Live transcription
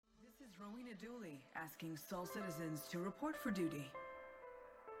Rowena Dooley asking Seoul citizens to report for duty.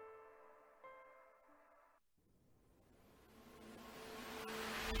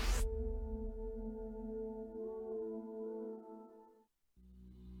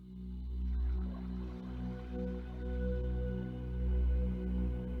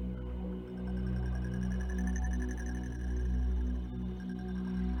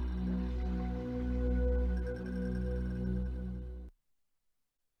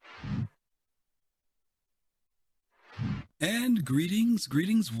 And greetings.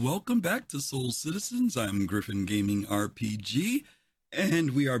 Welcome back to Soul Citizens. I'm Griffin Gaming RPG,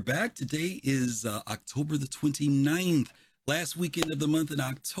 and we are back. Today is October the 29th, last weekend of the month in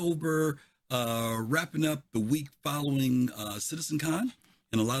October, wrapping up the week following CitizenCon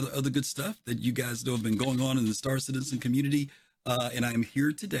and a lot of other good stuff that you guys know have been going on in the Star Citizen community. And I'm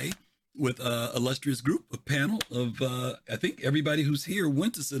here today with an illustrious group, a panel of, I think everybody who's here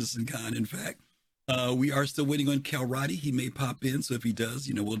went to CitizenCon, in fact. We are still waiting on Calrati. He may pop in, so if he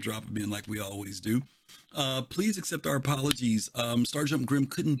does, we'll drop him in like we always do. Please accept our apologies. Starjump Grim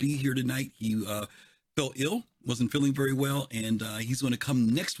couldn't be here tonight. He felt ill, wasn't feeling very well, and he's going to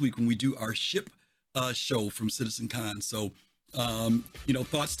come next week when we do our ship show from CitizenCon. So,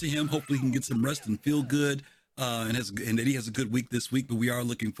 thoughts to him. Hopefully he can get some rest and feel good, and that he has a good week this week, but we are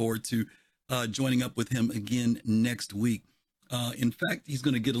looking forward to joining up with him again next week. In fact, he's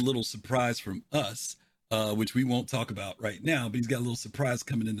going to get a little surprise from us, which we won't talk about right now, but he's got a little surprise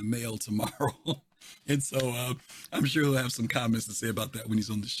coming in the mail tomorrow. And so I'm sure he'll have some comments to say about that when he's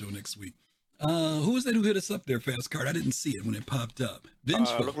on the show next week. Who was that who hit us up there, Fast Card? I didn't see it when it popped up.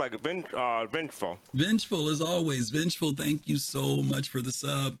 Vengeful. Looked like Vengeful. Vengeful, as always. Vengeful, thank you so much for the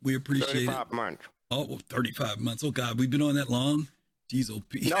sub. We appreciate 35 it. months. Oh, well, 35 months. Oh, God, we've been on that long? Jeez, OP.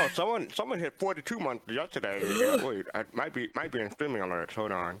 No, someone hit 42 months yesterday. Yeah, wait, I might be in streaming alerts.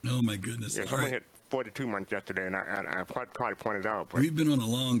 Hold on. Oh my goodness! Yeah, someone hit 42 months yesterday, and I probably pointed out. But we've been on a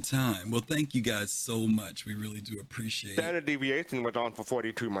long time. Well, thank you guys so much. We really do appreciate it. Standard Deviation was on for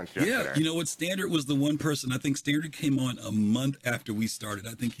 42 months yesterday. Yeah, you know what? Standard was the one person. I think Standard came on a month after we started.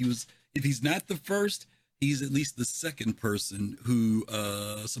 I think he was, if he's not the first, he's at least the second person who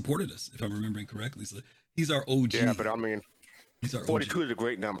supported us, if I'm remembering correctly. So he's our OG. Yeah, but I mean, 42 is a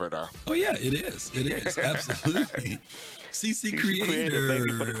great number, though. Oh, yeah, it is. It is. Absolutely. CC Creator. Thank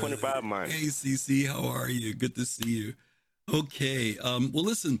you for the 25 months. Hey, CC, how are you? Good to see you. Okay. Well,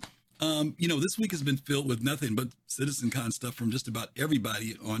 listen, this week has been filled with nothing but CitizenCon stuff from just about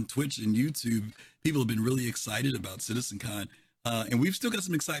everybody on Twitch and YouTube. People have been really excited about CitizenCon. And we've still got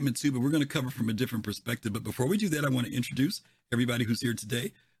some excitement, too, but we're going to cover from a different perspective. But before we do that, I want to introduce everybody who's here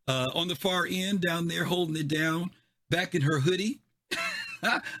today. On the far end, down there, holding it down, back in her hoodie.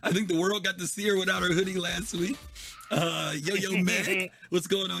 I think the world got to see her without her hoodie last week. Yo-Yo Meg, what's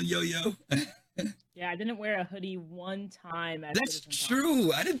going on, Yo-Yo? Yeah, I didn't wear a hoodie one time. That's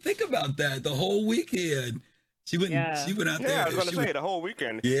true. I didn't think about that the whole weekend. She went out there. Yeah, I was going to say the whole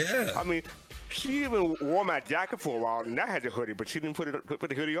weekend. Yeah. I mean, she even wore my jacket for a while, and I had the hoodie, but she didn't put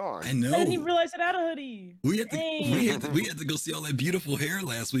the hoodie on. I know. I didn't even realize it had a hoodie. We had to go see all that beautiful hair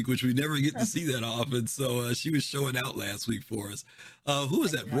last week, which we never get to see that often. So she was showing out last week for us. Who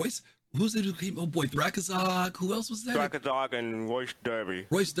was that? Royce? Who's it who came? Oh boy, Thrakazog. Who else was that? Thrakazog and Royce Derby.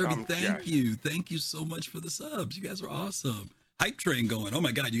 Royce Derby, thank you. Thank you so much for the subs. You guys are awesome. Hype train going. Oh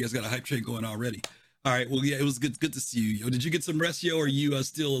my God, you guys got a hype train going already. All right. Well, yeah, it was good to see you. Yo, did you get some rest, yo? Or are you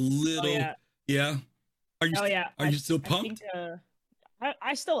still a little? Oh, yeah. Yeah. Are you still pumped?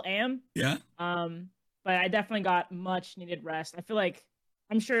 I still am. Yeah. But I definitely got much needed rest. I feel like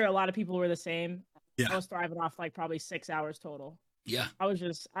I'm sure a lot of people were the same. Yeah. I was thriving off like probably 6 hours total. Yeah. I was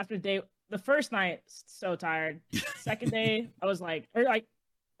just after the first night so tired. Second day I was like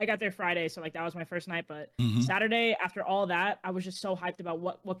I got there Friday, so like that was my first night. But Saturday, after all that, I was just so hyped about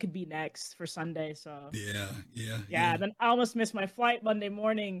what could be next for Sunday. So yeah. Then I almost missed my flight Monday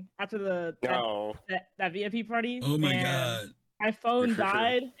morning after that VIP party. Oh my God! My phone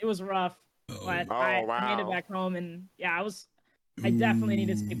died. It was rough, but I wow. made it back home, and I definitely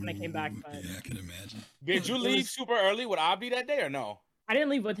needed sleep when I came back. But yeah, I can imagine. Did you leave super early with Abby that day or no? I didn't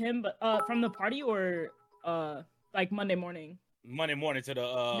leave with him, but from the party or like Monday morning. Monday morning to the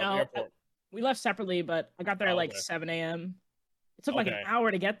no, airport. We left separately, but I got there at like 7 a.m. It took like an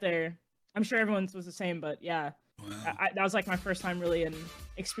hour to get there. I'm sure everyone's was the same, but yeah. Wow. That was like my first time really in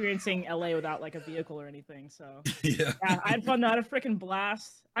experiencing LA without like a vehicle or anything. So yeah, I had fun. I had a freaking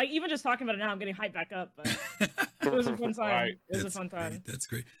blast. I even just talking about it now, I'm getting hyped back up. But it was a fun time. Right. It was a fun time. Great. That's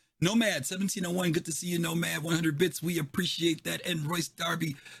great. Nomad 1701, good to see you, Nomad 100 bits. We appreciate that. And Royce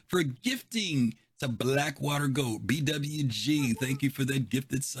Darby for gifting to Blackwater Goat, BWG. Thank you for that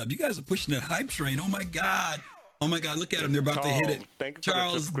gifted sub. You guys are pushing that hype train. Oh my God. Oh my God, look at them. They're about to hit it. Thank you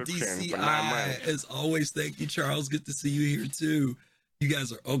Charles for the subscription for 9 DCI, months. as always. Thank you, Charles. Good to see you here too. You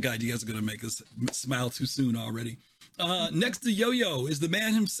guys are, oh God, you guys are going to make us smile too soon already. Next to Yo-Yo is the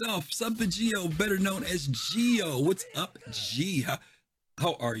man himself, Sub for Geo, better known as Geo. What's up, G?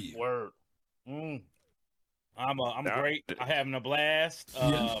 How are you? Word. I'm great. I'm having a blast.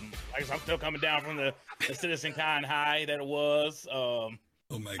 I guess I'm still coming down from the CitizenCon high that it was. Oh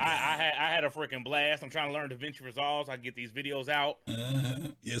my God. I had a freaking blast. I'm trying to learn DaVinci Resolve so I can get these videos out.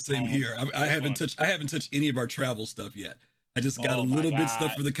 Yeah, same here. I haven't touched any of our travel stuff yet. I just got a little bit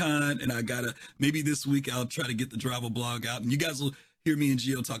stuff for the con, and I gotta, maybe this week I'll try to get the travel blog out, and you guys will hear me and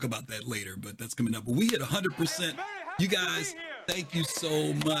Gio talk about that later, but that's coming up. But we hit 100%. You guys, thank you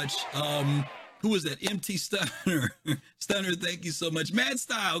so much. Who was that? MT Stunner. Stunner, thank you so much. Mad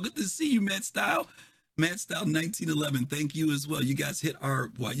Style, good to see you, Mad Style. Mad Style 1911, thank you as well. You guys hit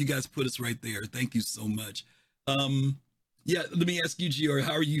you guys put us right there. Thank you so much. Yeah, let me ask you, Gio,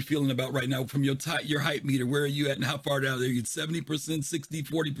 how are you feeling about right now from your hype meter? Where are you at and how far down are you? 70%, 60,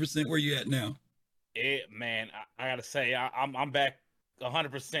 40%? Where are you at now? Man, I gotta say, I'm back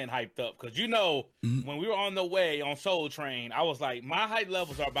 100% hyped up because when we were on the way on Soul Train, I was like, my hype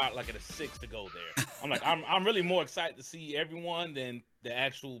levels are about like at a 6 to go there. I'm like, I'm really more excited to see everyone than the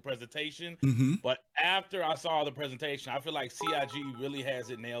actual presentation. But after I saw the presentation, I feel like CIG really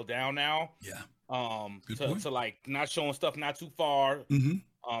has it nailed down now. Yeah. To like not showing stuff not too far,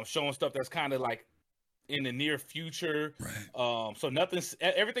 showing stuff that's kind of like in the near future. Right. So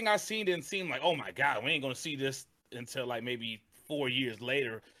everything I seen didn't seem like, oh my God, we ain't gonna see this until like maybe 4 years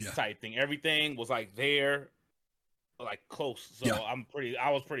later type thing. Everything was like there, like close. So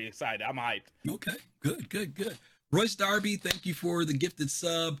I was pretty excited. I'm hyped. Okay, good. Royce Darby, thank you for the gifted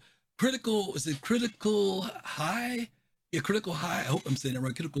sub. Critical High? Yeah, Critical High. I hope I'm saying it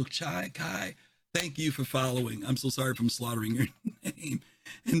right. Critical Kai. Thank you for following. I'm so sorry if I'm slaughtering your name.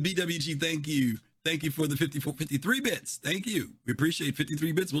 And BWG, thank you. Thank you for the 53 bits. Thank you. We appreciate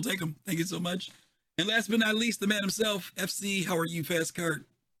 53 bits. We'll take them. Thank you so much. And last but not least, the man himself, FC. How are you, Fast Cart?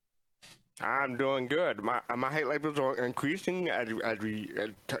 I'm doing good. My height levels are increasing as we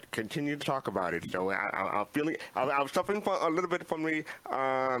continue to talk about it. So I'm feeling. I was suffering a little bit from the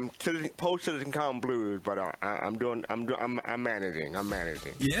post CitizenCon blues, but I'm managing.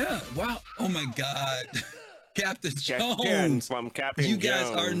 Yeah. Wow. Oh my God. Captain Jones. Ken from Captain You guys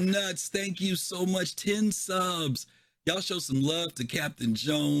Jones. are nuts. Thank you so much. 10 subs. Y'all show some love to Captain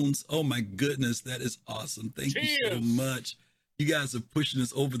Jones. Oh my goodness, that is awesome. Thank you so much. You guys are pushing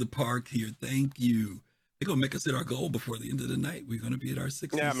us over the park here. Thank you. They're going to make us hit our goal before the end of the night. We're going to be at our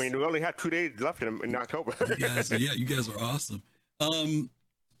 60s. Yeah, I mean, we only have 2 days left in October. You guys are awesome. What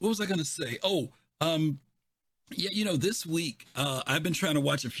was I going to say? This week, I've been trying to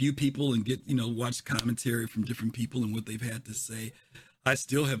watch a few people and get, watch commentary from different people and what they've had to say. I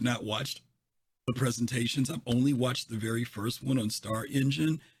still have not watched the presentations. I've only watched the very first one on Star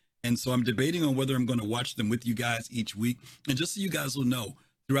Engine. And so I'm debating on whether I'm going to watch them with you guys each week. And just so you guys will know,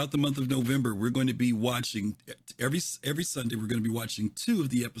 throughout the month of November, we're going to be watching every Sunday. We're going to be watching 2 of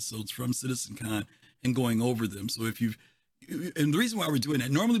the episodes from CitizenCon and going over them. So and the reason why we're doing that,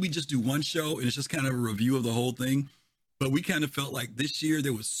 normally we just do one show and it's just kind of a review of the whole thing. But we kind of felt like this year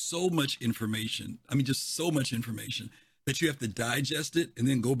there was so much information. I mean, just so much information that you have to digest it and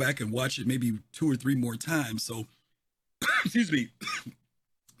then go back and watch it maybe 2 or 3 more times. So, excuse me.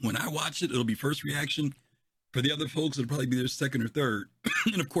 When I watch it, it'll be first reaction. For the other folks, it'll probably be their second or third.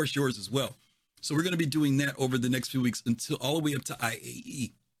 And of course, yours as well. So we're going to be doing that over the next few weeks until all the way up to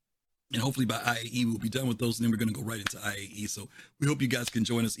IAE. And hopefully by IAE, we'll be done with those. And then we're going to go right into IAE. So we hope you guys can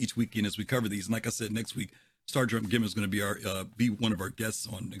join us each weekend as we cover these. And like I said, next week, Star Trek Gimmer is going to be one of our guests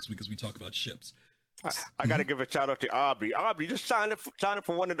on next week as we talk about ships. I got to give a shout out to Aubrey. Aubrey, just sign up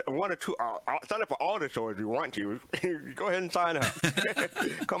for one or two. Sign up for all the shows if you want to. Go ahead and sign up.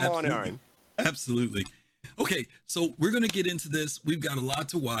 Come on in. Absolutely. Okay, so we're going to get into this. We've got a lot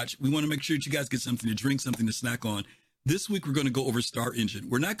to watch. We want to make sure that you guys get something to drink, something to snack on. This week, we're going to go over Star Engine.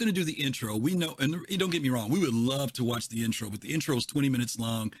 We're not going to do the intro. We know, and don't get me wrong, we would love to watch the intro, but the intro is 20 minutes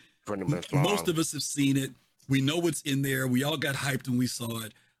long. 20 minutes long. Most of us have seen it. We know what's in there. We all got hyped when we saw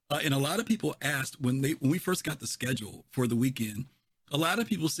it. And a lot of people asked when we first got the schedule for the weekend, a lot of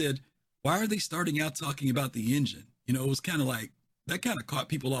people said, why are they starting out talking about the engine? It was kind of like, that kind of caught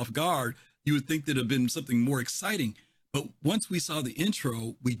people off guard. You would think that it'd been something more exciting. But once we saw the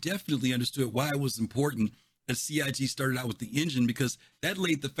intro, we definitely understood why it was important that CIG started out with the engine, because that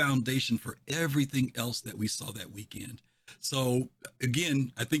laid the foundation for everything else that we saw that weekend. So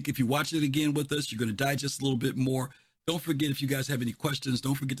again, I think if you watch it again with us, you're going to digest a little bit more. Don't forget, if you guys have any questions,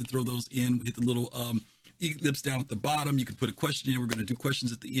 don't forget to throw those in. Hit the little ellipse down at the bottom. You can put a question in. We're going to do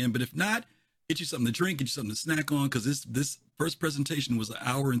questions at the end. But if not, get you something to drink, get you something to snack on, because this first presentation was 1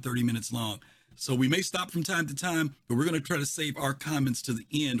 hour and 30 minutes long. So we may stop from time to time, but we're going to try to save our comments to the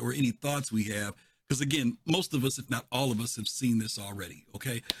end, or any thoughts we have. Because again, most of us, if not all of us, have seen this already.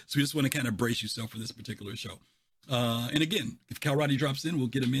 Okay. So we just want to kind of brace yourself for this particular show. And again, if Calradi drops in, we'll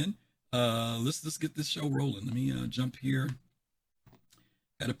get him in. Let's get this show rolling. Let me jump here.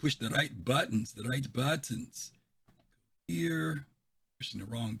 Got to push the right buttons. Here, pushing the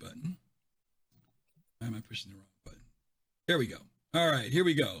wrong button. Why am I pushing the wrong button? There we go. All right, here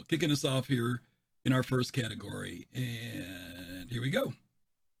we go. Kicking us off here in our first category. And here we go.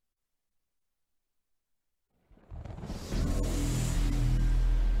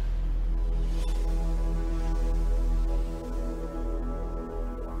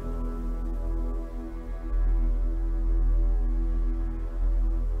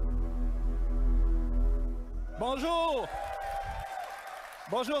 Bonjour!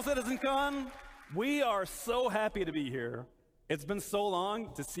 Bonjour, CitizenCon. We are so happy to be here. It's been so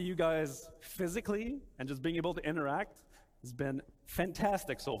long to see you guys physically and just being able to interact. It's been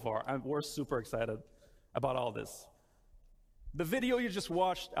fantastic so far. We're super excited about all this. The video you just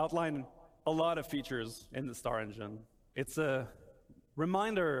watched outlined a lot of features in the Star Engine. It's a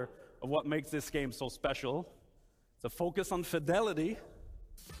reminder of what makes this game so special. It's a focus on fidelity.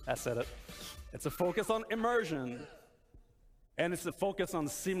 I said it. It's a focus on immersion. And it's a focus on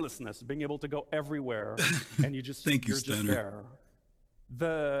seamlessness, being able to go everywhere, and you just, Thank you, you're just there.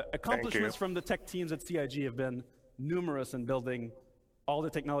 The accomplishments from the tech teams at CIG have been numerous in building all the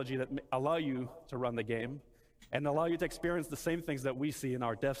technology that allow you to run the game and allow you to experience the same things that we see in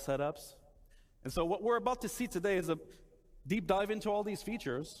our dev setups. And so what we're about to see today is a deep dive into all these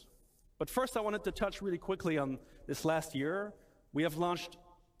features. But first, I wanted to touch really quickly on this last year. We have launched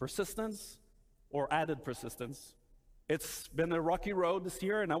persistence, or added persistence. It's been a rocky road this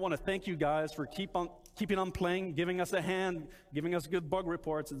year, and I want to thank you guys for keeping on playing, giving us a hand, giving us good bug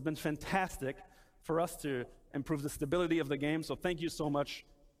reports. It's been fantastic for us to improve the stability of the game, so thank you so much.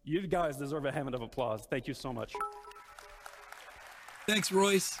 You guys deserve a hand of applause. Thank you so much. Thanks,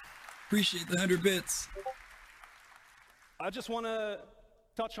 Royce. Appreciate the 100 bits. I just want to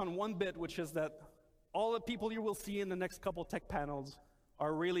touch on one bit, which is that all the people you will see in the next couple tech panels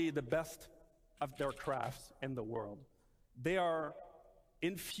are really the best of their crafts in the world. They are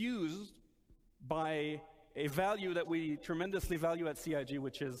infused by a value that we tremendously value at CIG,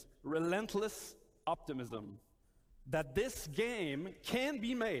 which is relentless optimism. That this game can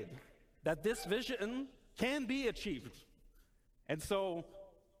be made, that this vision can be achieved. And so,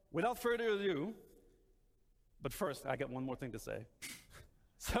 without further ado, but first, I got one more thing to say.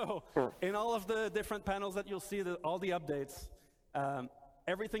 So, in all of the different panels that you'll see, all the updates,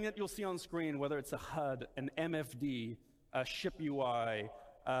 everything that you'll see on screen, whether it's a HUD, an MFD, a ship UI,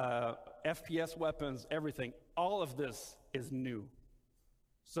 FPS weapons, everything, all of this is new.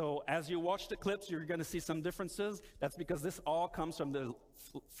 So as you watch the clips, you're going to see some differences. That's because this all comes from the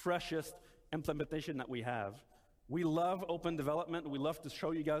freshest implementation that we have. We love open development. We love to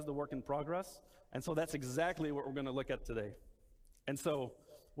show you guys the work in progress. And so that's exactly what we're going to look at today. And so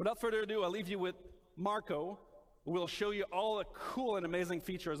without further ado, I'll leave you with Marco, who will show you all the cool and amazing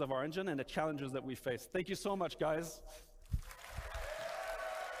features of our engine and the challenges that we face. Thank you so much, guys.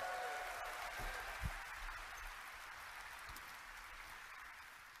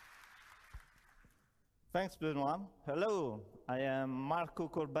 Thanks, Benoit. Hello, I am Marco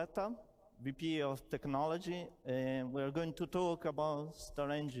Corbetta, VP of Technology, and we're going to talk about Star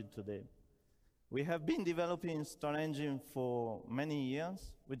Engine today. We have been developing Star Engine for many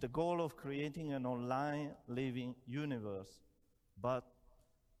years with the goal of creating an online living universe. But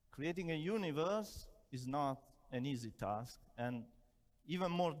creating a universe is not an easy task, and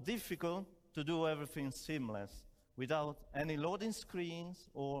even more difficult to do everything seamless without any loading screens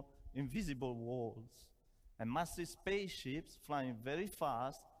or invisible walls. And massive spaceships flying very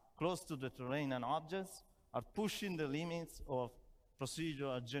fast, close to the terrain and objects, are pushing the limits of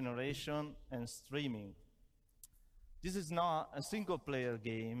procedural generation and streaming. This is not a single-player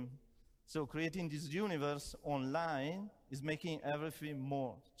game, so creating this universe online is making everything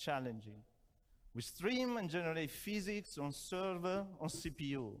more challenging. We stream and generate physics on server on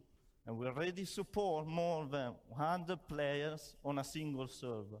CPU, and we already support more than 100 players on a single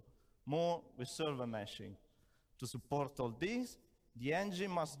server, more with server meshing. To support all this, the engine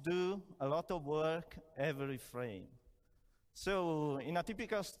must do a lot of work every frame. So in a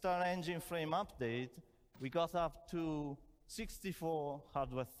typical Star Engine frame update, we got up to 64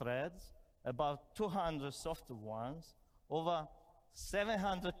 hardware threads, about 200 software ones, over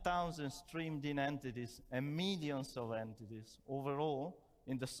 700,000 streamed in entities and millions of entities overall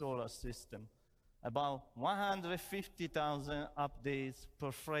in the solar system, about 150,000 updates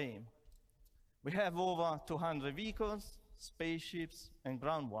per frame. We have over 200 vehicles, spaceships, and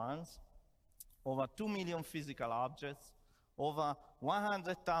ground ones, over 2 million physical objects, over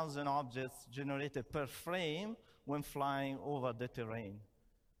 100,000 objects generated per frame when flying over the terrain.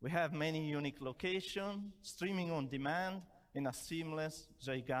 We have many unique locations, streaming on demand in a seamless,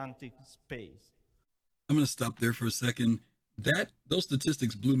 gigantic space. I'm going to stop there for a second. Those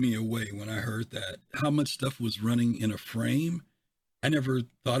statistics blew me away when I heard that, how much stuff was running in a frame. I never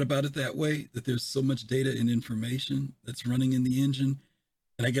thought about it that way, that there's so much data and information that's running in the engine.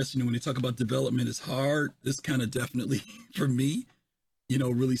 And I guess, when you talk about development, it's hard. This kind of definitely, for me,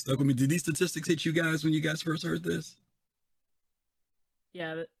 really stuck with me. Did these statistics hit you guys when you guys first heard this?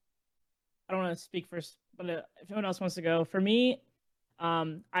 Yeah, I don't want to speak first, but if anyone else wants to go, for me,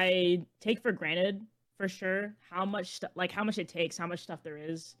 I take for granted for sure how much how much it takes, how much stuff there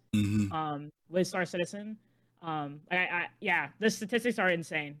is with Star Citizen. Yeah, the statistics are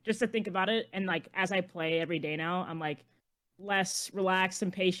insane. Just to think about it, and as I play every day now, I'm less relaxed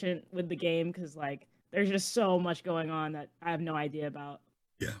and patient with the game because there's just so much going on that I have no idea about.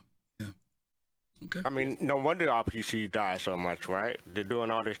 Yeah. Okay. I mean, no wonder RPC die so much, right? They're doing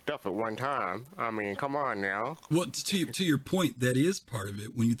all this stuff at one time. I mean, come on now. Well, to your point, that is part of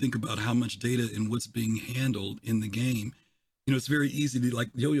it. When you think about how much data and what's being handled in the game, it's very easy to, like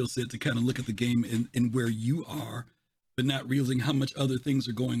Yo-Yo said, to kind of look at the game and where you are, but not realizing how much other things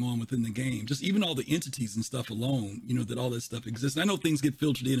are going on within the game. Just even all the entities and stuff alone, that all that stuff exists. And I know things get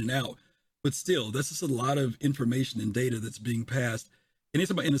filtered in and out, but still, that's just a lot of information and data that's being passed. And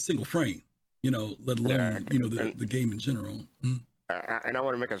it's about in a single frame. Let alone, the game in general. And I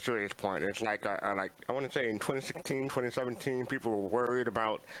want to make a serious point. It's I want to say in 2016, 2017, people were worried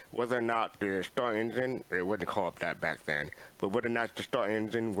about whether or not the Star Engine, it wasn't called that back then, but whether or not the Star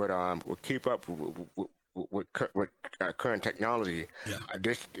Engine would keep up with current technology. Yeah.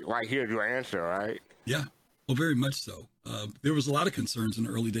 This right here is your answer, right? Yeah. Well, very much so. There was a lot of concerns in the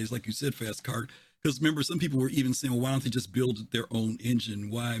early days, like you said, Fast Card. Because remember, some people were even saying, well, why don't they just build their own engine?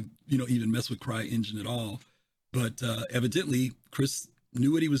 Why, even mess with CryEngine at all? But evidently, Chris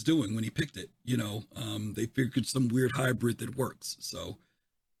knew what he was doing when he picked it. They figured some weird hybrid that works. So,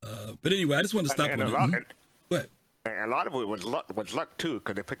 but anyway, I just wanted to stop with it. But a lot of it was luck too,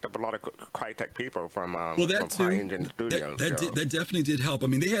 because they picked up a lot of Crytek people from that from CryEngine Studios. That definitely did help. I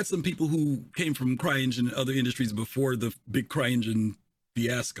mean, they had some people who came from CryEngine and other industries before the big CryEngine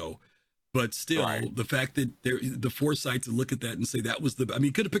fiasco. But still, right. The fact that the foresight to look at that and say that was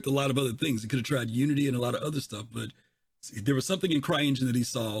he could have picked a lot of other things. He could have tried Unity and a lot of other stuff, but there was something in CryEngine that he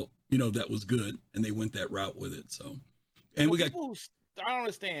saw, that was good, and they went that route with it. So, and I don't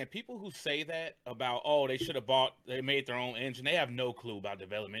understand people who say that about, they made their own engine. They have no clue about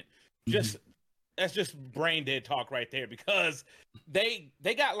development. That's just brain dead talk right there, because they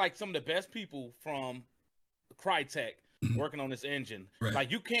got some of the best people from Crytek working on this engine.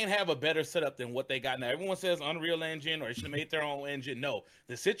 Right. You can't have a better setup than what they got now. Everyone says Unreal Engine or they should have made their own engine. No,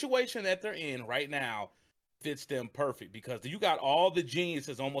 the situation that they're in right now fits them perfect, because you got all the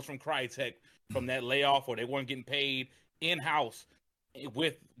geniuses almost from Crytek from that layoff, or they weren't getting paid in-house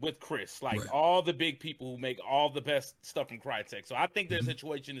with Chris. Right. All the big people who make all the best stuff from Crytek. So I think their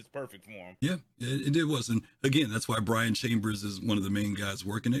situation is perfect for them. Yeah, it was. And again, that's why Brian Chambers is one of the main guys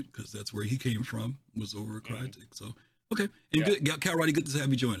working it, because that's where he came from, was over at Crytek. So okay. And good, Cal Roddy, good to have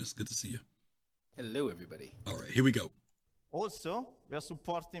you join us. Good to see you. Hello, everybody. All right, here we go. Also, we are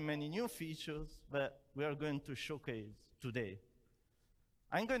supporting many new features that we are going to showcase today.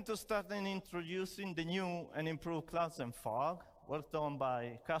 I'm going to start in introducing the new and improved clouds and fog worked on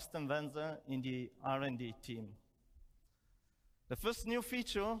by Carsten Wenzel in the R&D team. The first new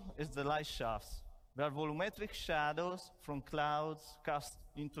feature is the light shafts. They are volumetric shadows from clouds cast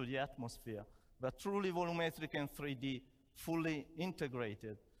into the atmosphere. They are truly volumetric and 3D, fully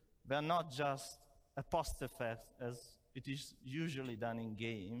integrated. They are not just a post effect, as it is usually done in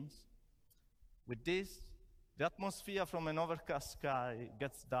games. With this, the atmosphere from an overcast sky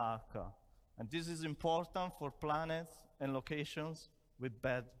gets darker, and this is important for planets and locations with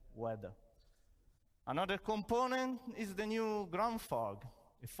bad weather. Another component is the new ground fog.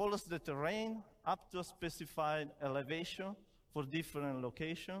 It follows the terrain up to a specified elevation for different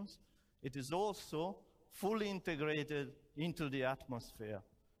locations. It is also fully integrated into the atmosphere.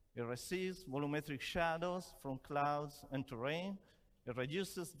 It receives volumetric shadows from clouds and terrain. It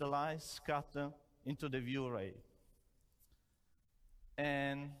reduces the light scatter into the view array.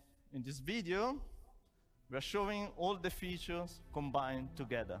 And in this video, we're showing all the features combined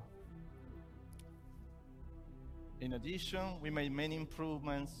together. In addition, we made many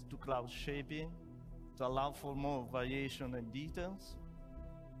improvements to cloud shaping to allow for more variation and details.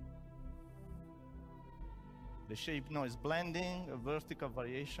 The shape noise blending, a vertical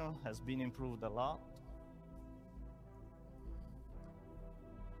variation, has been improved a lot.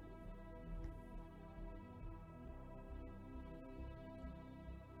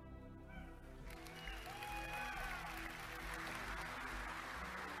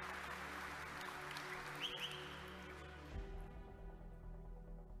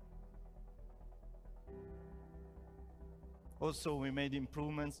 Also, we made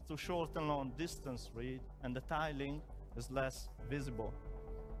improvements to shorten long distance read, and the tiling is less visible.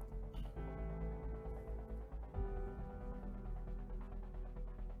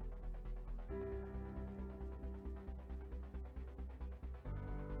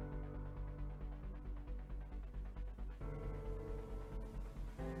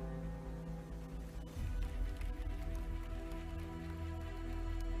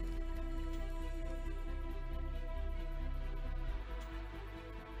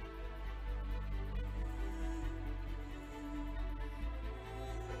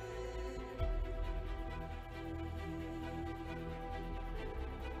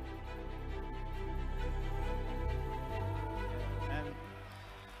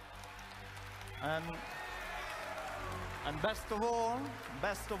 And best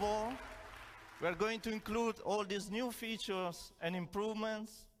of all, we're going to include all these new features and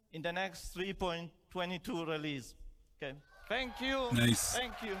improvements in the next 3.22 release. Okay, thank you. Nice.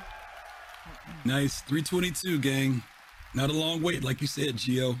 Thank you. Nice. 322, gang. Not a long wait, like you said,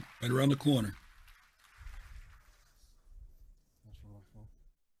 Gio. Right around the corner.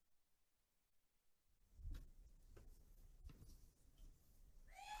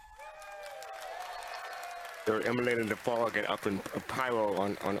 They're emulating the fog and up in pyro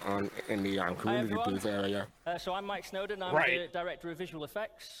in the community booth area. So I'm Mike Snowden. I'm the director of visual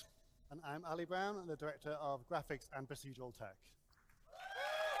effects. And I'm Ali Brown, the director of graphics and procedural tech.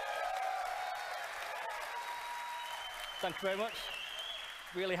 Thank you very much.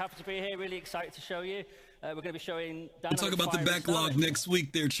 Really happy to be here. Really excited to show you. We're going to be showing. We'll talk about the backlog next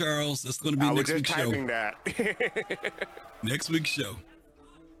week, there, Charles. That's going to be next week's show. That. Next week's show.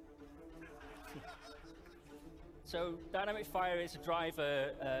 So Dynamic Fire is a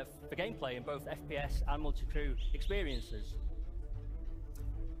driver for gameplay in both FPS and multi-crew experiences.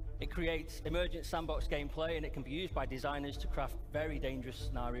 It creates emergent sandbox gameplay, and it can be used by designers to craft very dangerous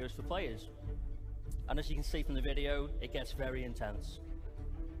scenarios for players. And as you can see from the video, it gets very intense.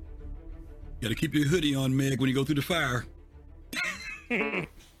 You gotta keep your hoodie on, Meg, when you go through the fire.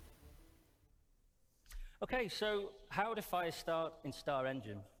 Okay, so how do fires start in Star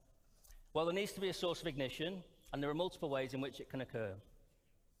Engine? Well, there needs to be a source of ignition, and there are multiple ways in which it can occur.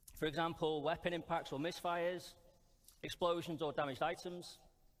 For example, weapon impacts or misfires, explosions or damaged items,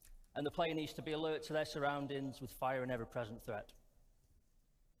 and the player needs to be alert to their surroundings with fire an ever-present threat.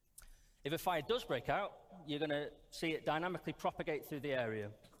 If a fire does break out, you're going to see it dynamically propagate through the area,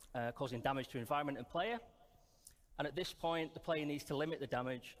 causing damage to environment and player. And at this point, the player needs to limit the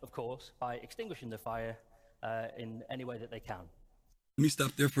damage, of course, by extinguishing the fire in any way that they can. Let me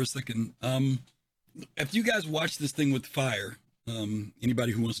stop there for a second. After you guys watch this thing with fire,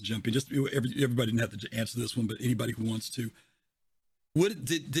 anybody who wants to jump in, just everybody didn't have to answer this one, but anybody who wants to, what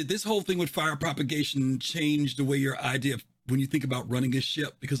did this whole thing with fire propagation change the way your idea of when you think about running a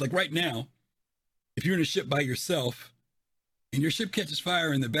ship? Because like right now, if you're in a ship by yourself and your ship catches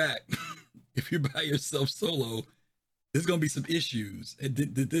fire in the back, if you're by yourself solo, there's going to be some issues.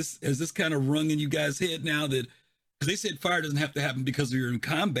 Has this kind of rung in you guys' head now that, because they said fire doesn't have to happen because you're in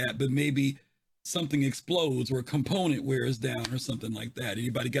combat, but maybe something explodes or a component wears down or something like that.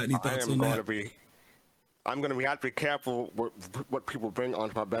 Anybody got any thoughts on that? I'm going to have to be careful what people bring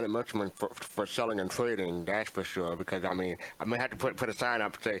onto my Bennett Merchantman for selling and trading, that's for sure, because I may have to put a sign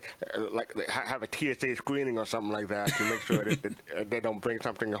up, say, like have a TSA screening or something like that to make sure that they don't bring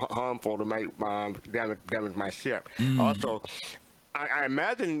something harmful to make damage my ship. Also, I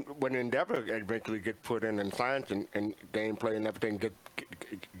imagine when Endeavor eventually gets put in science and gameplay and everything gets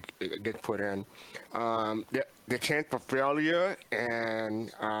put in, the chance for failure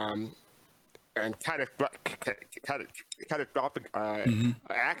and catastrophic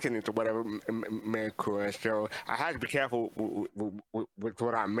accidents or whatever may occur. So I have to be careful with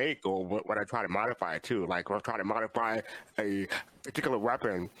what I make or what I try to modify too. Like if I try to modify a particular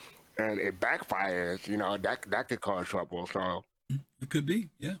weapon and it backfires, that could cause trouble. So it could be,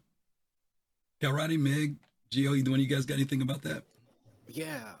 yeah. Kalrati, Meg, Gio, either one of you guys got anything about that?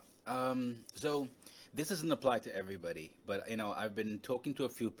 Yeah. So this doesn't apply to everybody, but I've been talking to a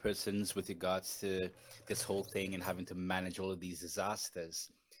few persons with regards to this whole thing and having to manage all of these disasters.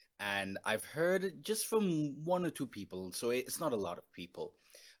 And I've heard just from one or two people, so it's not a lot of people,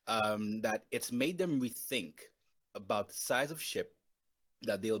 that it's made them rethink about the size of ship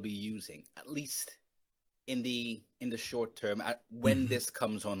that they'll be using, at least in the short term, when this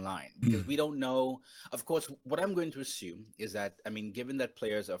comes online, because we don't know. Of course, what I'm going to assume is that, given that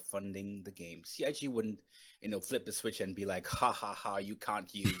players are funding the game, CIG wouldn't flip the switch and be like, ha ha ha, you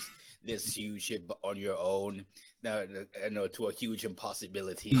can't use this huge ship on your own, no, to a huge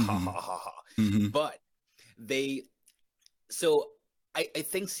impossibility, ha ha ha ha. But I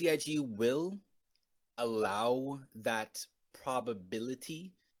think CIG will allow that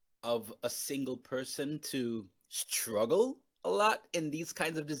probability of a single person to struggle a lot in these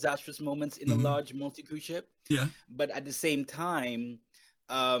kinds of disastrous moments in a large multi-crew ship. Yeah. But at the same time,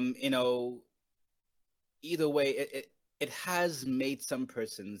 either way, it has made some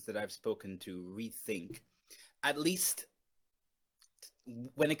persons that I've spoken to rethink, at least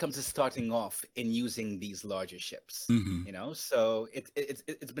when it comes to starting off in using these larger ships. So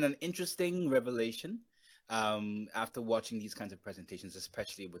it's been an interesting revelation. After watching these kinds of presentations,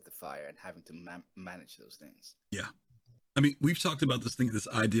 especially with the fire and having to manage those things. Yeah. We've talked about this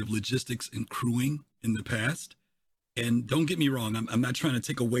idea of logistics and crewing in the past. And don't get me wrong, I'm not trying to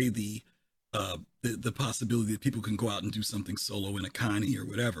take away the possibility that people can go out and do something solo in a Connie or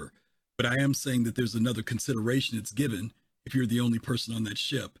whatever. But I am saying that there's another consideration that's given if you're the only person on that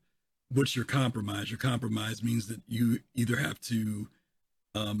ship. What's your compromise? Your compromise means that you either have to,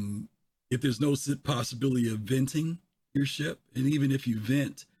 if there's no possibility of venting your ship, and even if you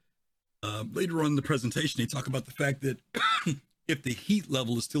vent, later on in the presentation, they talk about the fact that if the heat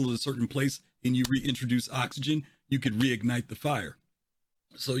level is still at a certain place and you reintroduce oxygen, you could reignite the fire.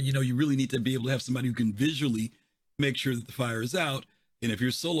 So, you really need to be able to have somebody who can visually make sure that the fire is out. And if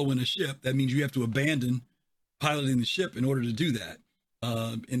you're solo in a ship, that means you have to abandon piloting the ship in order to do that.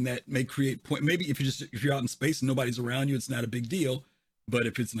 And that may create maybe if you're out in space and nobody's around you, it's not a big deal. But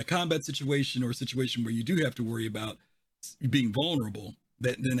if it's in a combat situation or a situation where you do have to worry about being vulnerable,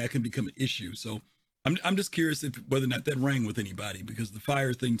 then that can become an issue. So I'm just curious whether or not that rang with anybody, because the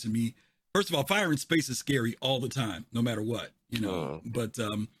fire thing to me, first of all, fire in space is scary all the time, no matter what, but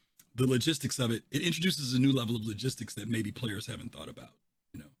the logistics of it introduces a new level of logistics that maybe players haven't thought about,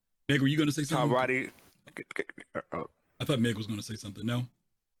 Meg, were you going to say something? Alrighty. I thought Meg was going to say something. No?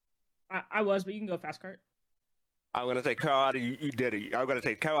 I was, but you can go fast, Kurt. I'm going to say, Karate, you did it. I'm going to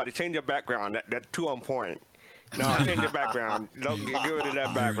say, Karate, change your background. That's too on point. No, change your background. Don't get rid of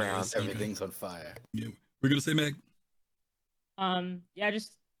that background. Everything's on fire. Yeah. We're going to say, Meg? Yeah,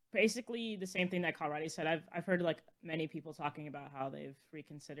 just basically the same thing that Karate said. I've heard many people talking about how they've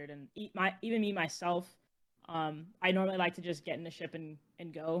reconsidered, and even me myself. I normally like to just get in the ship and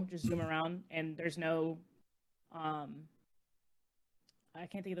go, just zoom around, and there's no, I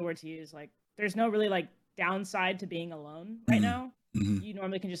can't think of the word to use. There's no really downside to being alone right now. You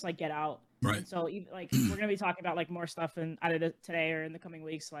normally can just get out, right? And so we're gonna be talking about more stuff out of today or in the coming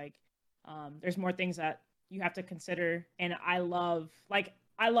weeks. There's more things that you have to consider, and I love where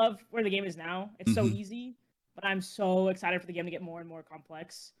the game is now. It's so easy, but I'm so excited for the game to get more and more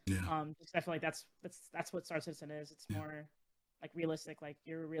complex. Just I feel like that's what Star Citizen is. It's more realistic,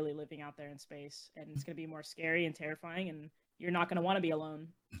 you're really living out there in space, and it's gonna be more scary and terrifying, and you're not going to want to be alone.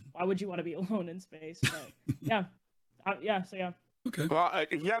 Why would you want to be alone in space? But yeah. Okay. Well,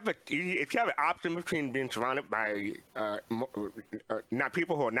 if you have an option between being surrounded by not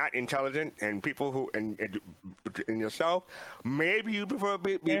people who are not intelligent and people who and yourself, maybe you prefer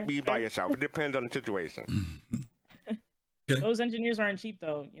be by yourself. It depends on the situation. Okay. Those engineers aren't cheap,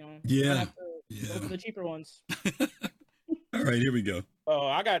 though. Yeah. Go for the cheaper ones. All right, here we go. Oh,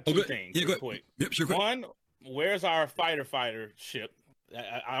 I got two things real quick. Yep, sure. One, where's our fighter ship?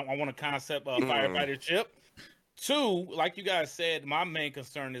 I want a concept of firefighter ship. Two, like you guys said, my main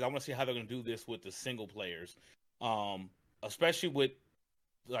concern is I want to see how they're going to do this with the single players, especially with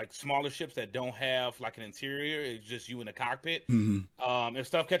smaller ships that don't have an interior. It's just you in the cockpit. If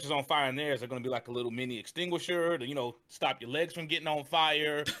stuff catches on fire in there, is there going to be a little mini extinguisher to stop your legs from getting on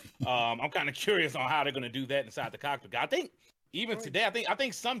fire? I'm kind of curious on how they're going to do that inside the cockpit. I think even today, I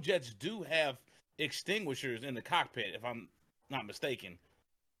think some jets do have extinguishers in the cockpit, if I'm not mistaken.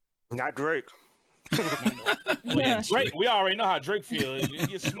 Not Drake. Yeah. Drake, we already know how Drake feels.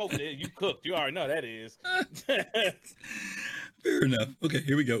 You smoked it, you cooked. You already know how that is. Fair enough. Okay,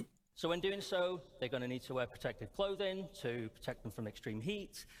 here we go. So when doing so, they're going to need to wear protective clothing to protect them from extreme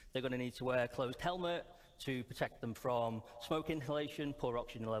heat. They're going to need to wear a closed helmet to protect them from smoke inhalation, poor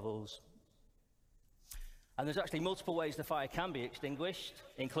oxygen levels. And there's actually multiple ways the fire can be extinguished,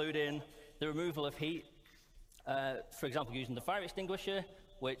 including the removal of heat, for example, using the fire extinguisher,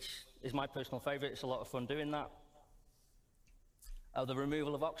 which is my personal favorite. It's a lot of fun doing that. The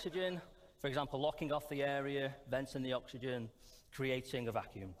removal of oxygen, for example, locking off the area, venting the oxygen, creating a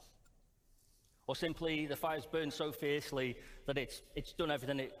vacuum. Or simply, the fire's burned so fiercely that it's done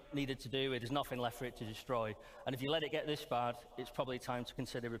everything it needed to do. There's nothing left for it to destroy. And if you let it get this bad, it's probably time to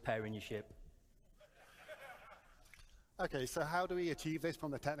consider repairing your ship. Okay, so how do we achieve this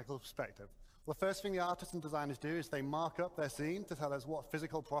from the technical perspective? Well, the first thing the artists and designers do is they mark up their scene to tell us what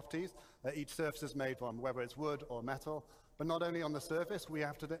physical properties each surface is made from, whether it's wood or metal. But not only on the surface, we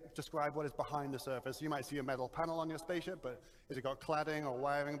have to describe what is behind the surface. You might see a metal panel on your spaceship, but has it got cladding or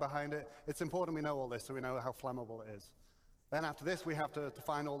wiring behind it? It's important we know all this so we know how flammable it is. Then after this, we have to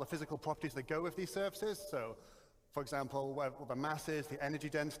define all the physical properties that go with these surfaces. So, for example, what the mass is, the energy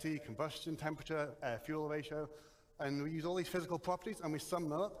density, combustion temperature, fuel ratio. And we use all these physical properties and we sum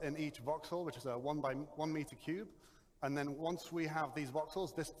them up in each voxel, which is a 1 by 1 meter cube. And then once we have these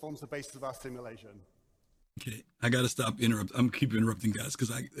voxels, this forms the basis of our simulation. Okay, I got to stop I'm keep interrupting, guys,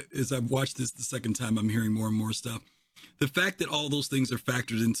 because as I've watched this the second time, I'm hearing more and more stuff. The fact that all those things are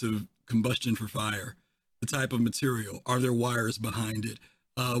factored into combustion for fire, the type of material, are there wires behind it,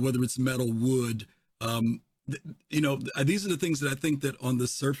 whether it's metal, wood, these are the things that I think that on the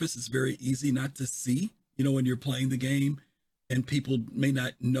surface it's very easy not to see, when you're playing the game, and people may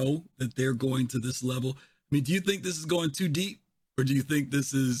not know that they're going to this level. I mean, do you think this is going too deep, or do you think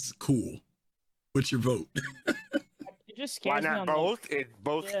this is cool? What's your vote? It just scares me. Why not both? It's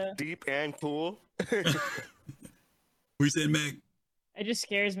both deep and cool. What are you saying, Meg? It just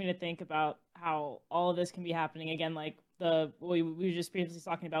scares me to think about how all of this can be happening again. Like we were just previously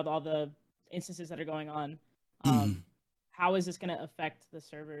talking about all the instances that are going on. How is this going to affect the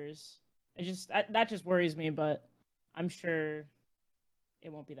servers? That just worries me, but I'm sure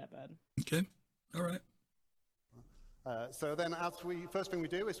it won't be that bad. Okay, all right. So then first thing we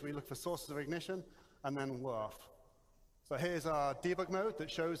do is we look for sources of ignition and then we're off. So here's our debug mode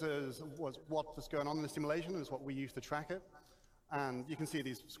that shows us what's going on in the simulation and is what we use to track it. And you can see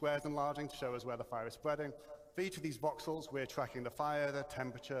these squares enlarging to show us where the fire is spreading. For each of these voxels, we're tracking the fire, the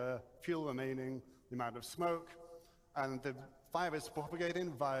temperature, fuel remaining, the amount of smoke, and the fire is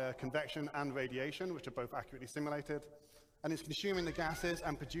propagating via convection and radiation, which are both accurately simulated. And it's consuming the gases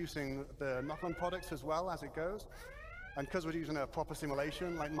and producing the knock-on products as well as it goes. And because we're using a proper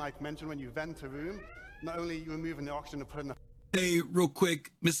simulation, like Mike mentioned, when you vent a room, not only are you removing the oxygen and putting the... Hey, real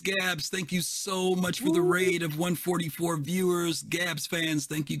quick, Miss Gabs, thank you so much for the raid of 144 viewers. Gabs fans,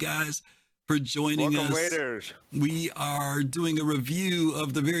 thank you guys for joining us. Raiders. We are doing a review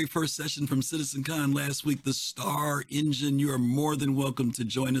of the very first session from CitizenCon last week, the Star Engine. You are more than welcome to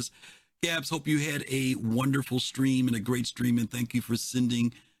join us. Gabs, hope you had a wonderful stream and a great stream, and thank you for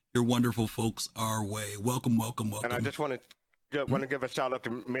sending your wonderful folks our way. Welcome, welcome, welcome. And I just want to give a shout out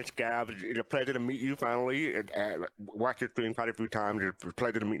to Miss Gabs. It's a pleasure to meet you finally. Watch your stream quite a few times. It's a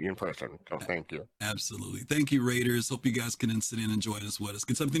pleasure to meet you in person. So thank you. Absolutely. Thank you, Raiders. Hope you guys can sit in and join us with us.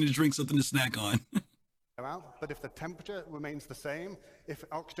 Get something to drink, something to snack on. But if the temperature remains the same, if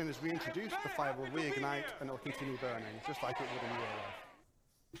oxygen is reintroduced, the fire will reignite and it will continue burning, just like it would in real life.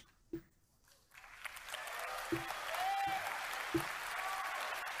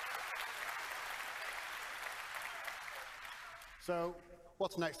 So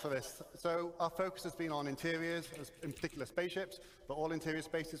what's next for this? So our focus has been on interiors, in particular spaceships, but all interior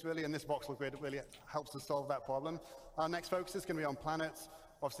spaces really, and this voxel grid really helps us solve that problem. Our next focus is going to be on planets.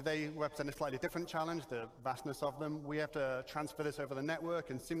 Obviously, they represent a slightly different challenge, the vastness of them. We have to transfer this over the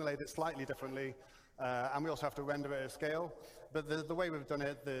network and simulate it slightly differently, and we also have to render it at scale. But the way we've done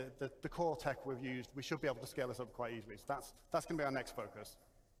it, the core tech we've used, we should be able to scale this up quite easily. So that's going to be our next focus.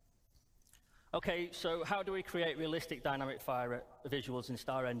 Okay, so how do we create realistic dynamic fire visuals in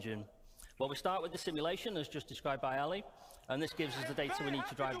Star Engine? Well, we start with the simulation, as just described by Ali, and this gives us the data we need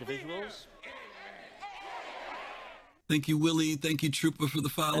to drive the visuals. Thank you, Willie. Thank you, Trooper, for the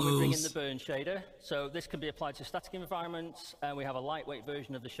follows. Then we bring in the burn shader. So this can be applied to static environments, and we have a lightweight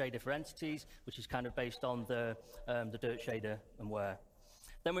version of the shader for entities, which is kind of based on the dirt shader and wear.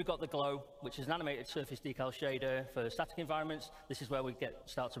 Then we've got the glow, which is an animated surface decal shader for static environments. This is where we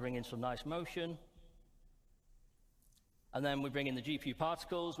start to bring in some nice motion. And then we bring in the GPU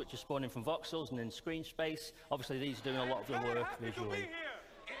particles, which are spawning from voxels and in screen space. Obviously, these are doing a lot of the work visually.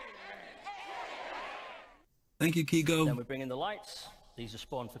 Thank you, Kigo. Then we bring in the lights, These are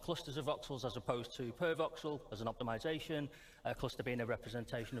spawned for clusters of voxels as opposed to per voxel as an optimization, a cluster being a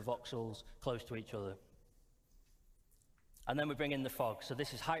representation of voxels close to each other. And then we bring in the fog. So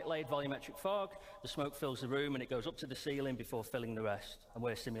this is height-laid volumetric fog. The smoke fills the room and it goes up to the ceiling before filling the rest. And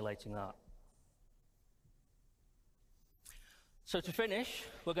we're simulating that. So to finish,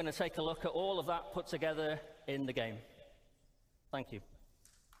 we're going to take a look at all of that put together in the game. Thank you.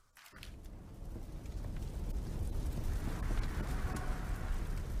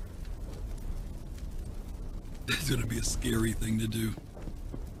 It's going to be a scary thing to do.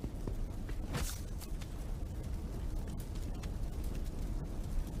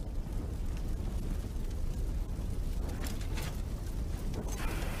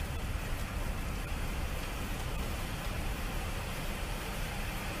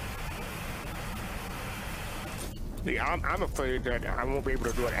 See, I'm afraid that I won't be able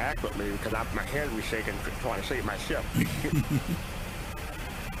to do it accurately because my hands will be shaking trying to save my ship.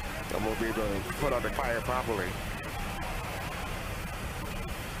 I won't be able to put out the fire properly.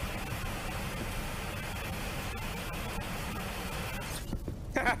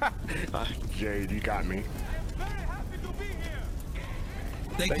 Jade, you got me.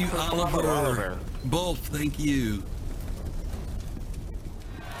 Thank you, Oliver. Both, thank you.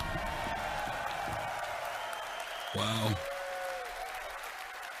 Wow.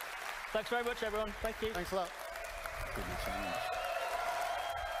 Thanks very much, everyone. Thank you. Thanks a lot.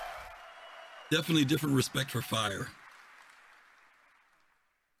 Definitely different respect for fire.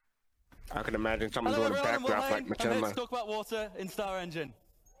 I can imagine someone doing a backdrop like Machinima. Let's talk about water in Star Engine.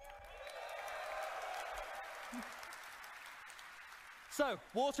 So,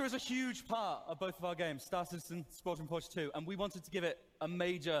 water is a huge part of both of our games, Star Citizen, Squadron Push 2, and we wanted to give it a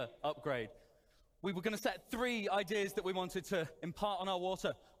major upgrade. We were going to set 3 ideas that we wanted to impart on our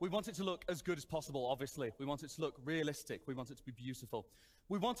water. We want it to look as good as possible, obviously. We want it to look realistic. We want it to be beautiful.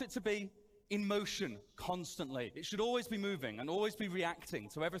 We want it to be in motion constantly. It should always be moving and always be reacting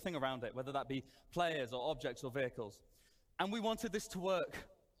to everything around it, whether that be players or objects or vehicles. And we wanted this to work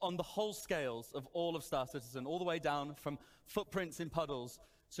on the whole scales of all of Star Citizen, all the way down from footprints in puddles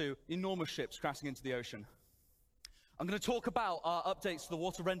to enormous ships crashing into the ocean. I'm going to talk about our updates to the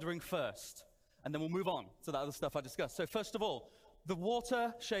water rendering first, and then we'll move on to that other stuff I discussed. So first of all, the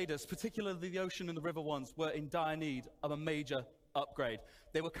water shaders, particularly the ocean and the river ones, were in dire need of a major upgrade.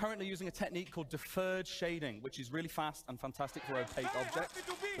 They were currently using a technique called deferred shading, which is really fast and fantastic for opaque objects,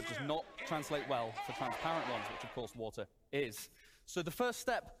 but does not translate well for transparent ones, which of course water is. So the first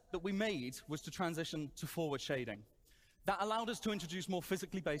step that we made was to transition to forward shading. That allowed us to introduce more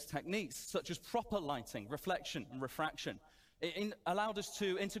physically based techniques, such as proper lighting, reflection, and refraction. It allowed us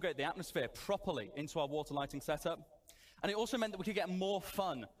to integrate the atmosphere properly into our water lighting setup. And it also meant that we could get more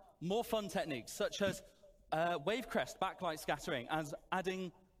fun techniques, such as wave crest backlight scattering, and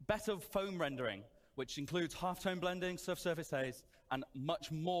adding better foam rendering, which includes halftone blending, surface haze, and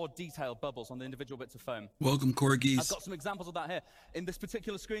much more detailed bubbles on the individual bits of foam. Welcome, Corgis. I've got some examples of that here. In this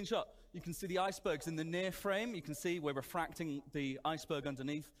particular screenshot, you can see the icebergs in the near frame. You can see we're refracting the iceberg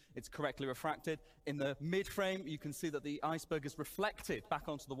underneath. It's correctly refracted. In the mid frame, you can see that the iceberg is reflected back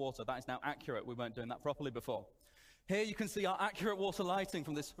onto the water. That is now accurate. We weren't doing that properly before. Here you can see our accurate water lighting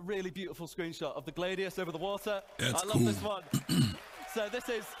from this really beautiful screenshot of the Gladius over the water. That's I love cool. this one. So this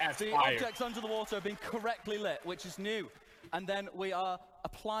is the objects under the water being correctly lit, which is new. And then we are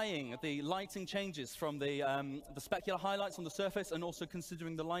applying the lighting changes from the specular highlights on the surface, and also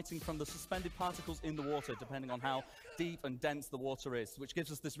considering the lighting from the suspended particles in the water, depending on how deep and dense the water is, which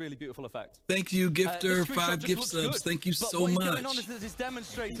gives us this really beautiful effect. Thank you, Gifter. 5 gift subs. Good, Thank you so what much. What's going on is that it's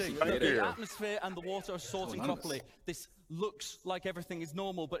demonstrating that the atmosphere and the water are sorting properly. This looks like everything is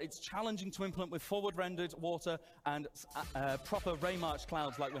normal, but it's challenging to implement with forward-rendered water and proper ray march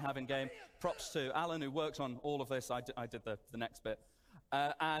clouds like we have in-game. Props to Alan, who works on all of this. I did the next bit.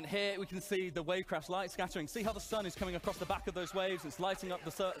 And here we can see the wavecraft light scattering. See how the sun is coming across the back of those waves? It's lighting up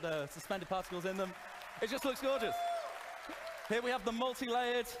the suspended particles in them. It just looks gorgeous. Here we have the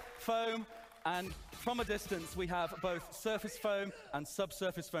multi-layered foam, and from a distance we have both surface foam and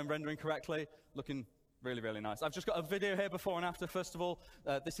subsurface foam rendering correctly, looking really, really nice. I've just got a video here before and after. First of all,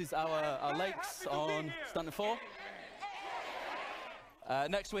 this is our lakes on Stunner 4.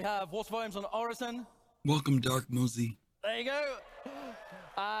 Next we have water volumes on Orison. Welcome, Dark Mosey. There you go.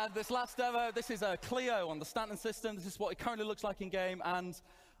 And this last demo, this is a Clio on the Stanton system. This is what it currently looks like in game, and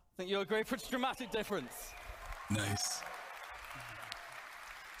I think you'll agree, pretty dramatic difference. Nice.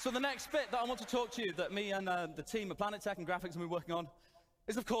 So the next bit that I want to talk to you, that me and the team at Planet Tech and Graphics have been working on,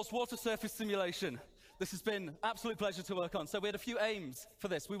 is of course water surface simulation. This has been an absolute pleasure to work on. So we had a few aims for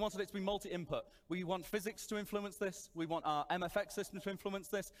this. We wanted it to be multi-input. We want physics to influence this. We want our MFX system to influence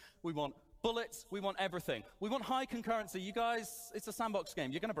this. We want bullets. We want everything. We want high concurrency. You guys, it's a sandbox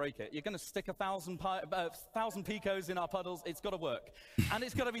game. You're going to break it. You're going to stick 1,000 picos in our puddles. It's got to work. And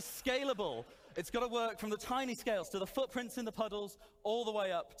it's got to be scalable. It's got to work from the tiny scales to the footprints in the puddles all the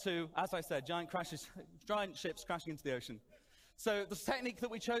way up to, as I said, giant ships crashing into the ocean. So the technique that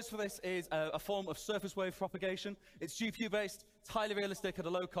we chose for this is a form of surface wave propagation. It's GPU-based, it's highly realistic at a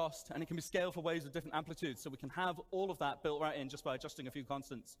low cost, and it can be scaled for waves of different amplitudes. So we can have all of that built right in just by adjusting a few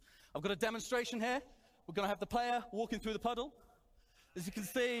constants. I've got a demonstration here. We're going to have the player walking through the puddle. As you can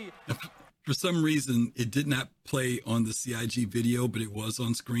see... For some reason, it did not play on the CIG video, but it was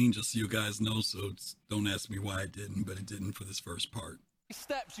on screen, just so you guys know. So don't ask me why it didn't, but it didn't for this first part.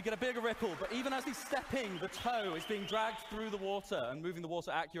 Steps, you get a bigger ripple, but even as he's stepping, the toe is being dragged through the water and moving the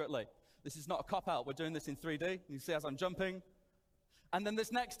water accurately. This is not a cop-out. We're doing this in 3D. You see as I'm jumping. And then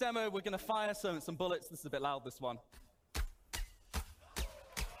this next demo, we're going to fire some bullets. This is a bit loud, this one.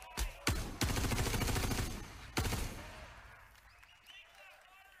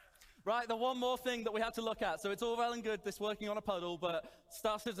 Right, the one more thing that we had to look at. So it's all well and good, this working on a puddle, but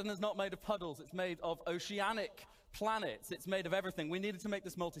Star Citizen is not made of puddles. It's made of oceanic planets. It's made of everything. We needed to make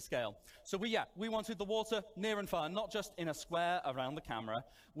this multi-scale. So we wanted the water near and far, not just in a square around the camera.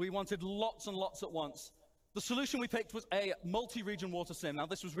 We wanted lots and lots at once. The solution we picked was a multi-region water sim. Now,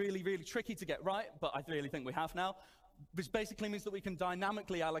 this was really, really tricky to get right, but I really think we have now. Which basically means that we can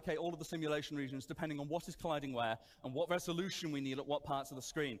dynamically allocate all of the simulation regions depending on what is colliding where and what resolution we need at what parts of the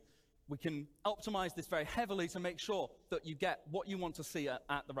screen. We can optimize this very heavily to make sure that you get what you want to see at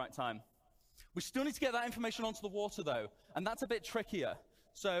the right time. We still need to get that information onto the water, though, and that's a bit trickier.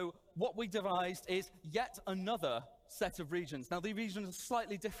 So what we devised is yet another set of regions. Now, the regions are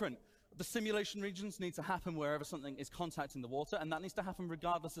slightly different. The simulation regions need to happen wherever something is contacting the water, and that needs to happen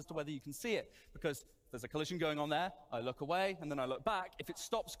regardless as to whether you can see it, because if there's a collision going on there, I look away, and then I look back. If it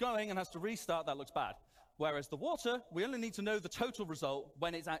stops going and has to restart, that looks bad. Whereas the water, we only need to know the total result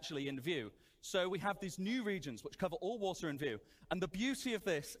when it's actually in view. So we have these new regions which cover all water in view. And the beauty of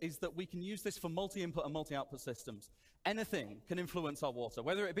this is that we can use this for multi-input and multi-output systems. Anything can influence our water,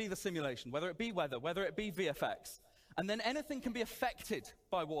 whether it be the simulation, whether it be weather, whether it be VFX. And then anything can be affected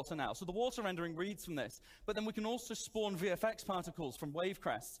by water now. So the water rendering reads from this. But then we can also spawn VFX particles from wave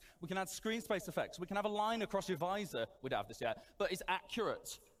crests. We can add screen space effects. We can have a line across your visor. We don't have this yet, but it's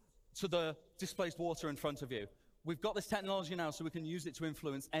accurate to the displaced water in front of you. We've got this technology now, so we can use it to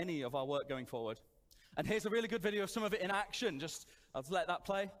influence any of our work going forward. And here's a really good video of some of it in action. I'll let that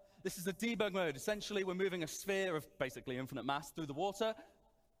play. This is the debug mode. Essentially, we're moving a sphere of basically infinite mass through the water.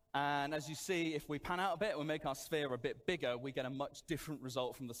 And as you see, if we pan out a bit, we make our sphere a bit bigger, we get a much different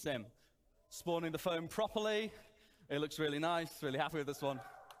result from the sim. Spawning the foam properly. It looks really nice. Really happy with this one.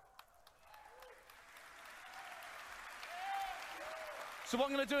 So what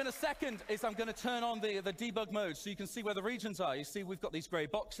I'm going to do in a second is I'm going to turn on the debug mode so you can see where the regions are. You see we've got these gray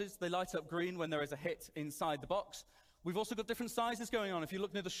boxes. They light up green when there is a hit inside the box. We've also got different sizes going on. If you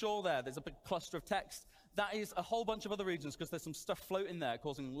look near the shore there's a big cluster of text. That is a whole bunch of other regions because there's some stuff floating there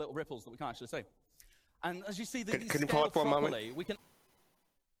causing little ripples that we can't actually see. And as you see, these can you scale pause for a moment? properly. We can...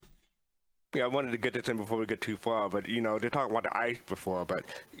 Yeah, I wanted to get this in before we get too far, but they talked about the ice before, but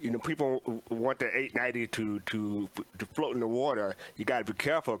people want the 890 to float in the water. You got to be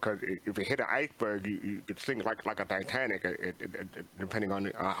careful because if you hit an iceberg, you could sink like a Titanic, depending on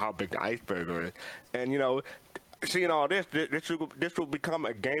how big the iceberg is. And seeing all this will become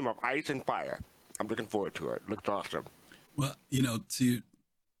a game of ice and fire. I'm looking forward to it. Looks awesome. Well, I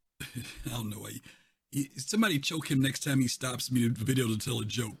don't know why. Somebody choke him next time he stops me the video to tell a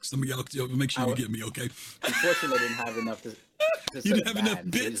joke. Some of y'all make sure you get me, okay? Unfortunately, I didn't have enough to you didn't have enough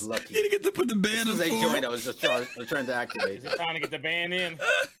bits? You didn't get to put the band on. I was just trying to activate. Trying to get the band in.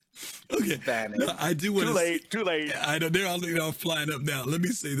 Okay. I do want to... Too late. I know, they're all flying up now. Let me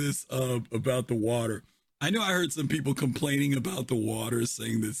say this about the water. I know I heard some people complaining about the water,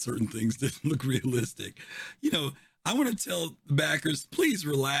 saying that certain things didn't look realistic. I want to tell the backers, please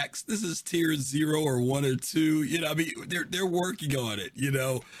relax. This is tier 0 or 1 or 2. They're working on it.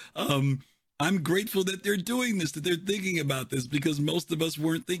 I'm grateful that they're doing this, that they're thinking about this, because most of us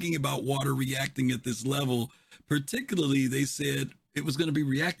weren't thinking about water reacting at this level. Particularly, they said it was going to be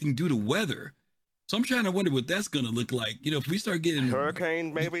reacting due to weather. So I'm trying to wonder what that's going to look like. If we start getting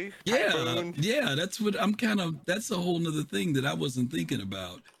hurricane, maybe. Yeah, that's what that's a whole nother thing that I wasn't thinking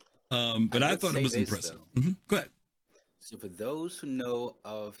about. But I thought it was impressive. Go ahead. So for those who know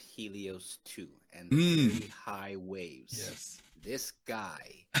of Helios 2 and the very high waves, yes, this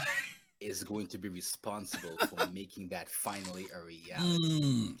guy is going to be responsible for making that finally a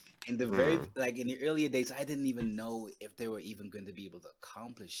reality. In the in the earlier days, I didn't even know if they were even going to be able to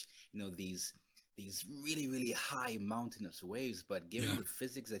accomplish, these really, really high mountainous waves. But given the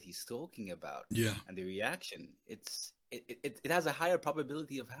physics that he's talking about, and the reaction, it has a higher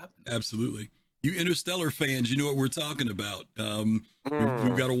probability of happening. Absolutely. You Interstellar fans, you know what we're talking about.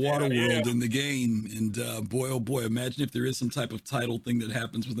 We've got a water world in the game, and boy, oh boy, imagine if there is some type of tidal thing that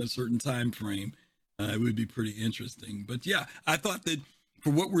happens within a certain time frame. It would be pretty interesting. But yeah, I thought that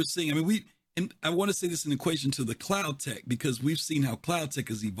for what we're seeing, I mean, and I want to say this in equation to the cloud tech, because we've seen how cloud tech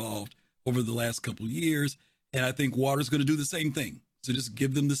has evolved over the last couple of years, and I think water's going to do the same thing. So just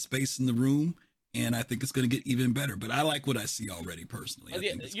give them the space in the room, and I think it's going to get even better. But I like what I see already personally.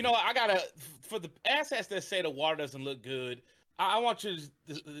 I gotta, for the assets that say the water doesn't look good, I want you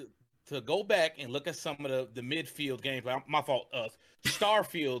to go back and look at some of the midfield gameplay. My fault,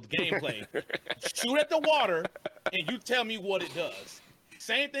 Starfield gameplay. Shoot at the water, and you tell me what it does.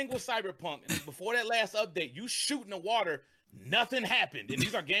 Same thing with Cyberpunk. Before that last update, you shoot in the water, nothing happened. And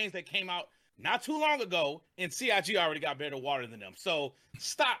these are games that came out not too long ago, and CIG already got better water than them. So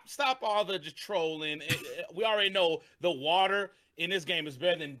stop all the trolling. We already know the water in this game is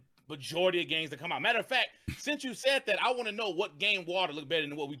better than majority of games that come out. Matter of fact, since you said that, I want to know what game water looked better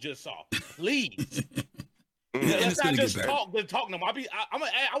than what we just saw. Please. Let's not just talk no more.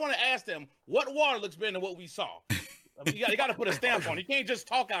 I want to ask them what water looks better than what we saw. You got to put a stamp on it. You can't just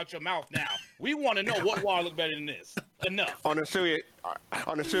talk out your mouth now. We want to know what water look better than this. Enough. On a serious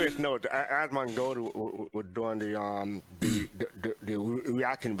note, as Mango was doing the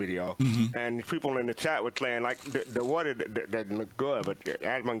reaction video, and people in the chat were saying like the water doesn't look good, but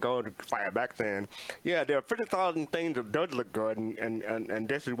as Mango fire back saying, yeah, there are 50,000 things that does look good, and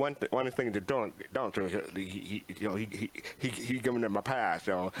this is one of the things that don't. So he giving them a pass.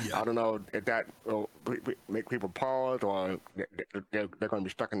 So I don't know if that will make people pause or they're going to be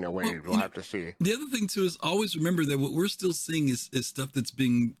stuck in their ways. We'll have to see. The other thing too is always remember that what we're still seeing is stuff that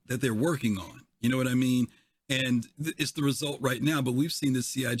they're working on. You know what I mean? And it's the result right now, but we've seen the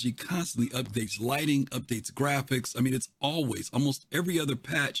CIG constantly updates lighting, updates graphics. I mean, it's always, almost every other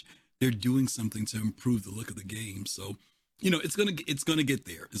patch, they're doing something to improve the look of the game. So, it's gonna get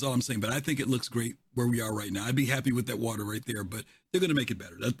there is all I'm saying. But I think it looks great where we are right now. I'd be happy with that water right there, but they're gonna make it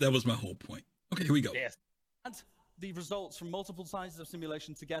better. That was my whole point. Okay, here we go. Yes. And the results from multiple sizes of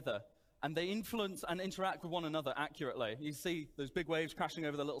simulation together, and they influence and interact with one another accurately. You see those big waves crashing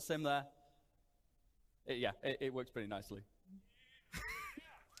over the little sim there. It works pretty nicely.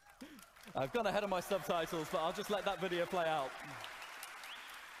 I've gone ahead of my subtitles, but I'll just let that video play out.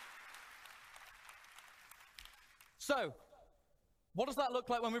 So, what does that look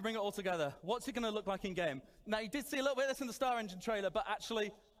like when we bring it all together? What's it going to look like in game? Now, you did see a little bit of this in the Star Engine trailer, but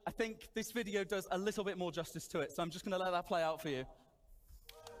actually, I think this video does a little bit more justice to it. So I'm just going to let that play out for you.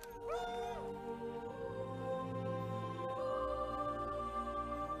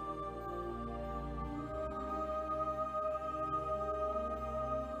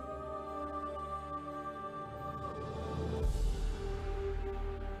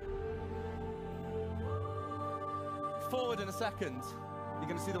 Forward in a second, you're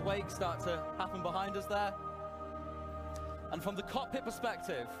going to see the wake start to happen behind us there. And from the cockpit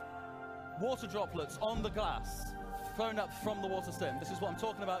perspective, water droplets on the glass thrown up from the water sim. This is what I'm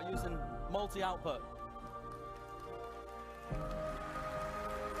talking about using multi-output.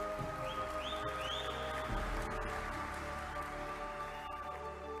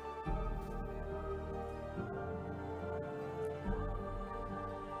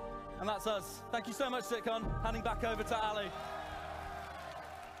 And that's us. Thank you so much, CitizenCon. Handing back over to Ali.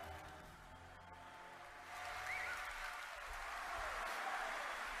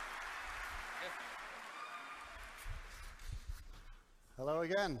 Hello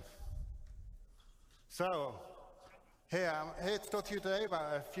again. So, I'm here to talk to you today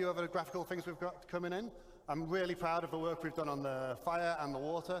about a few other graphical things we've got coming in. I'm really proud of the work we've done on the fire and the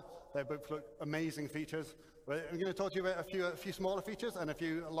water. They both look amazing features. I'm going to talk to you about a few smaller features and a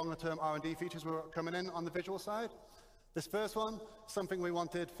few longer-term R&D features we're coming in on the visual side. This first one, something we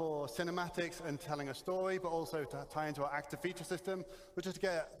wanted for cinematics and telling a story, but also to tie into our active feature system, which is to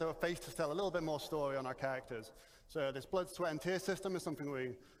get the face to tell a little bit more story on our characters. So this blood, sweat, and tears system is something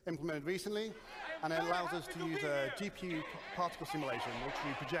we implemented recently, and it allows us to use a GPU particle simulation, which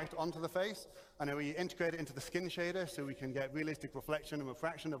we project onto the face, and then we integrate it into the skin shader so we can get realistic reflection and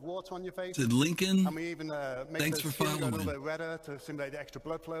refraction of water on your face. Did Lincoln? And we even make the skin go a little bit redder to simulate the extra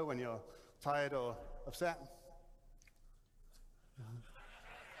blood flow when you're tired or upset. I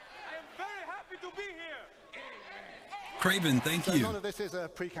am very happy to be here. Craven, thank so you. None of this is a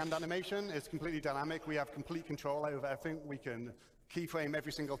pre-canned animation. It's completely dynamic. We have complete control over everything. We can keyframe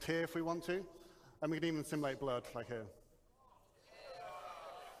every single tier if we want to. And we can even simulate blood, like here.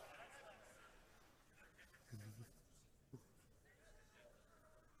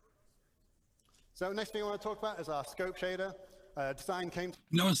 So next thing I want to talk about is our scope shader. Design came...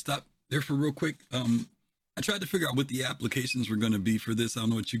 No, stop there for real quick. I tried to figure out what the applications were going to be for this. I don't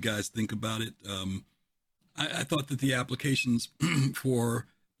know what you guys think about it. I thought that the applications for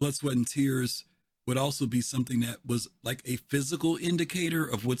Blood, Sweat, and Tears would also be something that was like a physical indicator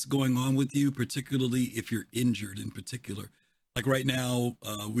of what's going on with you, particularly if you're injured in particular. Like right now,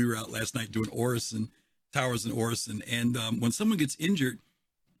 we were out last night doing Orison, Towers and Orison, and when someone gets injured,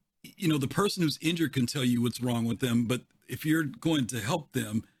 you know, the person who's injured can tell you what's wrong with them, but if you're going to help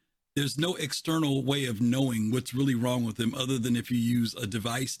them, there's no external way of knowing what's really wrong with them other than if you use a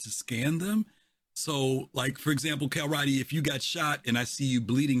device to scan them. So, like, for example, Calrighty, if you got shot and I see you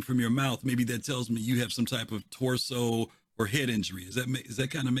bleeding from your mouth, maybe that tells me you have some type of torso or head injury. Is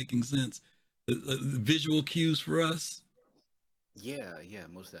that kind of making sense? The visual cues for us? Yeah,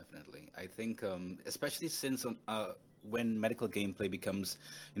 most definitely. I think, especially since when medical gameplay becomes,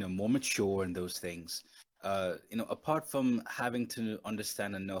 more mature and those things, apart from having to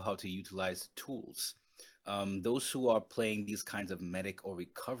understand and know how to utilize tools, those who are playing these kinds of medic or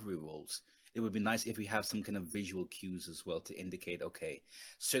recovery roles, it would be nice if we have some kind of visual cues as well to indicate, okay,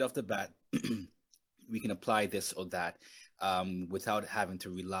 straight off the bat, we can apply this or that without having to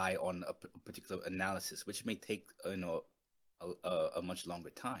rely on a particular analysis, which may take, a much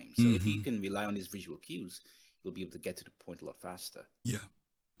longer time. So if you can rely on these visual cues, you'll be able to get to the point a lot faster. Yeah,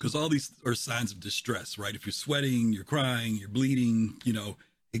 because all these are signs of distress, right? If you're sweating, you're crying, you're bleeding,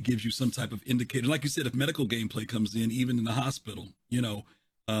 it gives you some type of indicator. Like you said, if medical gameplay comes in, even in the hospital,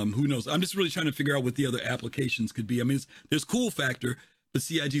 who knows? I'm just really trying to figure out what the other applications could be. I mean, there's cool factor, but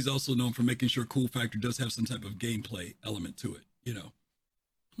CIG is also known for making sure cool factor does have some type of gameplay element to it,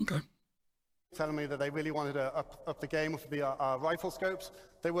 Okay. Telling me that they really wanted to up the game with the rifle scopes.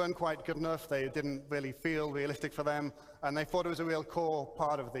 They weren't quite good enough. They didn't really feel realistic for them, and they thought it was a real core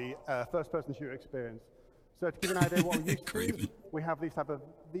part of the first-person shooter experience. So to give you an idea what we used to do, we have they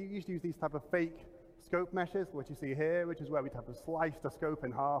used to use these type of fake scope meshes, which you see here, which is where we'd have to slice the scope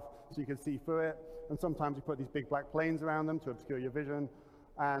in half so you can see through it. And sometimes we put these big black planes around them to obscure your vision.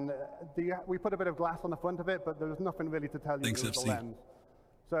 And we put a bit of glass on the front of it, but there was nothing really to tell you it was the lens.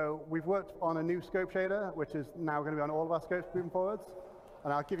 So we've worked on a new scope shader, which is now going to be on all of our scopes moving forwards.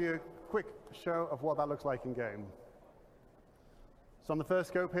 And I'll give you a quick show of what that looks like in game. So on the first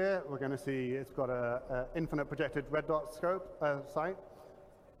scope here, we're going to see it's got a infinite projected red dot scope sight.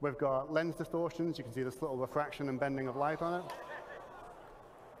 We've got lens distortions. You can see this little refraction and bending of light on it.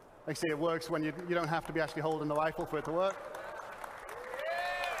 You see it works when you don't have to be actually holding the rifle for it to work.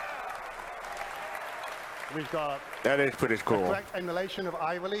 We've got that is pretty cool. Correct emulation of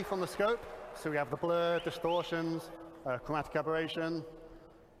eye relief on the scope. So we have the blur, distortions, chromatic aberration,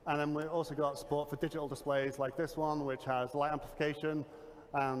 and then we've also got support for digital displays like this one, which has light amplification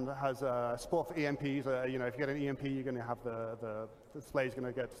and has support for EMPs. If you get an EMP, you're going to have the display is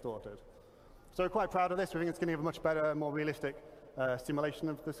going to get distorted. So we're quite proud of this. We think it's going to give a much better, more realistic simulation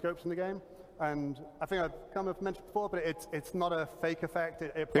of the scopes in the game. And I think I've kind of mentioned before, but it's not a fake effect.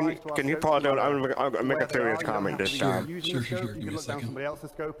 It applies to our Can you pause there? I'll make a serious comment this time. Sure. You can look down somebody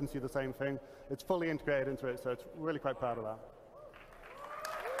else's scope and see the same thing. It's fully integrated into it, so it's really quite proud of that.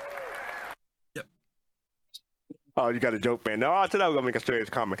 Yep. Oh, you got a joke, man. No, I said I was gonna make a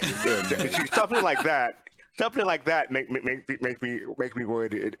serious comment. Something like that make me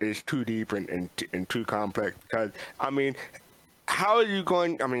worried it's too deep and too complex. Because I mean, how are you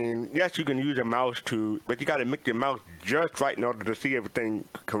going? I mean, yes, you can use a mouse but you got to mix your mouse just right in order to see everything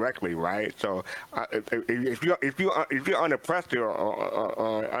correctly, right? So, if you're under pressure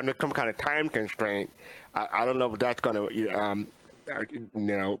or under some kind of time constraint, I don't know if that's going to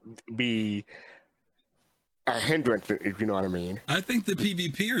be a hindrance, if you know what I mean. I think the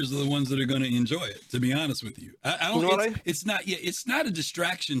PvPers are the ones that are going to enjoy it, to be honest with you. I don't. It's not a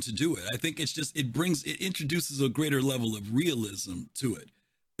distraction to do it. I think it's just it introduces a greater level of realism to it,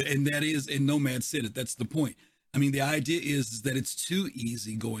 and that is, and Nomad said it. That's the point. I mean, the idea is that it's too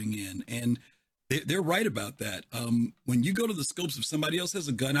easy going in, and they're right about that. When you go to the scopes, if somebody else has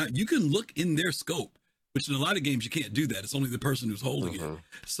a gun out, you can look in their scope, which in a lot of games you can't do that. It's only the person who's holding it.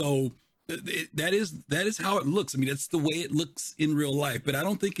 So. That is how it looks. I mean, that's the way it looks in real life, but I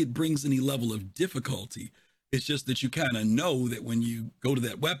don't think it brings any level of difficulty. It's just that you kind of know that when you go to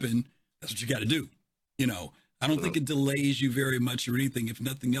that weapon, that's what you got to do. I don't think it delays you very much or anything. If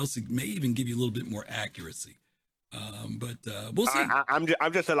nothing else, it may even give you a little bit more accuracy. But we'll see.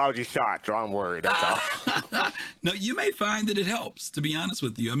 I'm just a lousy shot, so I'm worried. That's all. No, you may find that it helps, to be honest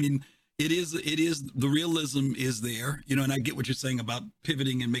with you. I mean, it is the realism is there, you know, and I get what you're saying about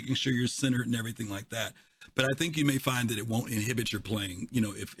pivoting and making sure you're centered and everything like that. But I think you may find that it won't inhibit your playing. You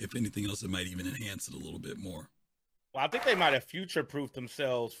know, if anything else, it might even enhance it a little bit more. Well, I think they might have future-proofed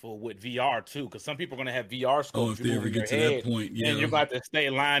themselves with VR too, because some people are going to have VR scopes. Oh, if they ever get to that point, yeah. And you're about to stay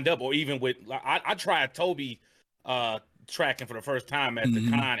lined up, or even with I tried Toby tracking for the first time at the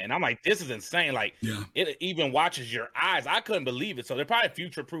con, and I'm like, this is insane. Like, it even watches your eyes. I couldn't believe it. So they're probably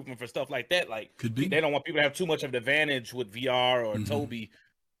future-proofing for stuff like that. Like, could be. They don't want people to have too much of an advantage with VR or Toby.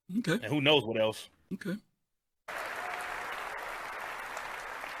 Okay. And who knows what else. Okay.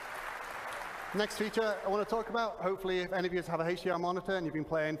 Next feature I want to talk about, hopefully if any of you have a HDR monitor and you've been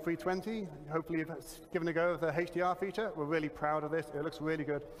playing 320, hopefully you've given a go of the HDR feature. We're really proud of this. It looks really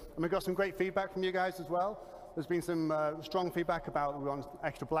good. And we've got some great feedback from you guys as well. There's been some strong feedback about we want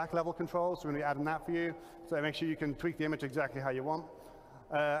extra black level controls, so we're going to be adding that for you. So make sure you can tweak the image exactly how you want.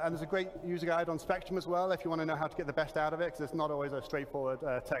 And there's a great user guide on Spectrum as well if you want to know how to get the best out of it, because it's not always a straightforward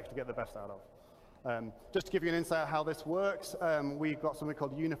tech to get the best out of. Just to give you an insight how this works, we've got something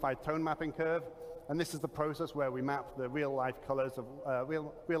called Unified Tone Mapping Curve, and this is the process where we map the real-life colors of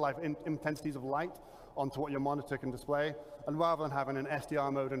real-life intensities of light onto what your monitor can display. And rather than having an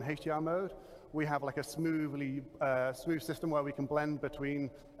SDR mode and HDR mode, we have like a smooth system where we can blend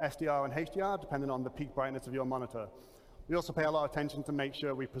between SDR and HDR depending on the peak brightness of your monitor. We also pay a lot of attention to make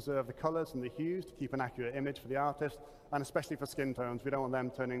sure we preserve the colors and the hues to keep an accurate image for the artist, and especially for skin tones. We don't want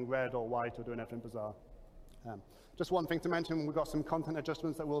them turning red or white or doing anything bizarre. Just one thing to mention, we've got some content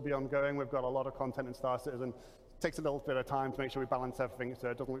adjustments that will be ongoing. We've got a lot of content in Star Citizen. It takes a little bit of time to make sure we balance everything so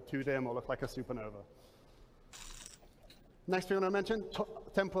it doesn't look too dim or look like a supernova. Next thing I want to mention,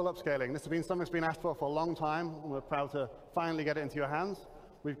 temporal upscaling. This has been something that's been asked for a long time, and we're proud to finally get it into your hands.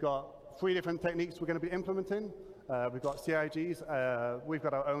 We've got 3 different techniques we're going to be implementing. We've got CIGs, we've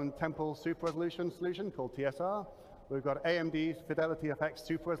got our own temporal super resolution solution called TSR. We've got AMD's Fidelity FX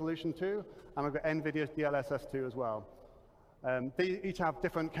Super Resolution 2, and we've got NVIDIA's DLSS 2 as well. They each have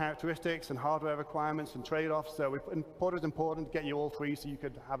different characteristics and hardware requirements and trade-offs, so it's important to get you all 3 so you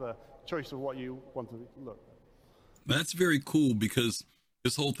could have a choice of what you want to look. That's very cool, because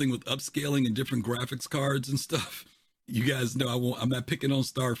this whole thing with upscaling and different graphics cards and stuff, you guys know I'm not picking on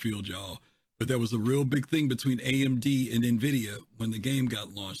Starfield, y'all. But there was a real big thing between AMD and NVIDIA when the game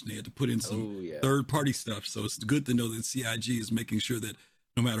got launched. And they had to put in some third-party stuff. So it's good to know that CIG is making sure that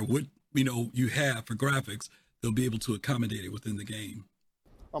no matter what you have for graphics, they'll be able to accommodate it within the game.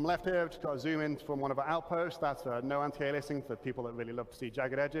 On the left here, I've just got a zoom in from one of our outposts. That's no anti-aliasing for people that really love to see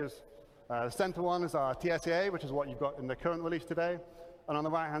jagged edges. The center one is our TSA, which is what you've got in the current release today. And on the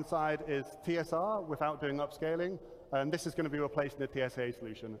right-hand side is TSR without doing upscaling. And this is going to be replacing the TSA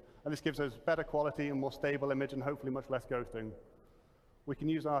solution. And this gives us better quality and more stable image and hopefully much less ghosting. We can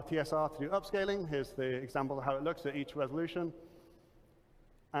use our TSR to do upscaling. Here's the example of how it looks at each resolution.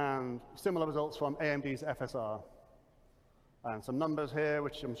 And similar results from AMD's FSR. And some numbers here,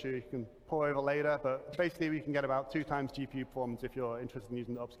 which I'm sure you can pour over later. But basically, we can get about 2 times GPU performance if you're interested in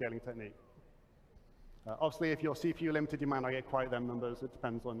using the upscaling technique. Obviously, if you're CPU limited, you might not get quite them numbers. It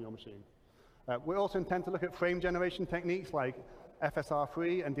depends on your machine. We also intend to look at frame generation techniques like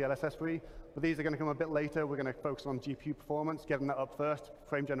FSR-free and DLSS-free, but these are going to come a bit later. We're going to focus on GPU performance, getting that up first.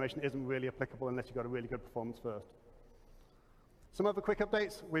 Frame generation isn't really applicable unless you've got a really good performance first. Some other quick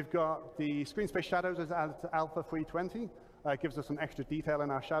updates. We've got the screen space shadows as Alpha 320. It gives us some extra detail in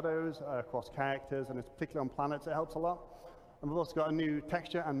our shadows across characters, and particularly on planets, it helps a lot. And we've also got a new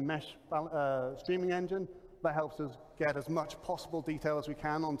texture and mesh streaming engine that helps us get as much possible detail as we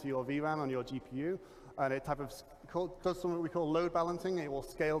can onto your VRAM on your GPU. And it does something we call load balancing. It will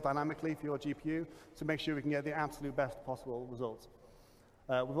scale dynamically for your GPU to make sure we can get the absolute best possible results.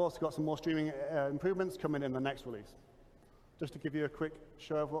 We've also got some more streaming improvements coming in the next release. Just to give you a quick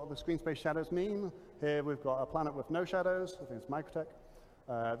show of what the screen space shadows mean, here we've got a planet with no shadows. I think it's Microtech.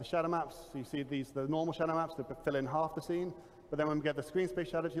 The shadow maps, so you see the normal shadow maps that fill in half the scene. But then when we get the screen space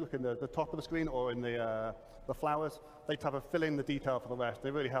shadows, you look in the top of the screen or in the flowers, they type of fill in the detail for the rest.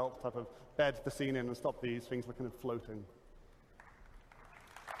 They really help type of bed the scene in and stop these things looking at floating.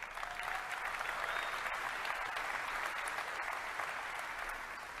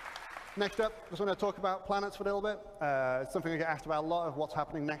 Next up, I just want to talk about planets for a little bit. It's something I get asked about a lot of what's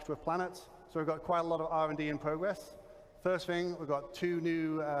happening next with planets. So we've got quite a lot of R&D in progress. First thing, we've got 2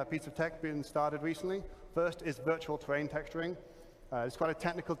 new pieces of tech being started recently. First is virtual terrain texturing. It's quite a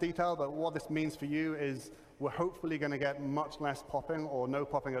technical detail, but what this means for you is we're hopefully going to get much less popping or no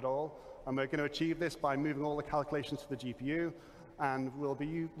popping at all. And we're going to achieve this by moving all the calculations to the GPU. And we'll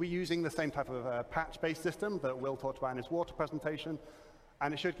be reusing the same type of patch-based system that Will talked about in his water presentation.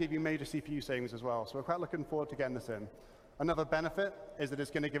 And it should give you major CPU savings as well. So we're quite looking forward to getting this in. Another benefit is that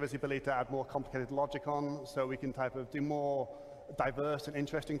it's going to give us the ability to add more complicated logic on, so we can type of do more diverse and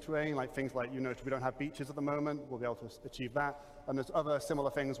interesting terrain, like things like, we don't have beaches at the moment. We'll be able to achieve that. And there's other similar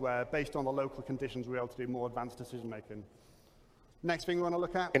things where, based on the local conditions, we're able to do more advanced decision making. Next thing we want to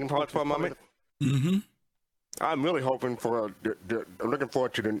look at. Can you pause for a moment? Mm-hmm. I'm really hoping for, I'm looking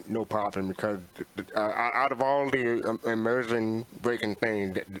forward to the no popping, because out of all the immersion breaking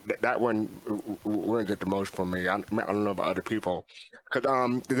things, that one wins it the most for me. I don't know about other people.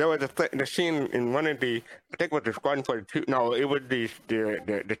 Because there was the scene in one of the, I think it was the Squadron 42, no, it was the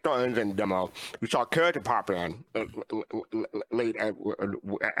Star Engine demo. We saw character pop in late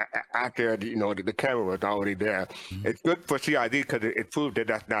after the camera was already there. It's good for CID because it proved that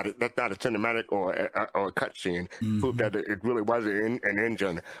that's not a cinematic or a cutscene. Proved that it really was an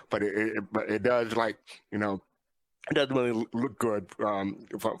engine, but it does it doesn't really look good from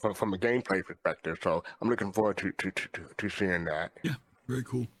a gameplay perspective. So I'm looking forward to seeing that. Yeah, very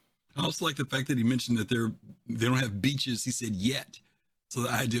cool. I also like the fact that he mentioned that they don't have beaches. He said yet, so the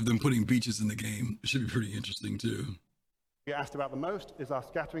idea of them putting beaches in the game should be pretty interesting too. Get asked about the most is our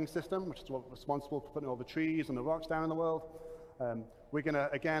scattering system, which is what responsible for putting all the trees and the rocks down in the world. We're going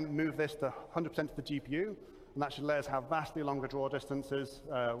to, again, move this to 100% to the GPU, and that should let us have vastly longer draw distances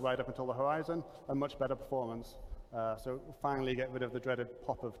right up until the horizon and much better performance. So we'll finally get rid of the dreaded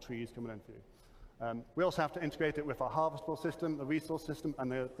pop of trees coming in for you. We also have to integrate it with our harvestable system, the resource system,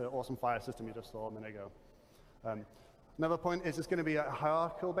 and the awesome fire system you just saw a minute ago. Another point is it's going to be a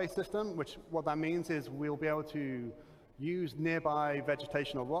hierarchical-based system, which what that means is we'll be able to use nearby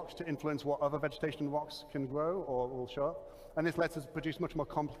vegetational rocks to influence what other vegetation rocks can grow or will show up. And this lets us produce much more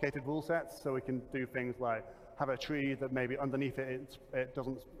complicated rule sets, so we can do things like have a tree that maybe underneath it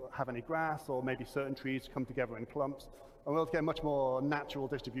doesn't have any grass, or maybe certain trees come together in clumps, and we'll get a much more natural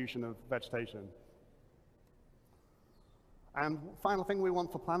distribution of vegetation. And final thing we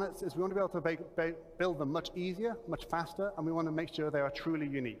want for planets is we want to be able to build them much easier, much faster, and we want to make sure they are truly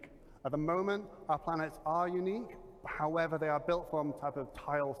unique. At the moment, our planets are unique. However, they are built from type of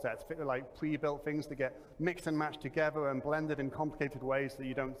tile sets, like pre-built things that get mixed and matched together and blended in complicated ways so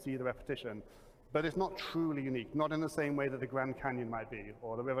you don't see the repetition. But it's not truly unique, not in the same way that the Grand Canyon might be,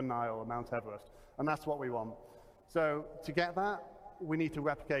 or the River Nile, or Mount Everest. And that's what we want. So to get that, we need to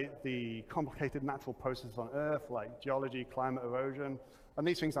replicate the complicated natural processes on Earth, like geology, climate, erosion, and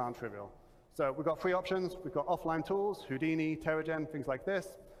these things aren't trivial. So we've got three options. We've got offline tools, Houdini, Terragen, things like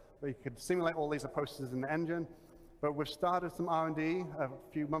this. We could simulate all these processes in the engine. But we've started some R&D a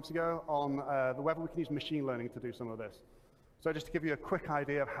few months ago on whether we can use machine learning to do some of this. So just to give you a quick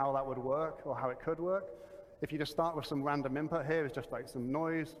idea of how that would work, or how it could work, if you just start with some random input here, it's just like some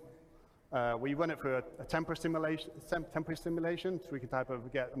noise. We run it through a temporary simulation, so we can type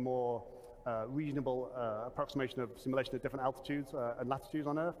of get a more reasonable approximation of simulation at different altitudes and latitudes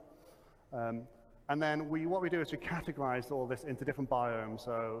on Earth. And then what we do is we categorize all this into different biomes.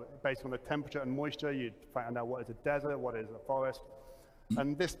 So based on the temperature and moisture, you'd find out what is a desert, what is a forest.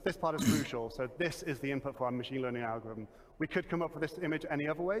 And this part is crucial. So this is the input for our machine learning algorithm. We could come up with this image any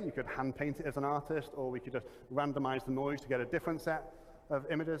other way. You could hand paint it as an artist, or we could just randomize the noise to get a different set of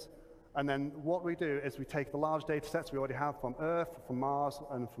images. And then what we do is we take the large data sets we already have from Earth, from Mars,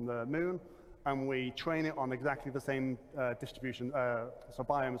 and from the Moon, and we train it on exactly the same distribution, so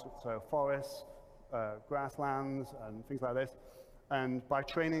biomes, so forests, grasslands, and things like this. And by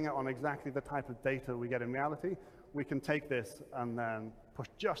training it on exactly the type of data we get in reality, we can take this and then push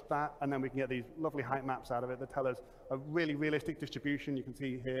just that, and then we can get these lovely height maps out of it that tell us a really realistic distribution. You can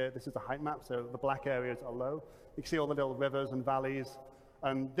see here, this is the height map, so the black areas are low. You can see all the little rivers and valleys,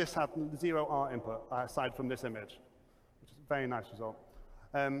 and this had zero art input aside from this image, which is a very nice result.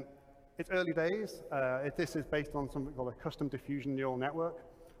 It's early days. This is based on something called a custom diffusion neural network.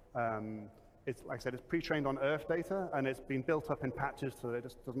 It's, like I said, it's pre-trained on Earth data, and it's been built up in patches so that it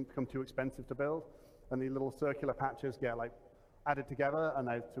just doesn't become too expensive to build. And the little circular patches get added together, and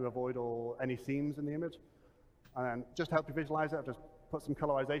to avoid any seams in the image. And just to help you visualize it, I've just put some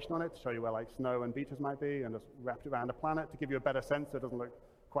colorization on it to show you where snow and beaches might be, and just wrapped it around a planet to give you a better sense so it doesn't look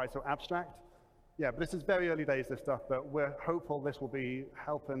quite so abstract. Yeah, but this is very early days, this stuff, but we're hopeful this will be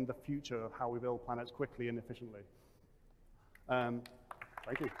helping the future of how we build planets quickly and efficiently.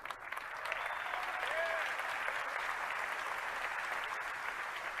 Thank you.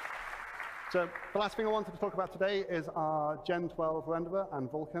 So the last thing I wanted to talk about today is our Gen 12 renderer and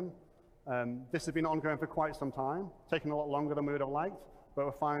Vulkan. This has been ongoing for quite some time, taking a lot longer than we would have liked, but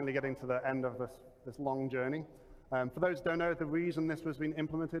we're finally getting to the end of this long journey. For those who don't know, the reason this was being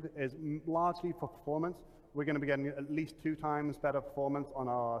implemented is largely for performance. We're going to be getting at least 2 times better performance on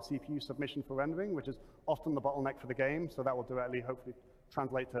our CPU submission for rendering, which is often the bottleneck for the game, so that will directly, hopefully,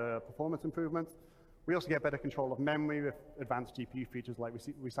 translate to performance improvements. We also get better control of memory with advanced GPU features like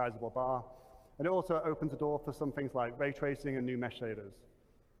resizable bar, and it also opens the door for some things like ray tracing and new mesh shaders.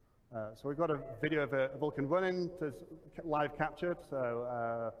 So we've got a video of a Vulkan running, that's live captured,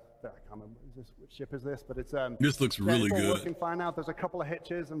 so I can't remember which ship is this, but it's this looks really it's all good. working fine now. There's a couple of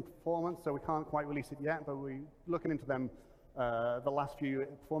hitches in performance, so we can't quite release it yet, but we're looking into them, the last few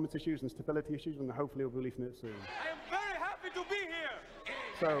performance issues and stability issues, and hopefully we'll be releasing it soon. I am very happy to be here.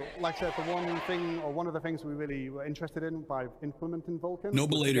 So, like I said, one of the things we really were interested in by implementing Vulkan.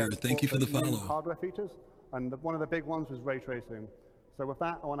 Noblator, thank you for the follow. Hardware features, and one of the big ones was ray tracing. So with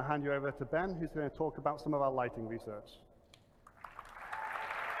that, I want to hand you over to Ben, who's going to talk about some of our lighting research.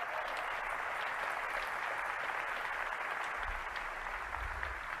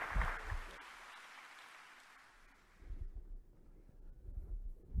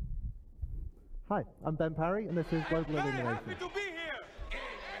 Hi, I'm Ben Parry, and this is Global Illumination. Happy to be here.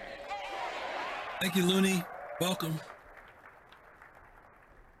 Thank you, Looney. Welcome.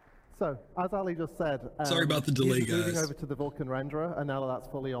 So, as Ali just said, sorry about the delay, moving guys. over to the Vulkan renderer, and now that that's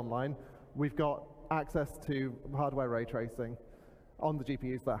fully online, we've got access to hardware ray tracing on the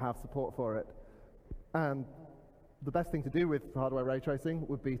GPUs that have support for it. And the best thing to do with hardware ray tracing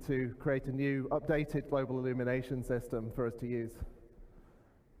would be to create a new, updated global illumination system for us to use.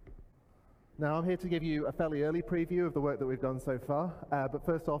 Now, I'm here to give you a fairly early preview of the work that we've done so far, but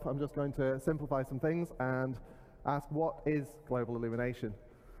first off, I'm just going to simplify some things and ask, what is global illumination?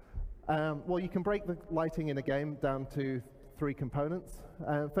 Well, you can break the lighting in a game down to 3 components.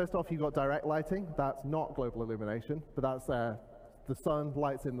 First off, you've got direct lighting. That's not global illumination, but that's the sun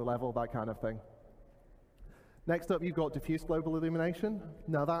lights in the level, that kind of thing. Next up, you've got diffuse global illumination.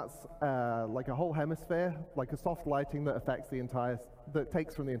 Now that's like a whole hemisphere, like a soft lighting that affects the entire, that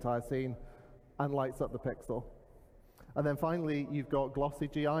takes from the entire scene and lights up the pixel. And then finally, you've got glossy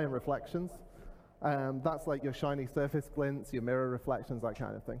GI and reflections. That's like your shiny surface glints, your mirror reflections, that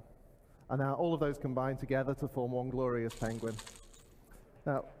kind of thing. And now all of those combine together to form one glorious penguin.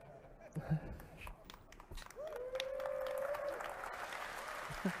 Now,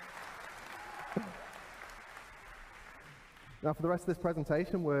 now for the rest of this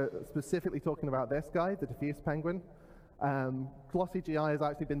presentation, we're specifically talking about this guy, the diffuse penguin. Glossy GI has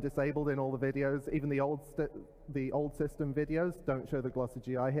actually been disabled in all the videos. Even the old system videos don't show the glossy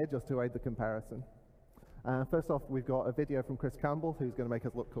GI here, just to aid the comparison. First off, we've got a video from Chris Campbell, who's going to make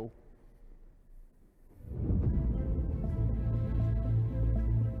us look cool.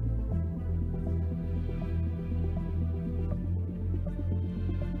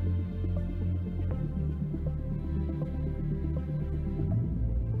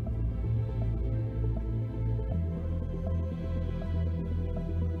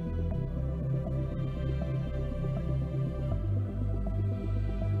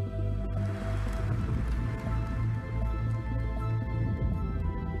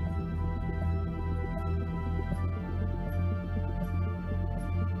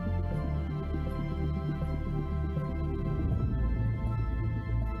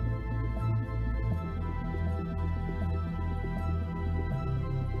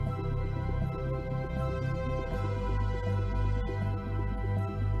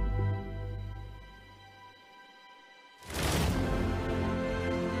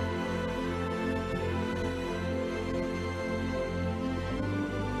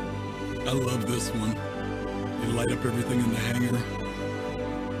 I love this one. They light up everything in the hangar.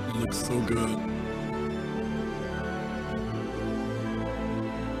 It looks so good.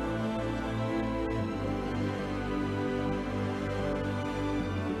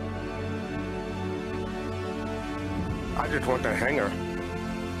 I just want the hangar.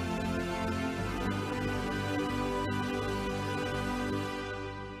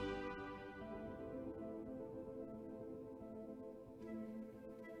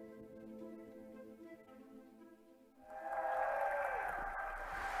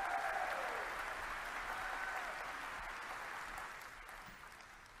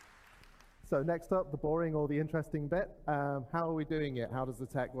 So next up, the boring or the interesting bit. How are we doing it? How does the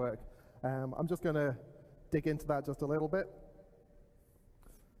tech work? I'm just going to dig into that just a little bit.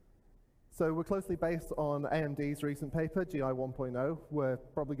 So we're closely based on AMD's recent paper, GI 1.0. We're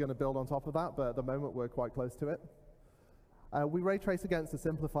probably going to build on top of that, but at the moment we're quite close to it. We ray trace against a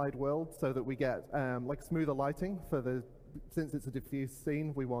simplified world so that we get like smoother lighting for the since it's a diffuse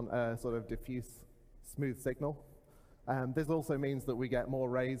scene, we want a sort of diffuse, smooth signal. This also means that we get more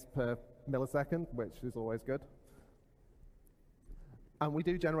rays per millisecond, which is always good. And we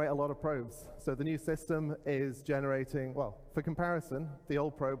do generate a lot of probes. So the new system is generating, well, for comparison, the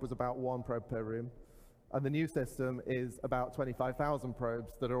old probe was about 1 probe per room. And the new system is about 25,000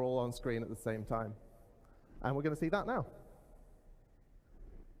 probes that are all on screen at the same time. And we're going to see that now.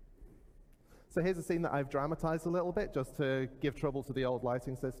 So here's a scene that I've dramatized a little bit just to give trouble to the old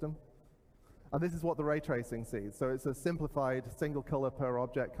lighting system. And this is what the ray tracing sees. So it's a simplified single color per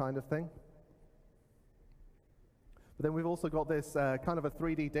object kind of thing. But then we've also got this kind of a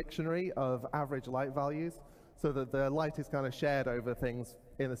 3D dictionary of average light values so that the light is kind of shared over things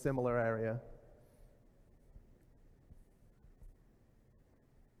in a similar area.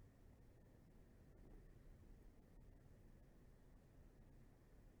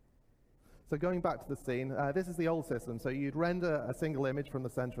 So going back to the scene, this is the old system. So you'd render a single image from the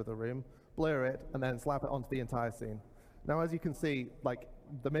center of the room, blur it, and then slap it onto the entire scene. Now, as you can see, like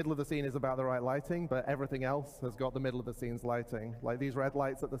the middle of the scene is about the right lighting, but everything else has got the middle of the scene's lighting. Like these red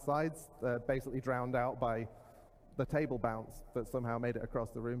lights at the sides, they're basically drowned out by the table bounce that somehow made it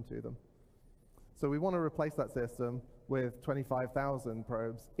across the room to them. So we want to replace that system with 25,000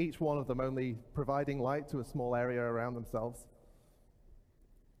 probes, each one of them only providing light to a small area around themselves.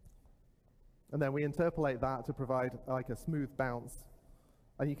 And then we interpolate that to provide like a smooth bounce.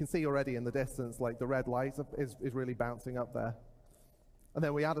 And you can see already in the distance, like the red light is really bouncing up there. And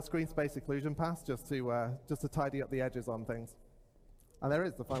then we add a screen space occlusion pass just to tidy up the edges on things. And there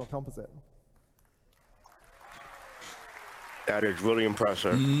is the final composite. That is really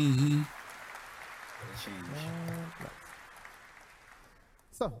impressive. Mm-hmm.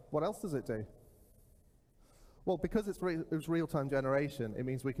 So what else does it do? Well, because it's real-time generation, it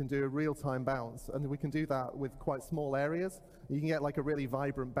means we can do a real-time bounce, and we can do that with quite small areas. You can get like a really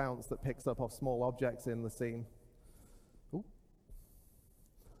vibrant bounce that picks up off small objects in the scene. Ooh.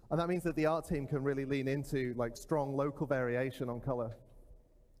 And that means that the art team can really lean into like strong local variation on color.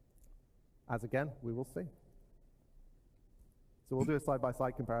 As again, we will see. So we'll do a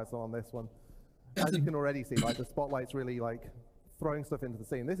side-by-side comparison on this one. As you can already see, like the spotlight's really like throwing stuff into the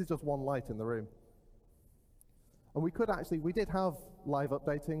scene. This is just one light in the room. And we did have live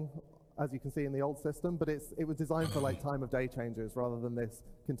updating, as you can see in the old system, but it was designed for like time of day changes rather than this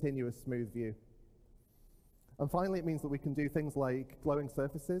continuous smooth view. And finally, it means that we can do things like glowing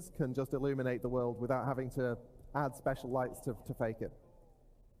surfaces can just illuminate the world without having to add special lights to fake it.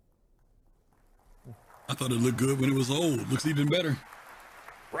 I thought it looked good when it was old. Looks even better.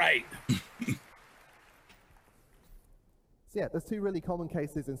 Right. So yeah, there's 2 really common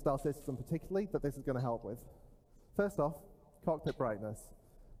cases in Star Citizen particularly that this is going to help with. First off, cockpit brightness.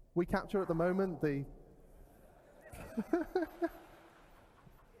 We capture at the moment the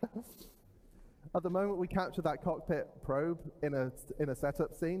at the moment we capture that cockpit probe in a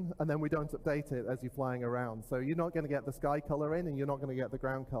setup scene, and then we don't update it as you're flying around. So you're not going to get the sky color in, and you're not going to get the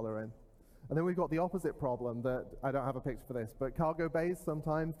ground color in. And then we've got the opposite problem that I don't have a picture for this, but cargo bays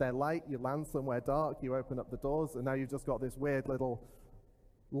sometimes they're light. You land somewhere dark, you open up the doors, and now you've just got this weird little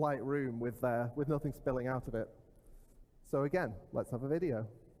light room with nothing spilling out of it. So again, let's have a video.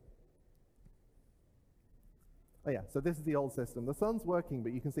 Oh yeah, so this is the old system. The sun's working,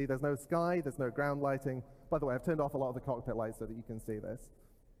 but you can see there's no sky, there's no ground lighting. By the way, I've turned off a lot of the cockpit lights so that you can see this.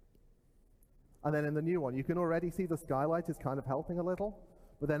 And then in the new one, you can already see the skylight is kind of helping a little,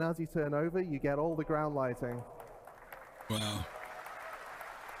 but then as you turn over, you get all the ground lighting. Wow.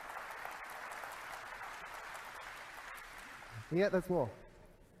 And yet there's more.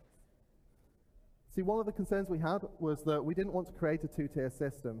 See, one of the concerns we had was that we didn't want to create a 2-tier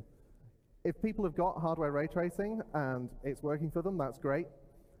system. If people have got hardware ray tracing and it's working for them, that's great.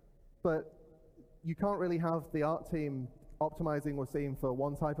 But you can't really have the art team optimizing or scene for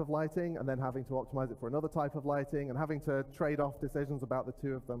one type of lighting and then having to optimize it for another type of lighting and having to trade off decisions about the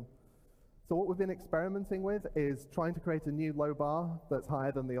 2 of them. So what we've been experimenting with is trying to create a new low bar that's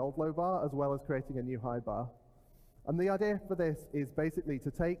higher than the old low bar, as well as creating a new high bar. And the idea for this is basically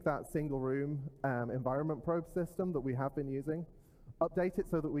to take that single room environment probe system that we have been using, update it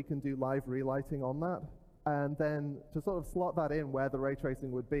so that we can do live relighting on that, and then to sort of slot that in where the ray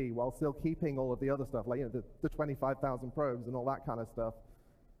tracing would be while still keeping all of the other stuff, like the 25,000 probes and all that kind of stuff,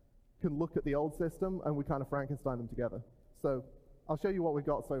 can look at the old system and we kind of Frankenstein them together. So I'll show you what we've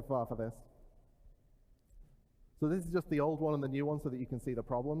got so far for this. So this is just the old one and the new one so that you can see the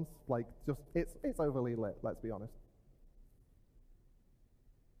problems. Like, it's overly lit, let's be honest.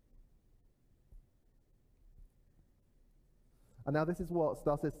 And now this is what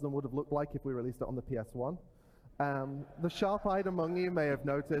Star Citizen would have looked like if we released it on the PS1. The sharp-eyed among you may have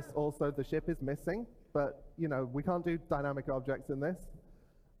noticed also the ship is missing, but you know, we can't do dynamic objects in this.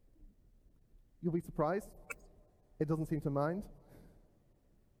 You'll be surprised. It doesn't seem to mind.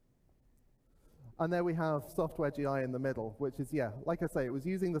 And there we have software GI in the middle, which is, yeah, like I say, it was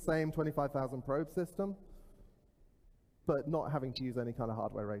using the same 25,000 probe system, but not having to use any kind of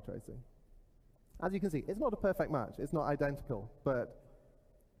hardware ray tracing. As you can see, it's not a perfect match. It's not identical, but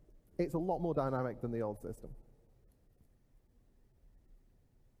it's a lot more dynamic than the old system.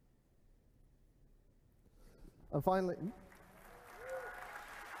 And finally,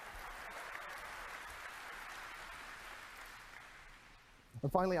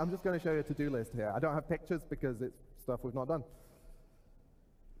 I'm just going to show you a to-do list here. I don't have pictures because it's stuff we've not done.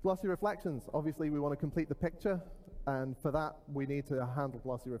 Glossy reflections. Obviously, we want to complete the picture, and for that, we need to handle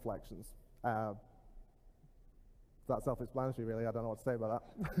glossy reflections. That's self-explanatory, really. I don't know what to say about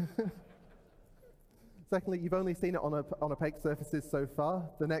that. Secondly, you've only seen it on opaque surfaces so far.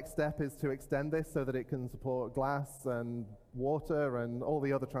 The next step is to extend this so that it can support glass and water and all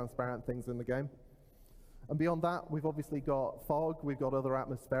the other transparent things in the game. And beyond that, we've obviously got fog, we've got other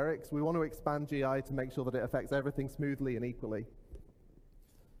atmospherics. We want to expand GI to make sure that it affects everything smoothly and equally.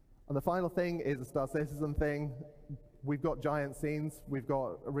 And the final thing is a Star Citizen thing. We've got giant scenes, we've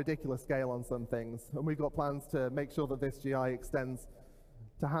got a ridiculous scale on some things, and we've got plans to make sure that this GI extends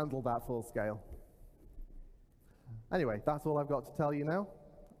to handle that full scale. Anyway, that's all I've got to tell you now.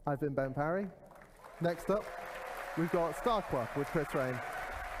 I've been Ben Parry. Next up, we've got Star Clock with Chris Rain.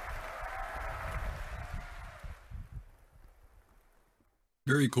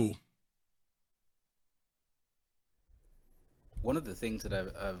 Very cool. One of the things that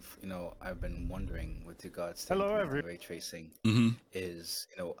I've been wondering with regards to ray tracing is,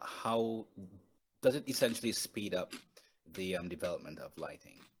 how does it essentially speed up the development of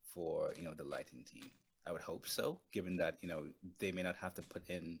lighting for, the lighting team? I would hope so, given that, they may not have to put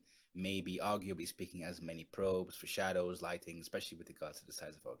in, maybe arguably speaking, as many probes for shadows, lighting, especially with regards to the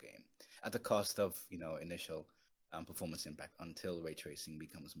size of our game, at the cost of, initial performance impact until ray tracing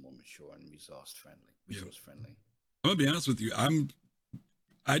becomes more mature and resource friendly. I'm gonna be honest with you.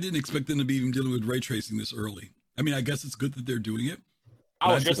 I didn't expect them to be even dealing with ray tracing this early. I mean, I guess it's good that they're doing it.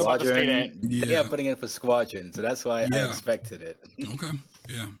 I was just about to say that. Yeah, putting it for Squadron, so that's why I expected it. Okay.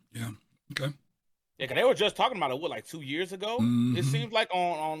 Yeah. Okay. Yeah, because they were just talking about it, like 2 years ago? Mm-hmm. It seems like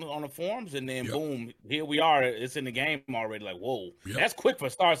on the forums, and then boom, here we are. It's in the game already. Like, whoa, that's quick for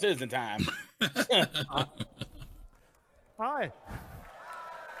Star Citizen time. Hi.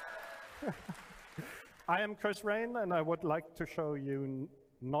 I am Chris Rain, and I would like to show you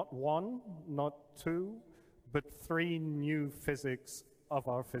not one, not two, but 3 new physics of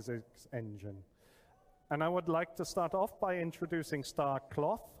our physics engine. And I would like to start off by introducing Star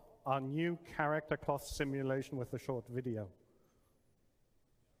Cloth, our new character cloth simulation with a short video.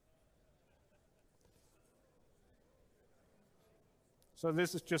 So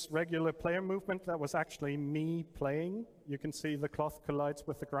this is just regular player movement. That was actually me playing. You can see the cloth collides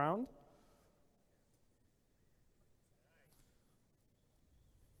with the ground.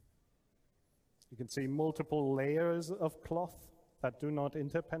 You can see multiple layers of cloth that do not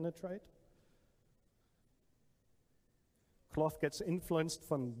interpenetrate. Cloth gets influenced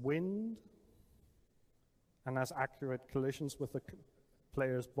from wind and has accurate collisions with the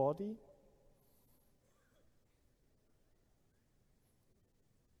player's body.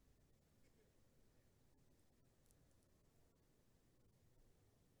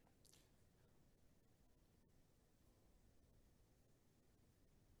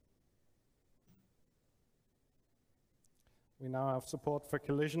 We now have support for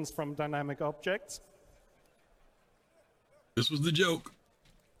collisions from dynamic objects. This was the joke.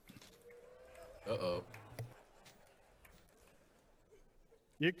 Uh-oh.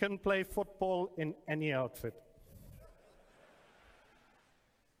 You can play football in any outfit.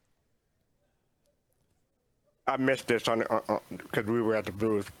 I missed this because we were at the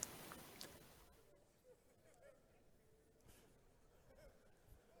booth.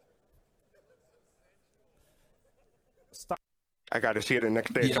 I got to see it the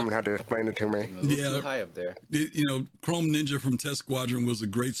next day. Someone had to explain it to me. Too high up there. Chrome Ninja from Test Squadron was a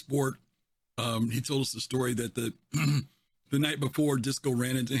great sport. He told us the story that the night before, Disco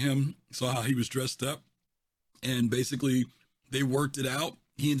ran into him, saw how he was dressed up, and basically they worked it out.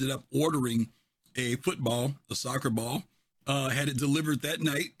 He ended up ordering a soccer ball, had it delivered that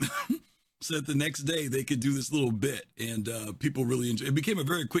night, so that the next day they could do this little bit, and people really enjoyed it. It became a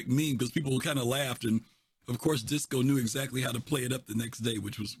very quick meme because people kind of laughed, and of course, Disco knew exactly how to play it up the next day,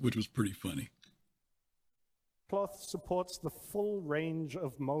 which was pretty funny. Cloth supports the full range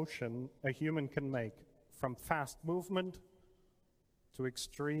of motion a human can make, from fast movement to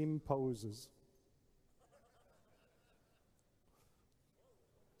extreme poses.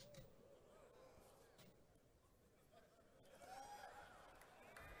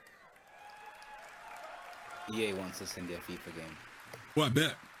 EA wants us in their FIFA game. Well, I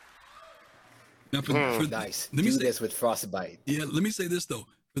bet. Now Nice. Let me say this with Frostbite. Yeah, let me say this, though.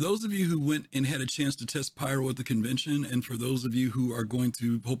 For those of you who went and had a chance to test Pyro at the convention, and for those of you who are going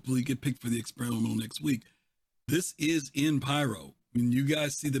to hopefully get picked for the experimental next week, this is in Pyro. When you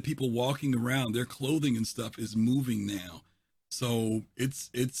guys see the people walking around, their clothing and stuff is moving now. So it's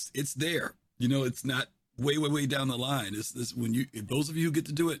there. You know, it's not way down the line. It's this if those of you who get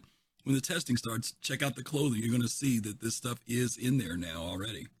to do it when the testing starts, check out the clothing. You're going to see that this stuff is in there now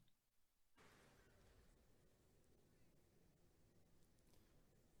already.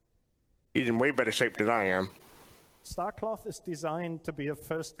 He's in way better shape than I am. Starcloth is designed to be a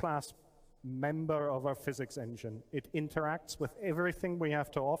first-class member of our physics engine. It interacts with everything we have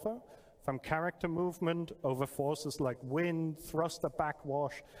to offer, from character movement over forces like wind, thruster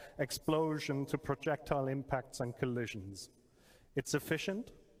backwash, explosion, to projectile impacts and collisions. It's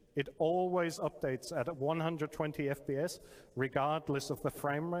efficient. It always updates at 120 FPS, regardless of the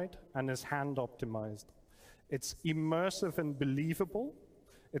frame rate, and is hand optimized. It's immersive and believable.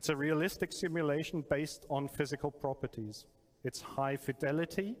 It's a realistic simulation based on physical properties. It's high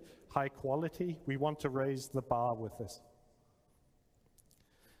fidelity, high quality. We want to raise the bar with this.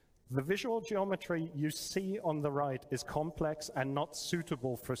 The visual geometry you see on the right is complex and not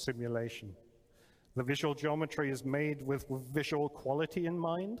suitable for simulation. The visual geometry is made with visual quality in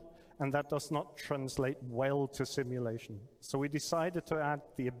mind, and that does not translate well to simulation. So we decided to add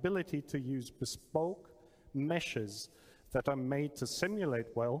the ability to use bespoke meshes that are made to simulate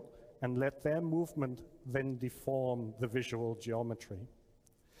well and let their movement then deform the visual geometry.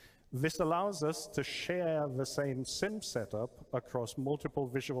 This allows us to share the same sim setup across multiple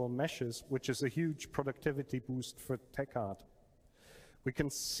visual meshes, which is a huge productivity boost for tech art. We can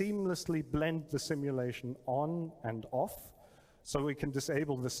seamlessly blend the simulation on and off, so we can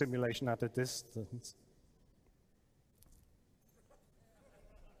disable the simulation at a distance.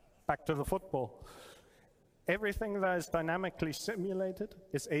 Back to the football. Everything that is dynamically simulated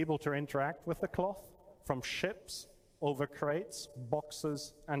is able to interact with the cloth, from ships, over crates,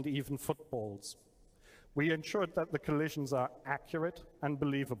 boxes, and even footballs. We ensured that the collisions are accurate and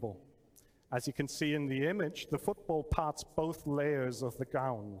believable. As you can see in the image, the football parts both layers of the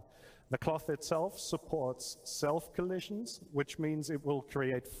gown. The cloth itself supports self-collisions, which means it will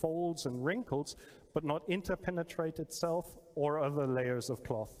create folds and wrinkles, but not interpenetrate itself or other layers of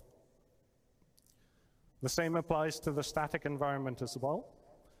cloth. The same applies to the static environment as well.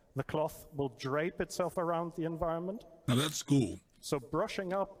 The cloth will drape itself around the environment. Now that's cool. So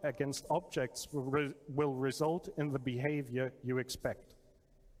brushing up against objects will result in the behavior you expect.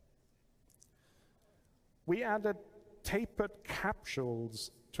 We added tapered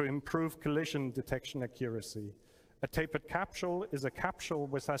capsules to improve collision detection accuracy. A tapered capsule is a capsule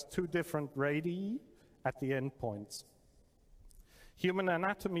which has two different radii at the endpoints. Human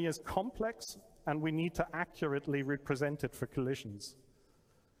anatomy is complex, and we need to accurately represent it for collisions.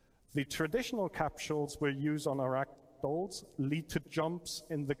 The traditional capsules we use on our ragdolls lead to jumps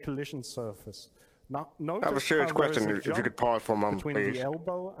in the collision surface. Now, I have a serious question, if you could pause for a moment, between please. the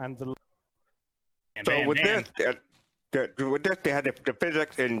elbow and the... So with this, they had the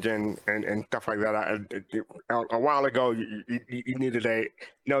physics engine and stuff like that. A while ago, you needed a.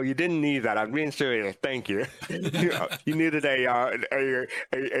 No, you didn't need that. I'm being serious. Thank you. You needed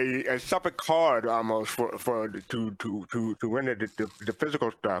a separate card almost to render the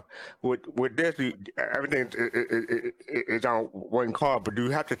physical stuff. With this, everything is on one card. But do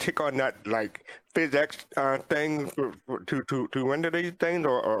you have to tick on that like physics thing to render these things,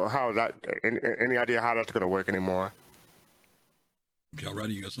 or how is that? Any idea how that's going to work anymore? Okay,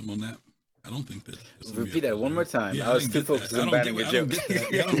 alrighty, you got something on that? I don't think that. Repeat that one more time. Yeah, I was too focused on banning your joke. I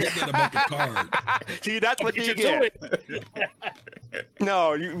don't get that about the card. See, that's what you get.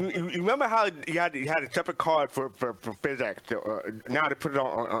 No, you remember how you had a separate card for physics. Now they put it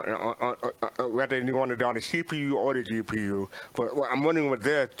on whether you want it on the CPU or the GPU. But well, I'm wondering with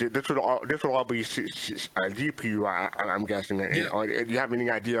this will all be GPU. I'm guessing. Yeah. Or do you have any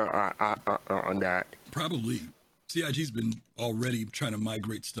idea on that? Probably. CIG's been already trying to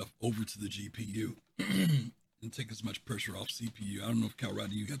migrate stuff over to the GPU and take as much pressure off CPU. I don't know if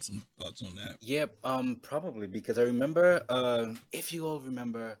Calradi, you got some thoughts on that? Yep, probably, because I remember, if you all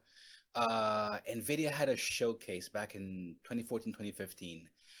remember, NVIDIA had a showcase back in 2014, 2015,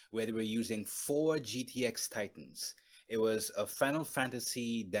 where they were using 4 GTX Titans. It was a Final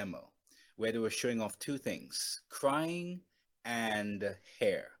Fantasy demo. where they were showing off two things: crying and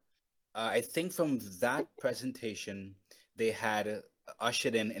hair. I think from that presentation, they had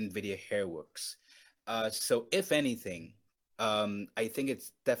ushered in NVIDIA Hairworks. So if anything, I think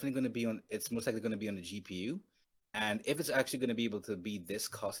it's definitely going to be on, it's most likely going to be on the GPU. And if it's actually going to be able to be this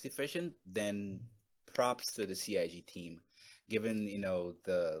cost efficient, then props to the CIG team, given,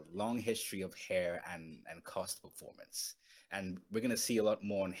 the long history of hair and cost performance. And we're going to see a lot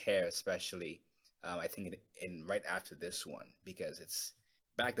more on hair, especially, I think in right after this one, because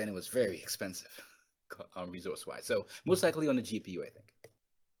back then it was very expensive resource-wise. So most likely on the GPU, I think.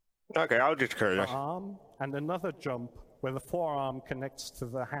 Okay, I'll just curious. Arm and another jump where the forearm connects to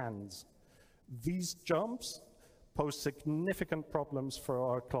the hands. These jumps pose significant problems for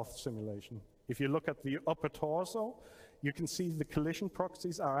our cloth simulation. If you look at the upper torso, you can see the collision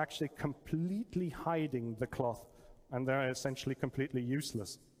proxies are actually completely hiding the cloth, and they're essentially completely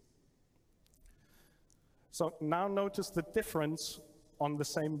useless. So now notice the difference on the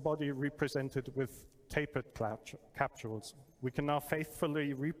same body represented with tapered capsules. We can now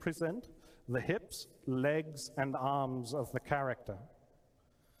faithfully represent the hips, legs, and arms of the character.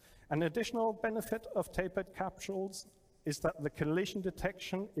 An additional benefit of tapered capsules is that the collision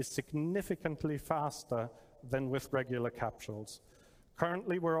detection is significantly faster than with regular capsules.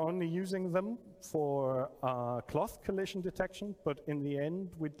 Currently, we're only using them for cloth collision detection, but in the end,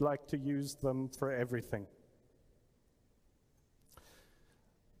 we'd like to use them for everything.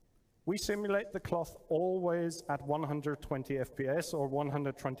 We simulate the cloth always at 120 FPS or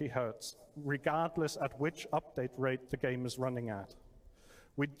 120 Hertz, regardless at which update rate the game is running at.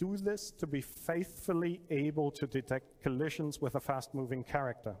 We do this to be faithfully able to detect collisions with a fast-moving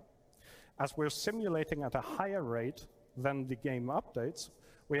character. As we're simulating at a higher rate than the game updates,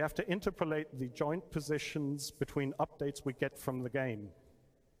 we have to interpolate the joint positions between updates we get from the game.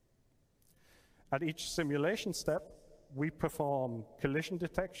 At each simulation step, we perform collision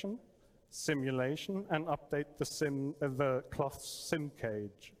detection, simulation, and update the cloth sim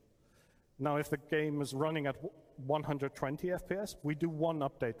cage. Now, if the game is running at 120 FPS, we do one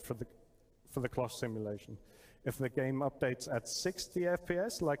update for the cloth simulation. If the game updates at 60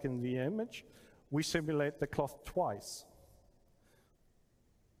 FPS, like in the image, we simulate the cloth twice.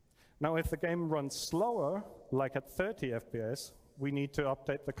 Now, if the game runs slower, like at 30 FPS, we need to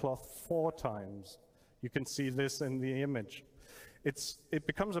update the cloth 4 times. You can see this in the image. It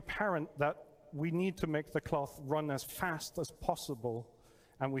becomes apparent that we need to make the cloth run as fast as possible,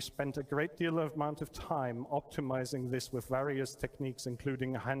 and we spent a great deal of amount of time optimizing this with various techniques,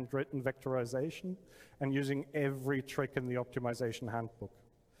 including handwritten vectorization and using every trick in the optimization handbook.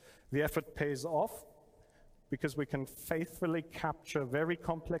 The effort pays off because we can faithfully capture very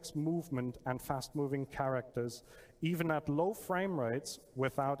complex movement and fast-moving characters, even at low frame rates,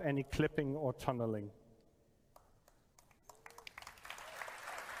 without any clipping or tunneling.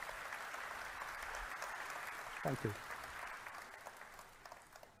 Thank you.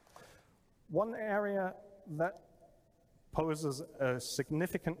 One area that poses a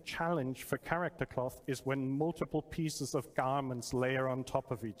significant challenge for character cloth is when multiple pieces of garments layer on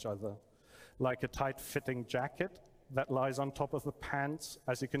top of each other, like a tight-fitting jacket that lies on top of the pants,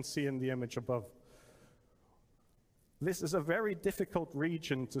 as you can see in the image above. This is a very difficult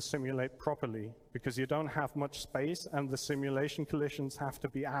region to simulate properly because you don't have much space and the simulation collisions have to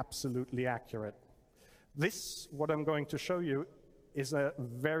be absolutely accurate. This, what I'm going to show you, is a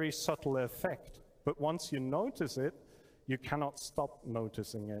very subtle effect, but once you notice it, you cannot stop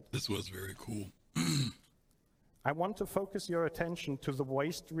noticing it. This was very cool. I want to focus your attention to the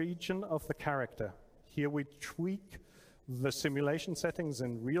waist region of the character. Here we tweak the simulation settings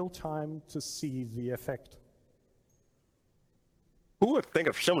in real time to see the effect. Who would think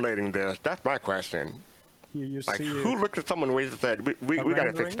of simulating this? That's my question. Here you like, see who looked at someone and said, we got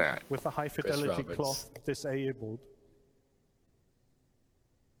to fix that? With a high fidelity cloth disabled.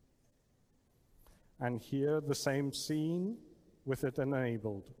 And here the same scene with it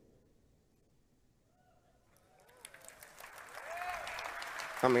enabled.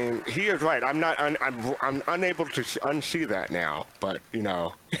 I mean, he is right. I'm unable to unsee that now, but you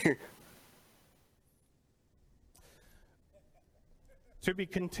know. To be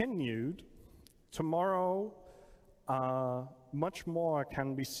continued, tomorrow much more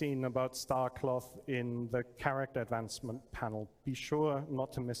can be seen about Starcloth in the character advancement panel. Be sure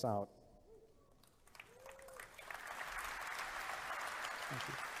not to miss out. Thank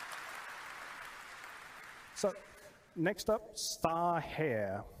you. So, next up, Star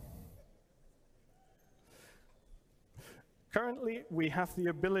Hair. Currently, we have the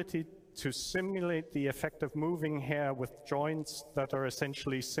ability to simulate the effect of moving hair with joints that are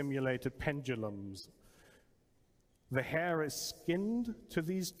essentially simulated pendulums. The hair is skinned to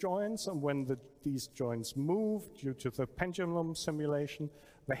these joints, and when these joints move due to the pendulum simulation,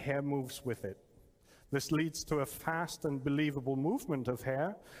 the hair moves with it. This leads to a fast and believable movement of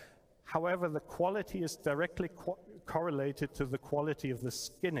hair. However, the quality is directly correlated to the quality of the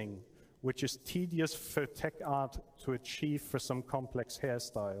skinning, which is tedious for tech art to achieve for some complex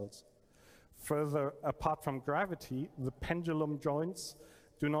hairstyles. Further, apart from gravity, the pendulum joints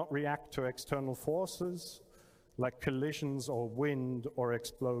do not react to external forces like collisions or wind or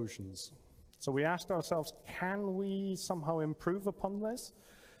explosions. So we asked ourselves, can we somehow improve upon this?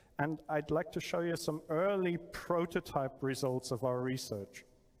 And I'd like to show you some early prototype results of our research.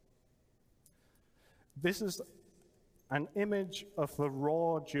 This is an image of the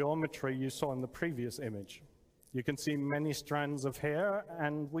raw geometry you saw in the previous image. You can see many strands of hair,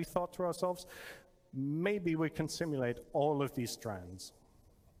 and we thought to ourselves, maybe we can simulate all of these strands.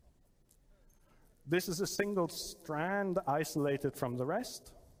 This is a single strand isolated from the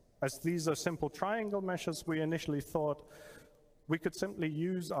rest. As these are simple triangle meshes, we initially thought we could simply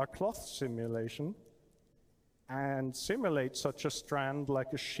use our cloth simulation and simulate such a strand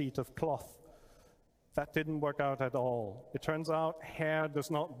like a sheet of cloth. That didn't work out at all. It turns out hair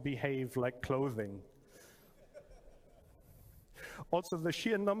does not behave like clothing. Also, the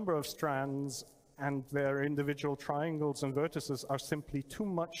sheer number of strands and their individual triangles and vertices are simply too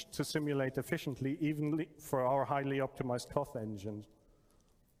much to simulate efficiently, even for our highly optimized cloth engine.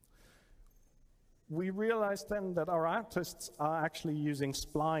 We realized then that our artists are actually using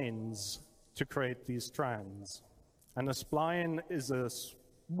splines to create these strands. And a spline is a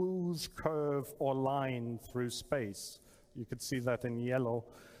smooth curve or line through space. You could see that in yellow.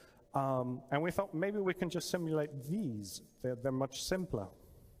 And we thought maybe we can just simulate these. They're much simpler.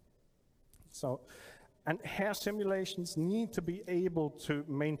 So, and hair simulations need to be able to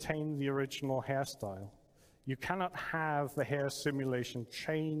maintain the original hairstyle. You cannot have the hair simulation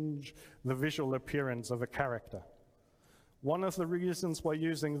change the visual appearance of a character. One of the reasons why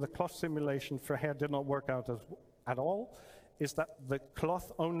using the cloth simulation for hair did not work out at all is that the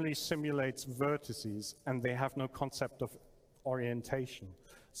cloth only simulates vertices and they have no concept of orientation.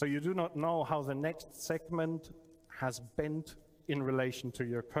 So you do not know how the next segment has bent in relation to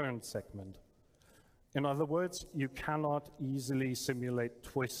your current segment. In other words, you cannot easily simulate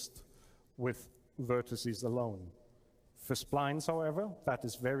twist with vertices alone. For splines, however, that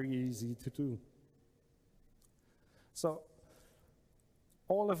is very easy to do. So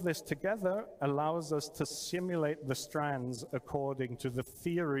all of this together allows us to simulate the strands according to the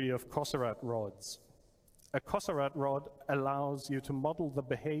theory of Courseratte rods. A Courseratte rod allows you to model the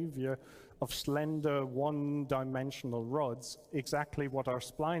behavior of slender one-dimensional rods, exactly what our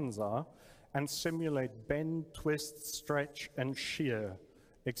splines are, and simulate bend, twist, stretch, and shear,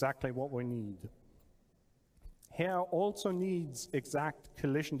 exactly what we need. Hair also needs exact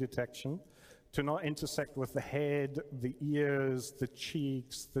collision detection to not intersect with the head, the ears, the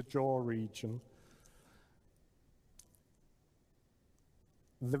cheeks, the jaw region.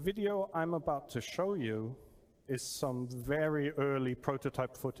 The video I'm about to show you is some very early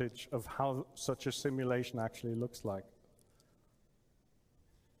prototype footage of how such a simulation actually looks like.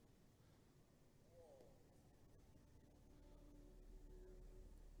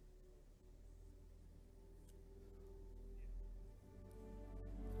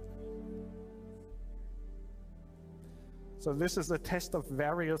 So this is a test of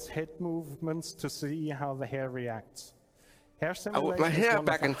various head movements to see how the hair reacts. Hair simulation my hair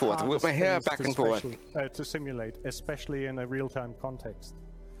back and forth. With my hair back and forth. To simulate, especially in a real-time context,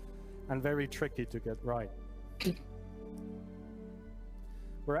 and very tricky to get right.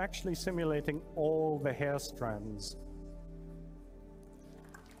 We're actually simulating all the hair strands.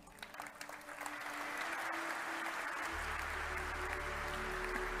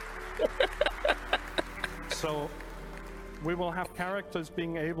 So we will have characters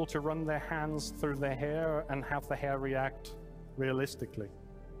being able to run their hands through their hair and have the hair react realistically.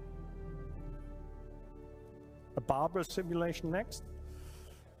 A barber simulation next.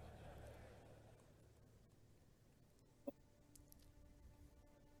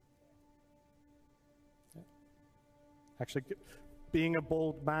 Actually, being a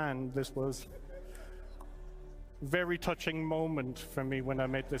bald man, this was a very touching moment for me when I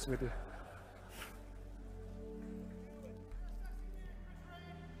made this video.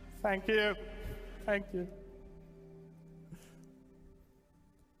 Thank you. Thank you.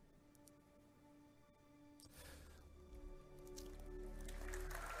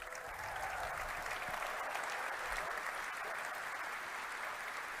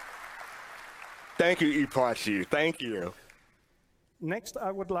 Thank you, Epochi. Thank you. Next,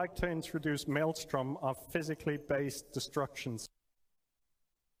 I would like to introduce Maelstrom, our physically based destructions.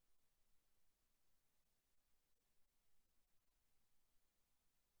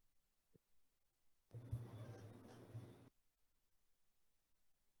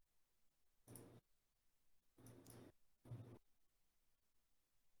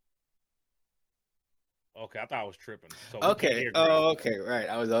 Okay, I thought I was tripping. So Okay. Oh, okay. Right.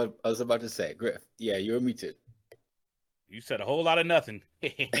 I was about to say, Griff. Yeah, you were muted. You said a whole lot of nothing.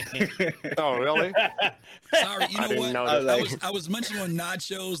 Oh, really? Sorry, you know what? I was munching on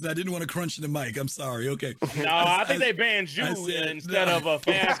nachos and I didn't want to crunch the mic. I'm sorry. Okay. No, I think they banned you instead of a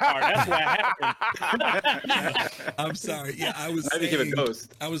fast card. That's what happened. I'm sorry. Yeah, I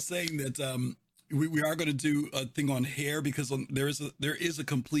was saying that we are going to do a thing on hair because there is a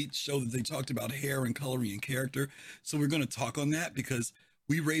complete show that they talked about hair and coloring and character. So we're going to talk on that because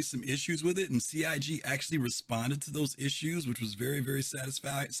we raised some issues with it, and CIG actually responded to those issues, which was very, very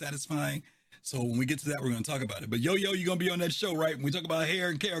satisfying. So when we get to that, we're going to talk about it. But Yo-Yo, you're going to be on that show, right? When we talk about hair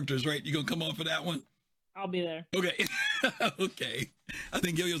and characters, right? You're going to come on for that one? I'll be there. Okay. Okay. I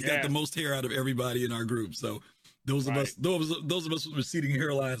think Yo-Yo's got the most hair out of everybody in our group. So those of us with receding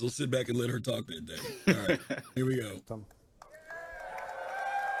hairlines will sit back and let her talk that day. All right. Here we go.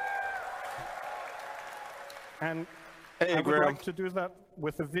 And I would like to do that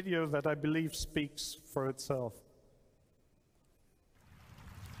with a video that I believe speaks for itself.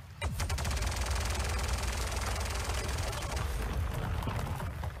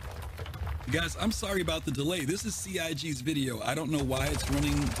 Guys, I'm sorry about the delay. This is CIG's video. I don't know why it's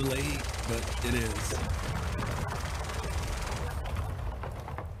running delayed, but it is.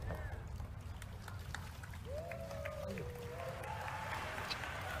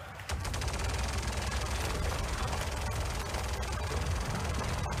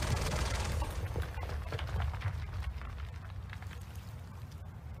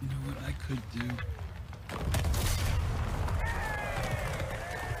 You know what I could do?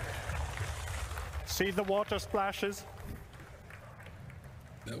 See the water splashes?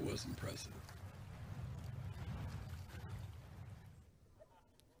 That was impressive.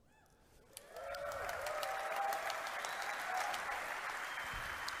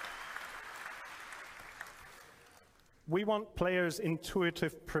 We want players'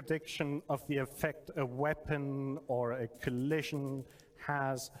 intuitive prediction of the effect a weapon or a collision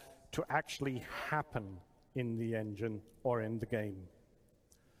has to actually happen in the engine or in the game.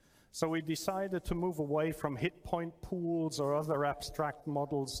 So we decided to move away from hit point pools or other abstract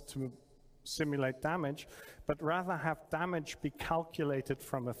models to simulate damage, but rather have damage be calculated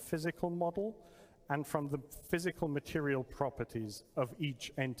from a physical model and from the physical material properties of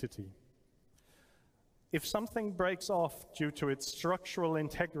each entity. If something breaks off due to its structural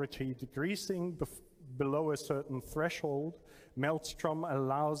integrity decreasing below a certain threshold, Maelstrom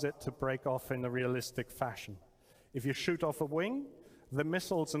allows it to break off in a realistic fashion. If you shoot off a wing, the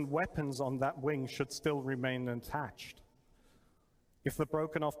missiles and weapons on that wing should still remain attached. If the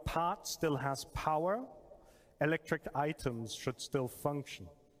broken off part still has power, electric items should still function.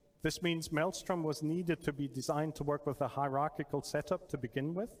 This means Maelstrom was needed to be designed to work with a hierarchical setup to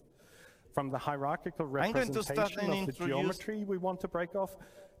begin with. From the hierarchical representation of the geometry we want to break off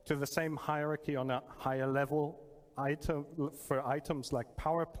to the same hierarchy on a higher level item for items like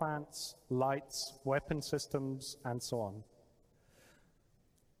power plants, lights, weapon systems, and so on.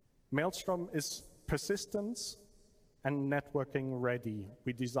 Maelstrom is persistence and networking ready.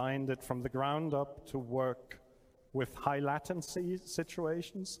 We designed it from the ground up to work with high latency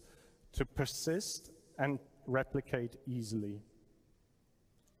situations, to persist and replicate easily.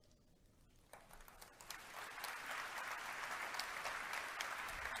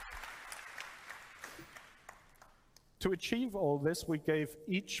 To achieve all this, we gave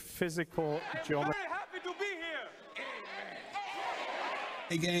each physical geometry. Very happy to be here.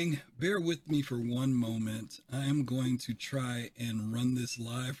 Hey gang, bear with me for one moment. I am going to try and run this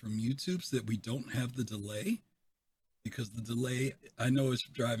live from YouTube so that we don't have the delay. Because the delay, I know it's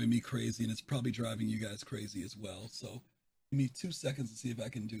driving me crazy and it's probably driving you guys crazy as well. So give me 2 seconds to see if I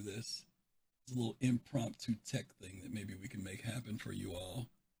can do this. It's a little impromptu tech thing that maybe we can make happen for you all.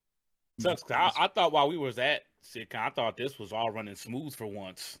 Sucks. I thought while we was at CitizenCon, I thought this was all running smooth for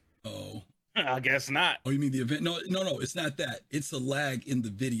once. Oh. I guess not. Oh, you mean the event? No, it's not that. It's a lag in the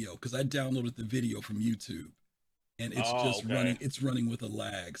video because I downloaded the video from YouTube, and it's running. It's running with a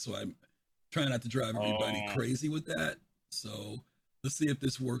lag, so I'm trying not to drive everybody crazy with that. So let's see if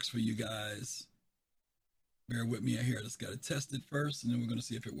this works for you guys. Bear with me. I just got to test it first, and then we're going to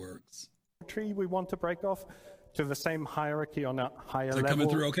see if it works. We want to break off to the same hierarchy on a higher level. Coming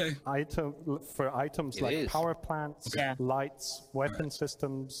through okay? For items It like is. power plants, Okay. lights, weapon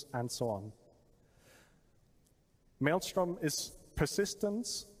systems, and so on. Maelstrom is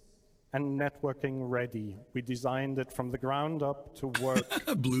persistence and networking ready. We designed it from the ground up to work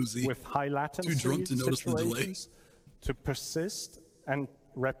Bluesy. with high latency Too drunk to notice the delay. situations, to persist and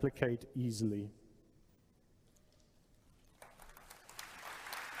replicate easily.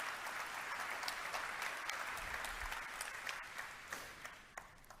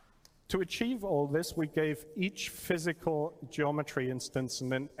 To achieve all this, we gave each physical geometry instance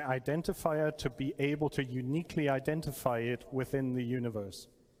an identifier to be able to uniquely identify it within the universe.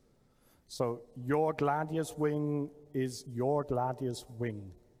 So your Gladius wing is your Gladius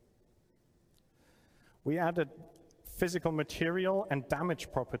wing. We added physical material and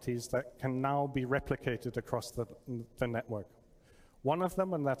damage properties that can now be replicated across the network. One of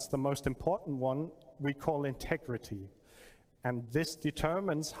them, and that's the most important one, we call integrity. And this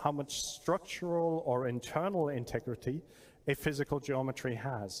determines how much structural or internal integrity a physical geometry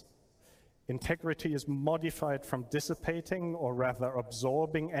has. Integrity is modified from dissipating, or rather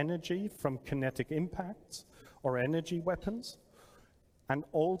absorbing, energy from kinetic impacts or energy weapons, and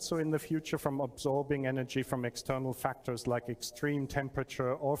also in the future from absorbing energy from external factors like extreme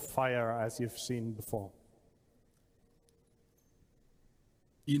temperature or fire, as you've seen before.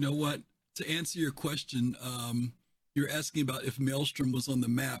 You know what? To answer your question, you're asking about if Maelstrom was on the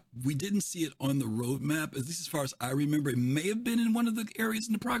map. We didn't see it on the roadmap, at least as far as I remember. It may have been in one of the areas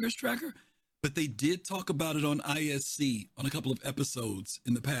in the progress tracker, but they did talk about it on ISC on a couple of episodes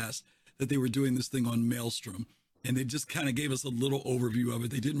in the past, that they were doing this thing on Maelstrom. And they just kind of gave us a little overview of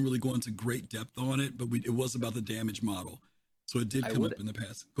it. They didn't really go into great depth on it, but it was about the damage model. So it did come up in the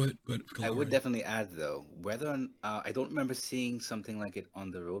past. Go ahead. I would definitely add, though, I don't remember seeing something like it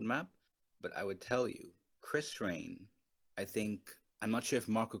on the roadmap, but I would tell you, Chris Rain, I'm not sure if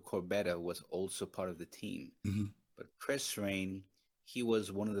Marco Corbetta was also part of the team, but Chris Rain, he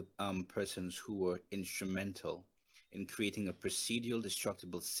was one of the persons who were instrumental in creating a procedural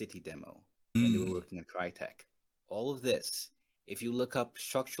destructible city demo when they were working at Crytek. All of this, if you look up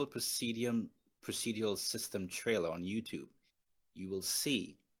structural procedural system trailer on YouTube, you will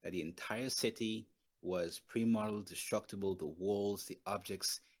see that the entire city was pre-modeled, destructible, the walls, the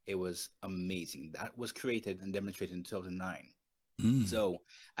objects. It was amazing. That was created and demonstrated in 2009. So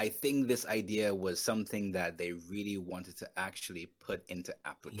I think this idea was something that they really wanted to actually put into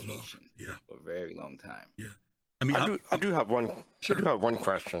application for a very long time. Yeah. I mean, I do have one. Sure. I do have one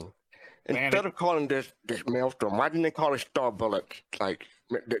question. Instead of calling this Maelstrom, why didn't they call it Star Bullet? Like,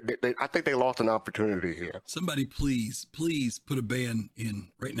 I think they lost an opportunity here. Somebody please put a ban in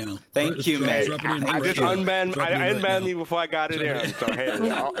right now. Thank you, man. I just unbanned me before I got it in. So hey,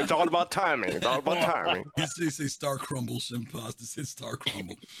 it's all about timing. It's all about timing. They say Star Crumble, Shimpost. It says Star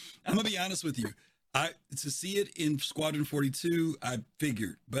Crumble. I'm gonna be honest with you. To see it in Squadron 42, I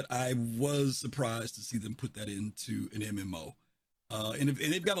figured, but I was surprised to see them put that into an MMO. And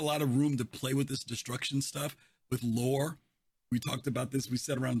they've got a lot of room to play with this destruction stuff with lore. We talked about this. We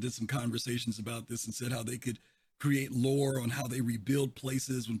sat around and did some conversations about this and said how they could create lore on how they rebuild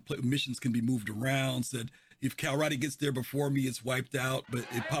places when missions can be moved around. Said if Calrati gets there before me, it's wiped out, but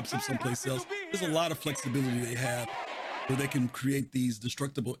it pops up someplace else. There's a lot of flexibility they have where they can create these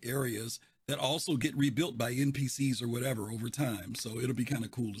destructible areas that also get rebuilt by NPCs or whatever over time. So it'll be kind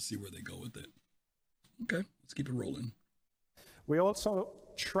of cool to see where they go with it. Okay, let's keep it rolling. We also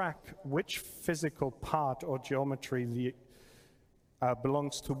track which physical part or geometry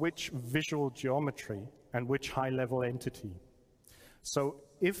belongs to which visual geometry and which high-level entity. So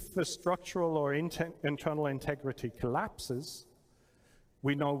if the structural or internal integrity collapses,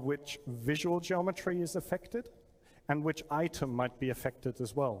 we know which visual geometry is affected and which item might be affected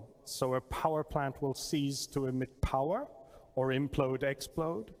as well. So a power plant will cease to emit power or implode,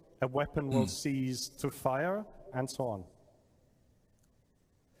 explode. A weapon will cease to fire, and so on.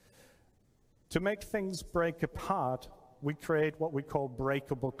 To make things break apart, we create what we call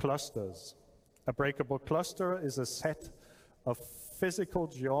breakable clusters. A breakable cluster is a set of physical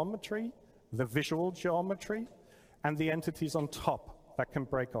geometry, the visual geometry, and the entities on top that can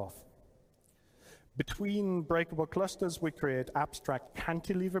break off. Between breakable clusters, we create abstract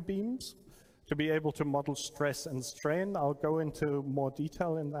cantilever beams to be able to model stress and strain. I'll go into more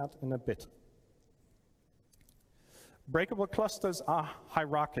detail in that in a bit. Breakable clusters are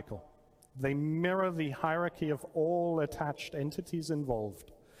hierarchical. They mirror the hierarchy of all attached entities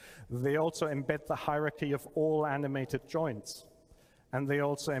involved. They also embed the hierarchy of all animated joints. And they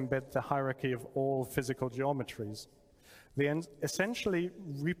also embed the hierarchy of all physical geometries. They essentially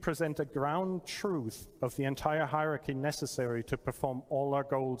represent a ground truth of the entire hierarchy necessary to perform all our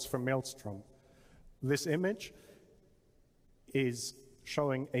goals for Maelstrom. This image is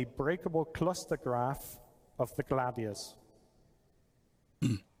showing a breakable cluster graph of the Gladius.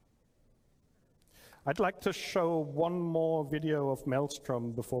 I'd like to show one more video of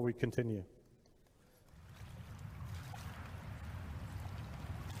Maelstrom before we continue.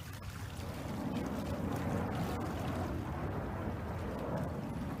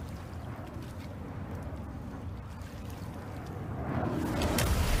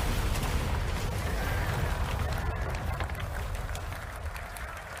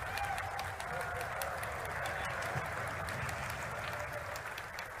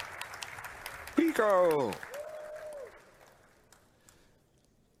 Pico!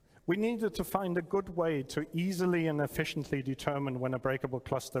 We needed to find a good way to easily and efficiently determine when a breakable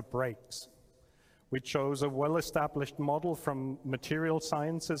cluster breaks. We chose a well-established model from material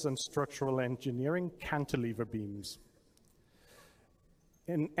sciences and structural engineering, cantilever beams.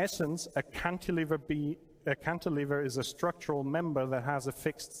 In essence, a cantilever is a structural member that has a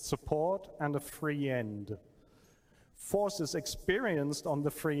fixed support and a free end. Forces experienced on the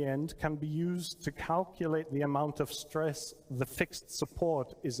free end can be used to calculate the amount of stress the fixed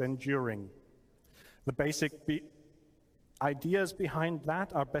support is enduring. The basic ideas behind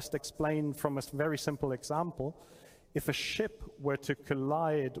that are best explained from a very simple example. If a ship were to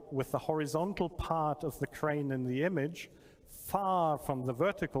collide with the horizontal part of the crane in the image, far from the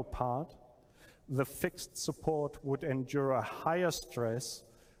vertical part, the fixed support would endure a higher stress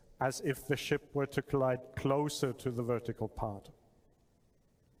as if the ship were to collide closer to the vertical part.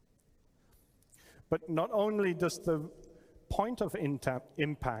 But not only does the point of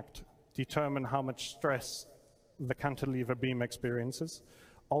impact determine how much stress the cantilever beam experiences,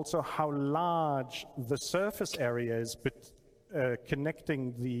 also how large the surface area is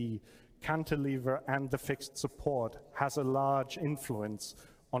connecting the cantilever and the fixed support has a large influence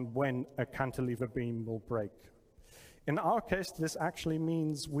on when a cantilever beam will break. In our case, this actually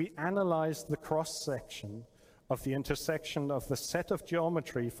means we analyze the cross-section of the intersection of the set of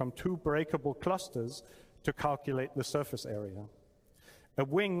geometry from two breakable clusters to calculate the surface area. A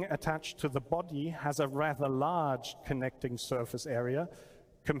wing attached to the body has a rather large connecting surface area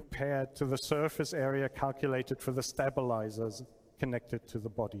compared to the surface area calculated for the stabilizers connected to the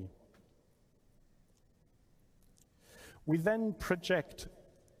body. We then project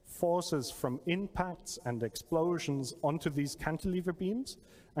forces from impacts and explosions onto these cantilever beams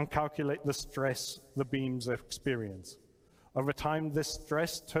and calculate the stress the beams experience. Over time, this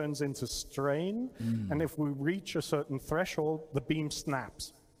stress turns into strain, and if we reach a certain threshold, the beam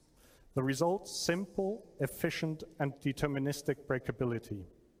snaps. The result, simple, efficient, and deterministic breakability.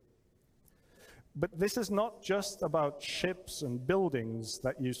 But this is not just about ships and buildings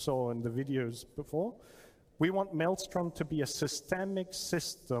that you saw in the videos before. We want Maelstrom to be a systemic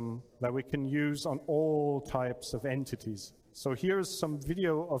system that we can use on all types of entities. So here's some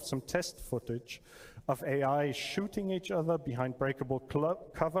video of some test footage of AI shooting each other behind breakable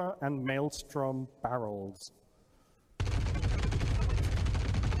cover and Maelstrom barrels.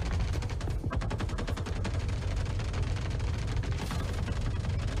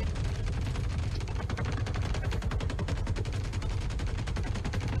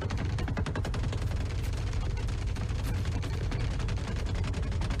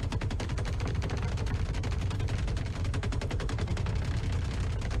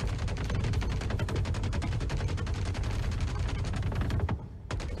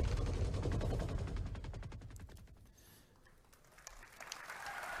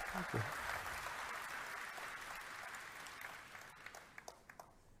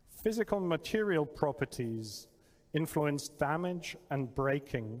 Physical material properties influence damage and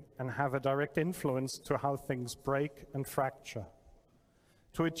breaking and have a direct influence to how things break and fracture.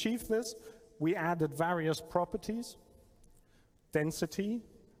 To achieve this, we added various properties: density,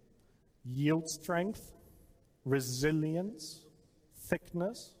 yield strength, resilience,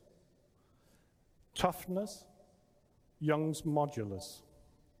 thickness, toughness, Young's modulus.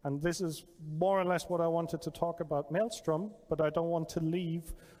 And this is more or less what I wanted to talk about Maelstrom, but I don't want to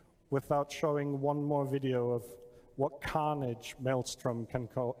leave without showing one more video of what carnage Maelstrom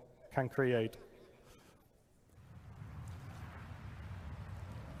can create.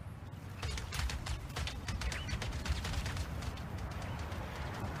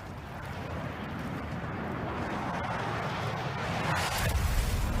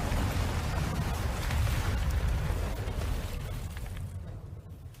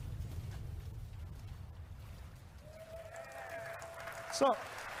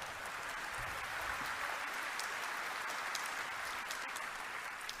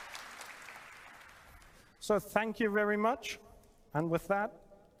 So thank you very much. And with that,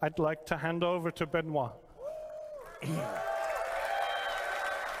 I'd like to hand over to Benoit.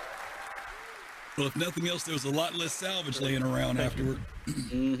 Well, if nothing else, there was a lot less salvage laying around afterward.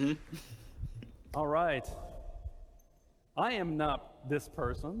 All right. I am not this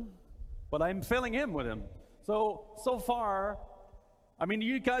person, but I'm filling in with him. So far, I mean,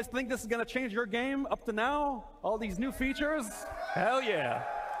 you guys think this is going to change your game up to now? All these new features? Hell yeah.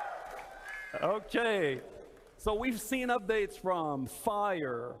 Okay. So we've seen updates from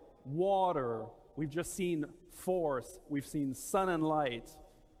fire, water, we've just seen force, we've seen sun and light.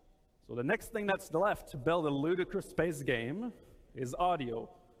 So the next thing that's left to build a ludicrous space game is audio.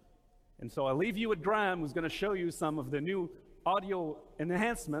 And so I'll leave you with Graham, who's going to show you some of the new audio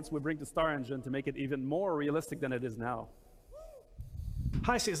enhancements we bring to Star Engine to make it even more realistic than it is now.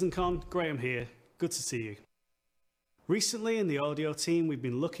 Hi CitizenCon, Graham here. Good to see you. Recently in the audio team, we've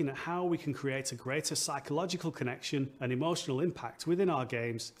been looking at how we can create a greater psychological connection and emotional impact within our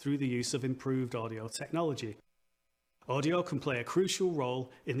games through the use of improved audio technology. Audio can play a crucial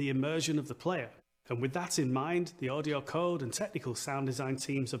role in the immersion of the player, and with that in mind, the audio code and technical sound design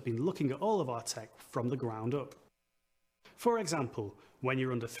teams have been looking at all of our tech from the ground up. For example, when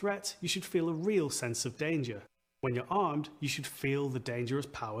you're under threat, you should feel a real sense of danger. When you're armed, you should feel the dangerous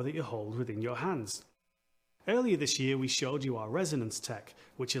power that you hold within your hands. Earlier this year, we showed you our resonance tech,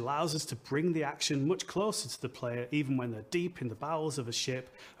 which allows us to bring the action much closer to the player even when they're deep in the bowels of a ship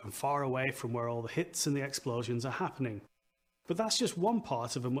and far away from where all the hits and the explosions are happening. But that's just one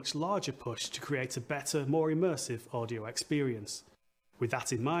part of a much larger push to create a better, more immersive audio experience. With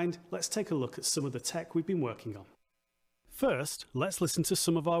that in mind, let's take a look at some of the tech we've been working on. First, let's listen to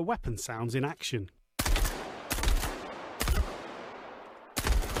some of our weapon sounds in action.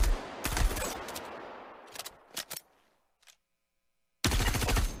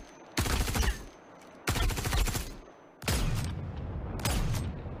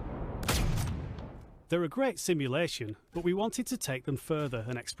 They're a great simulation, but we wanted to take them further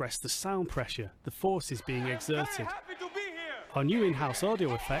and express the sound pressure, the forces being exerted. Our new in-house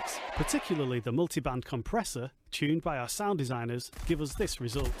audio effects, particularly the multiband compressor, tuned by our sound designers, give us this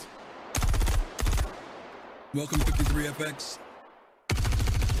result. Welcome 53FX.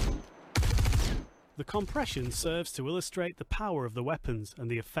 The compression serves to illustrate the power of the weapons and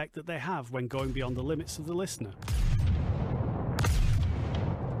the effect that they have when going beyond the limits of the listener.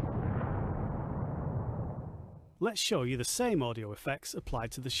 Let's show you the same audio effects applied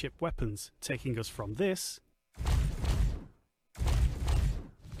to the ship weapons, taking us from this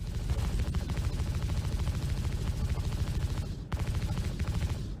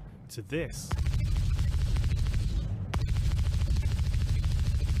to this.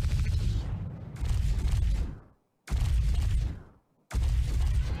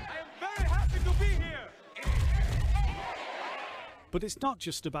 But it's not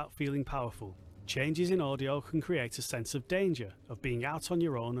just about feeling powerful. Changes in audio can create a sense of danger, of being out on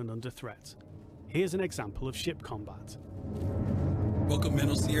your own and under threat. Here's an example of ship combat. Welcome,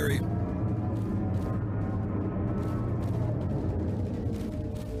 Menno Sierra.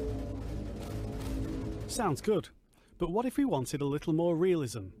 Sounds good, but what if we wanted a little more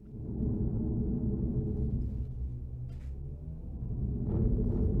realism?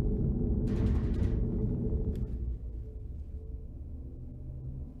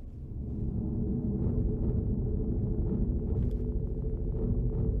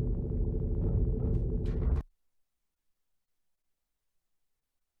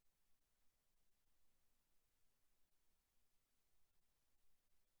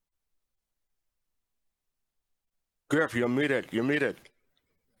 Griff, you're muted. You're muted.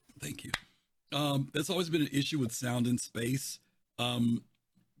 Thank you. That's always been an issue with sound in space.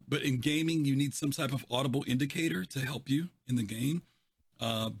 But in gaming, you need some type of audible indicator to help you in the game.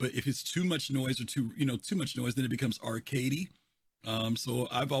 But if it's too much noise or too much noise, then it becomes arcadey. So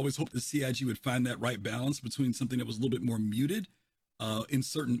I've always hoped the CIG would find that right balance between something that was a little bit more muted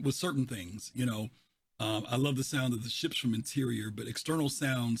with certain things. I love the sound of the ships from interior, but external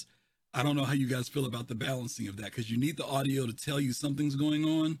sounds, I don't know how you guys feel about the balancing of that, because you need the audio to tell you something's going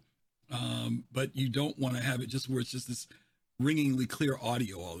on, but you don't want to have it just where it's just this ringingly clear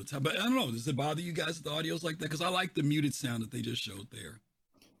audio all the time. But I don't know, does it bother you guys that the audio's like that? Because I like the muted sound that they just showed there.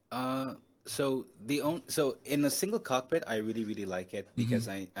 So in a single cockpit, I really, really like it because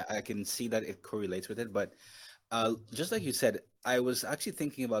I can see that it correlates with it. But just like you said, I was actually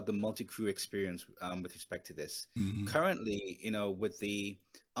thinking about the multi-crew experience with respect to this. Currently, with the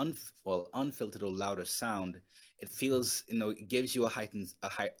unfiltered or louder sound, it feels, it gives you a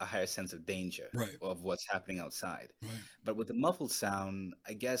higher sense of danger of what's happening outside. But with the muffled sound,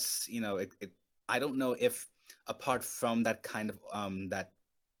 I guess, I don't know if apart from that kind of that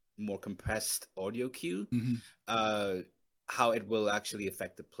more compressed audio cue, how it will actually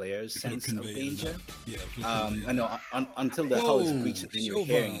affect the player's sense of danger. I know until the hull is breached, then you're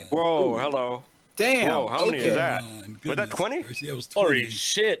hearing it. Whoa, hello. Damn. Whoa, how many is that? Was that 20? Yeah, it was 20. Holy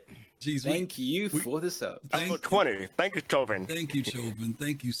shit. Jeez, Thank you for the sub. That's 20. Thank you, Chauvin. Thank you, Chauvin.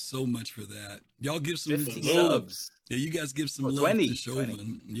 Thank you so much for that. Y'all give some 50 subs. Yeah, you guys give some love 20, to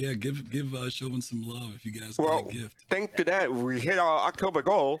Chauvin. Yeah, give Chauvin some love if you guys Well, got a gift. thanks to that, we hit our October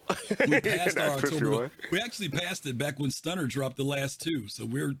goal. We passed our That's for October. sure. We actually passed it back when Stunner dropped the last two, so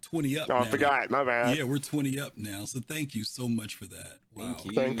we're 20 up Oh, now. I forgot. My bad. Yeah, we're 20 up now. So thank you so much for that. Wow.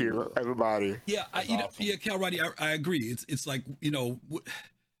 Thank you, everybody. Yeah, Cal Roddy, I agree. It's like,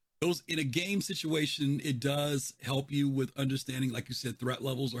 those in a game situation, it does help you with understanding, like you said, threat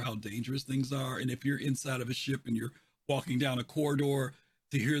levels or how dangerous things are. And if you're inside of a ship and you're walking down a corridor,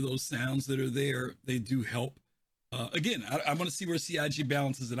 to hear those sounds that are there, they do help. Again, I want to see where CIG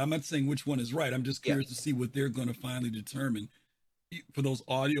balances it. I'm not saying which one is right. I'm just curious to see what they're going to finally determine for those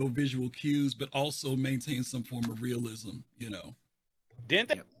audio visual cues, but also maintain some form of realism, Didn't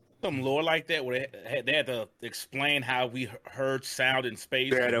they some lore like that where they had to explain how we heard sound in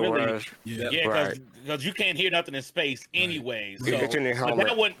space? Yeah, there was. Yeah, because you can't hear nothing in space anyway. Right. So It's in the but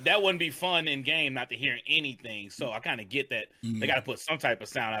helmet. that wouldn't be fun in game not to hear anything. So I kind of get that they got to put some type of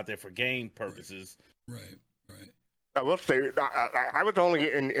sound out there for game purposes. Right. I will say, I was only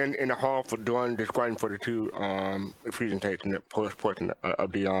in the hall for doing the Squadron 42 presentation, the first portion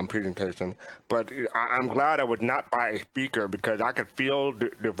of the presentation. But I'm glad I was not by a speaker because I could feel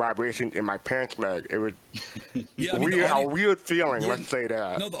the vibration in my pants leg. It was a weird feeling. Let's say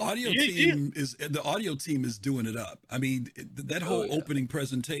that. No, the audio team is doing it up. I mean, that whole opening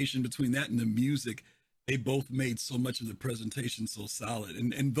presentation, between that and the music, they both made so much of the presentation so solid.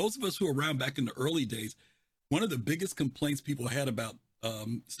 And those of us who were around back in the early days, one of the biggest complaints people had about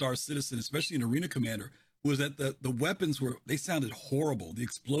Star Citizen, especially in Arena Commander, was that the weapons they sounded horrible. The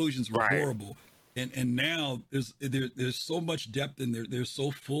explosions were horrible. And now there's so much depth in there. They're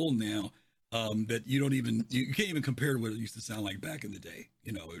so full now that you can't even compare to what it used to sound like back in the day.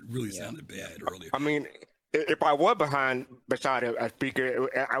 It really sounded bad earlier. I mean, if I were beside a speaker,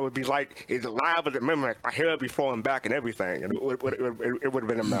 I would be like, it's live as a memory. I hear it before and back and everything. And it would have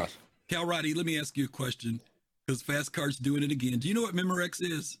been a mess. Cal Roddy, let me ask you a question. Because Fast Cart's doing it again. Do you know what Memorex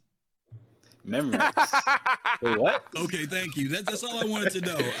is? Memorex? Wait, what? Okay, thank you. That's all I wanted to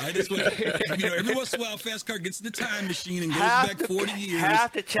know. I just want every once in a while, Fast Cart gets in the time machine and goes back 40 years.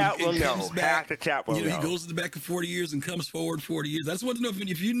 Half the chat will know. Half the chat will know. He goes to the back of 40 years and comes forward 40 years. I just want to know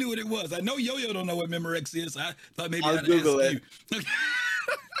if you knew what it was. I know Yo-Yo don't know what Memorex is. I thought maybe I'd Google ask it. you.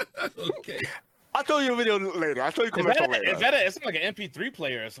 Okay. I'll show you a video later. I'll show you a commercial later. It's like an MP3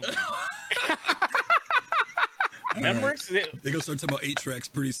 player or something. Memorex? They're going to start talking about 8 tracks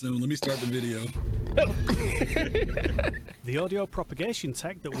pretty soon. Let me start the video. The audio propagation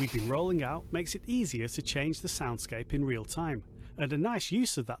tech that we've been rolling out makes it easier to change the soundscape in real time, and a nice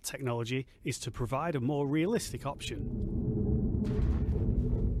use of that technology is to provide a more realistic option.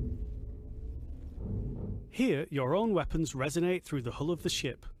 Here, your own weapons resonate through the hull of the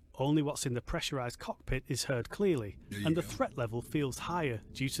ship. Only what's in the pressurized cockpit is heard clearly, and the threat level feels higher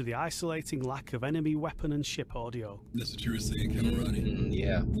due to the isolating lack of enemy weapon and ship audio. That's what you were saying, Cal Roddy.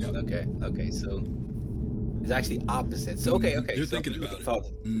 Yeah. Okay. So it's actually opposite. So okay. You're thinking about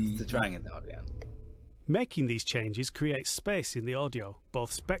it. To trying it out, yeah. Making these changes creates space in the audio,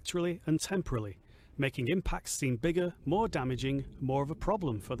 both spectrally and temporally, making impacts seem bigger, more damaging, more of a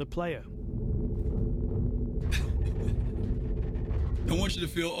problem for the player. I want you to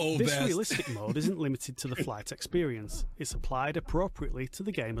feel This realistic mode isn't limited to the flight experience. It's applied appropriately to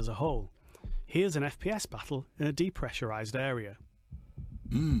the game as a whole. Here's an FPS battle in a depressurized area.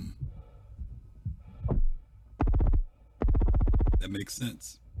 That makes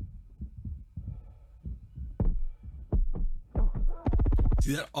sense.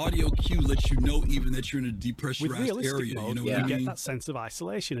 See, that audio cue lets you know even that you're in a depressurized With realistic area. mode, You know you what I get mean? that sense of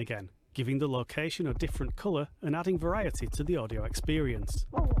isolation again, giving the location a different color and adding variety to the audio experience.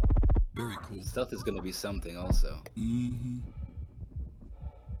 Very cool. Stealth is going to be something also.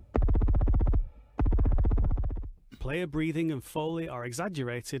 Player breathing and foley are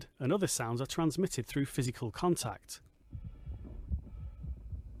exaggerated, and other sounds are transmitted through physical contact.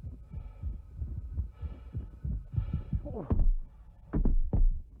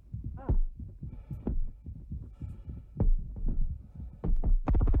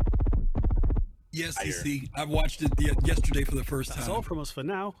 Yes, CC. I watched it yesterday for the first time. That's all from us for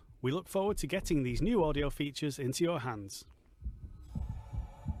now. We look forward to getting these new audio features into your hands.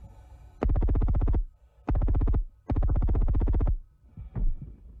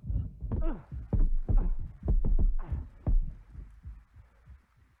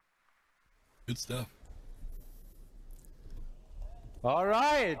 Good stuff. All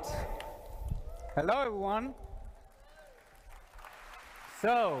right. Hello, everyone.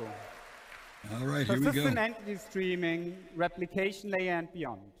 So, all right, here we go. Persistent entity streaming, replication layer, and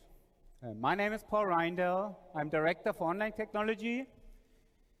beyond. My name is Paul Reindel. I'm Director for Online Technology.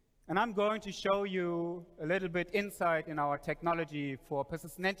 And I'm going to show you a little bit insight in our technology for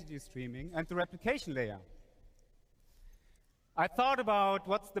persistent entity streaming and the replication layer. I thought about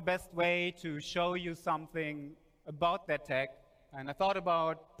what's the best way to show you something about that tech. And I thought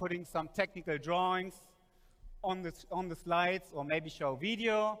about putting some technical drawings on the slides, or maybe show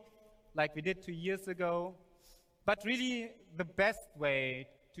video like we did 2 years ago. But really, the best way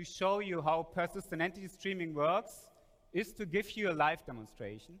to show you how persistent entity streaming works is to give you a live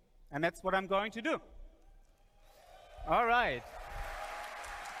demonstration. And that's what I'm going to do. All right.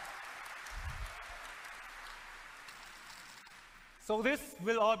 So this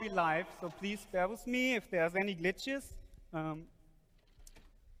will all be live, so please bear with me if there's any glitches. So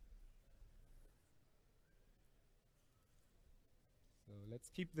let's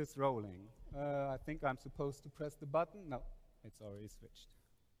keep this rolling. I think I'm supposed to press the button. No, it's already switched.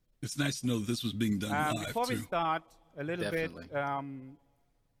 It's nice to know that this was being done live, before we too. start, a little Definitely. bit,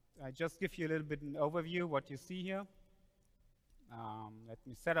 I just give you a little bit an overview what you see here. Let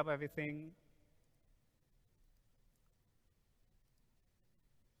me set up everything.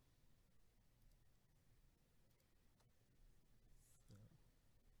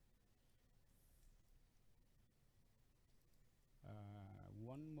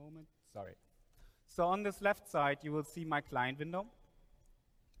 One moment, sorry. So on this left side, you will see my client window.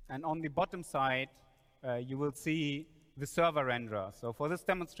 And on the bottom side, you will see the server renderer. So for this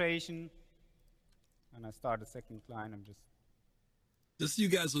demonstration, and I start a second client, Just so you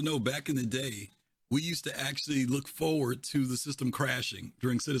guys will know, back in the day, we used to actually look forward to the system crashing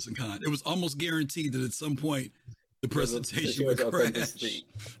during CitizenCon. It was almost guaranteed that at some point the presentation would crash.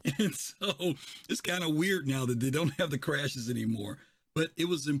 And so it's kind of weird now that they don't have the crashes anymore. But it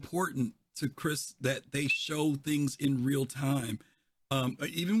was important to Chris that they show things in real time.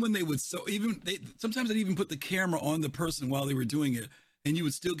 Even when they would, sometimes they'd even put the camera on the person while they were doing it. And you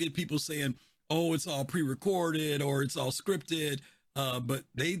would still get people saying, oh, it's all pre-recorded or it's all scripted. But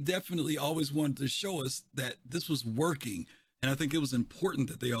they definitely always wanted to show us that this was working. And I think it was important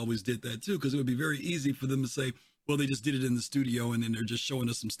that they always did that too, because it would be very easy for them to say, well, they just did it in the studio and then they're just showing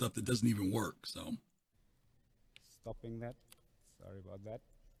us some stuff that doesn't even work. So stopping that. Sorry about that.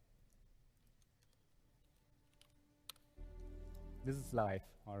 This is live,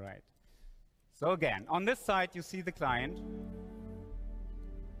 all right. So again, on this side, you see the client.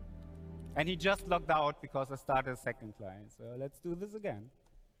 And he just logged out because I started a second client. So let's do this again.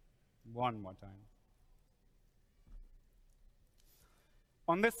 One more time.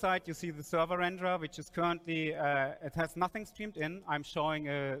 On this side, you see the server renderer, which is currently, it has nothing streamed in. I'm showing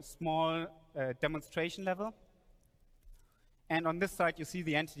a small demonstration level. And on this side, you see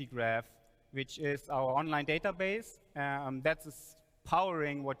the entity graph, which is our online database. That's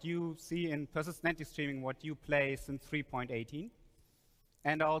powering what you see in persistent entity streaming, what you play since 3.18.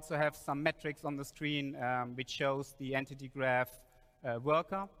 And I also have some metrics on the screen, which shows the entity graph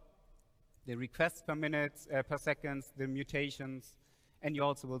worker, the requests per minute, per second, the mutations, and you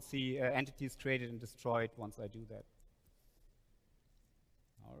also will see entities created and destroyed once I do that.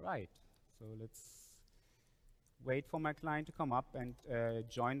 All right, so let's wait for my client to come up and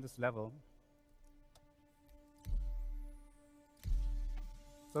join this level.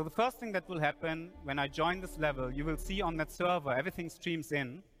 So the first thing that will happen when I join this level, you will see on that server, everything streams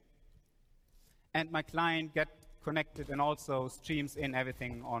in, and my client gets connected and also streams in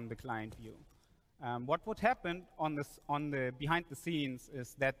everything on the client view. What would happen on the behind the scenes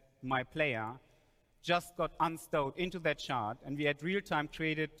is that my player just got unstowed into that chart, and we had real-time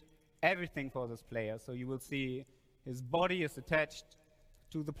created everything for this player. So you will see his body is attached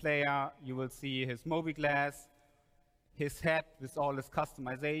to the player. You will see his mobi-glass, his head with all his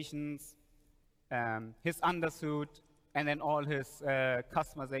customizations, his undersuit, and then all his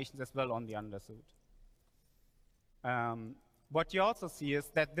customizations as well on the undersuit. What you also see is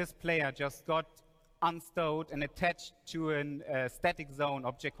that this player just got unstowed and attached to a static zone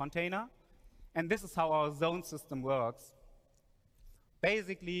object container. And this is how our zone system works.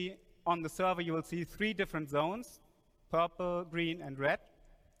 Basically, on the server, you will see 3 different zones, purple, green, and red.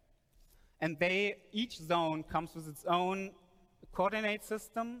 And each zone comes with its own coordinate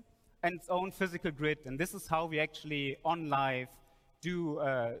system and its own physical grid. And this is how we actually, on live, do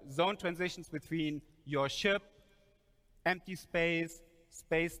zone transitions between your ship, empty space,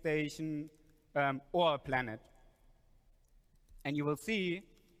 space station, or a planet. And you will see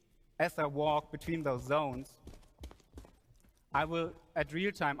as I walk between those zones, I will at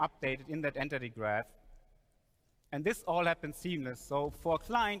real time update it in that entity graph. And this all happens seamless. So for a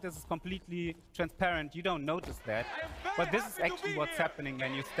client, this is completely transparent. You don't notice that. But this is actually what's happening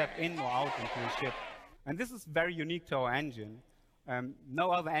when you step in or out into a ship. And this is very unique to our engine.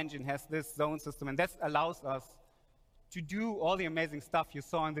 No other engine has this zone system. And that allows us to do all the amazing stuff you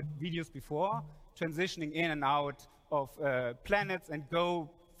saw in the videos before, transitioning in and out of planets and go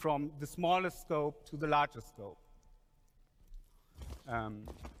from the smallest scope to the largest scope.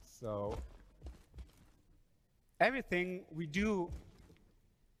 So everything we do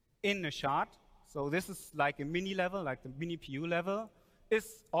in a shard, so this is like a mini level, like the mini PU level,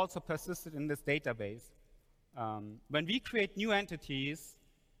 is also persisted in this database. When we create new entities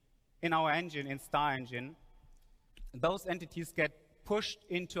in our engine, in Star Engine, those entities get pushed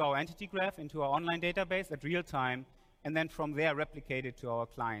into our entity graph, into our online database at real time, and then from there replicated to our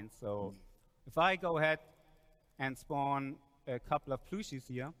clients. So if I go ahead and spawn a couple of plushies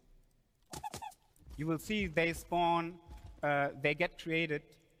here, you will see they spawn, they get created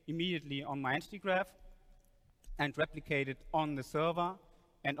immediately on my entity graph and replicated on the server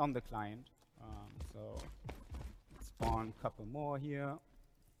and on the client. So spawn a couple more here.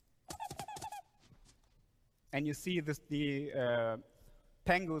 And you see this, the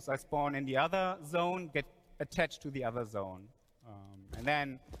pengus I spawn in the other zone get attached to the other zone. And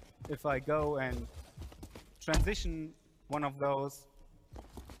then if I go and transition one of those,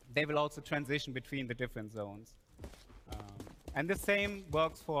 they will also transition between the different zones. And the same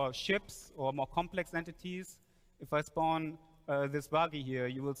works for ships or more complex entities. If I spawn this buggy here,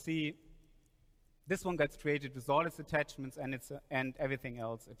 you will see this one gets created with all its attachments and everything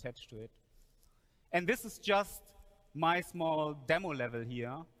else attached to it. And this is just my small demo level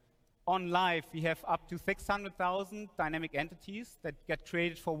here. On live, we have up to 600,000 dynamic entities that get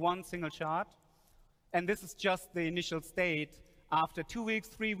created for one single shard. And this is just the initial state. After 2 weeks,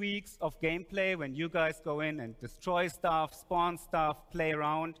 3 weeks of gameplay, when you guys go in and destroy stuff, spawn stuff, play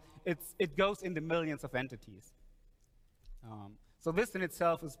around, it goes in the millions of entities. So this in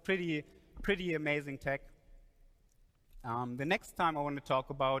itself is pretty amazing tech. The next time I want to talk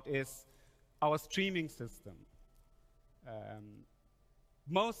about is our streaming system.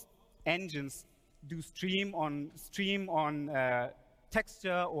 Most engines do stream on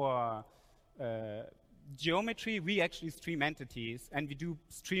texture or geometry. We actually stream entities, and we do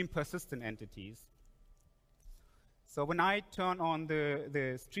stream persistent entities. So when I turn on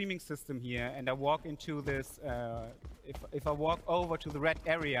the streaming system here and I walk into this, if I walk over to the red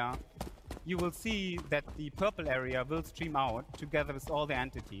area, you will see that the purple area will stream out together with all the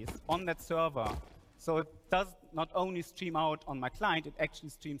entities on that server. So it does not only stream out on my client, it actually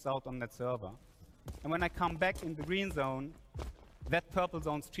streams out on that server. And when I come back in the green zone, that purple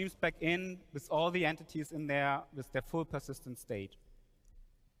zone streams back in with all the entities in there with their full persistent state.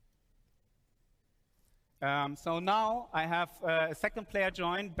 So now I have a second player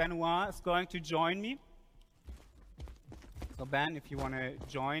joined. Benoit is going to join me. So Ben, if you want to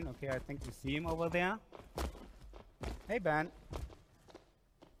join, okay, I think you see him over there. Hey, Ben.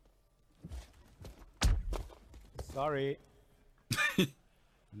 Sorry.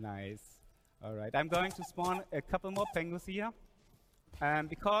 Nice. All right, I'm going to spawn a couple more penguins here.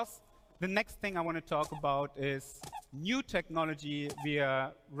 Because the next thing I want to talk about is new technology we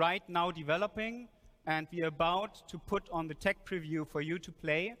are right now developing, and we are about to put on the tech preview for you to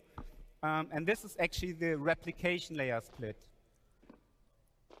play. And this is actually the replication layer split.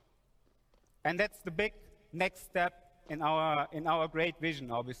 And that's the big next step in our great vision,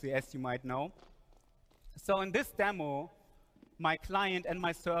 obviously, as you might know. So in this demo, my client and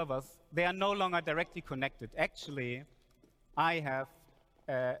my servers, they are no longer directly connected. Actually, I have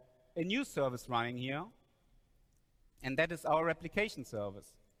a new service running here, and that is our replication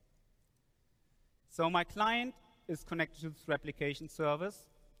service. So my client is connected to this replication service,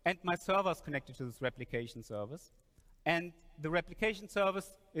 and my server is connected to this replication service. And the replication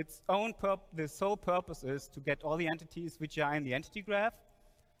service, the sole purpose is to get all the entities which are in the entity graph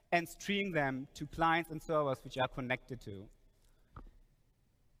and stream them to clients and servers which are connected to.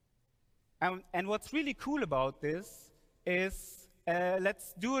 And what's really cool about this is,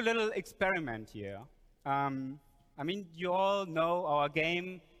 let's do a little experiment here. I mean, you all know our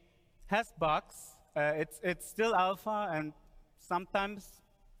game has bugs. It's still alpha, and sometimes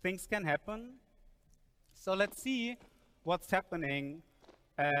things can happen. So let's see what's happening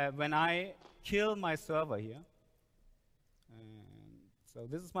when I kill my server here. So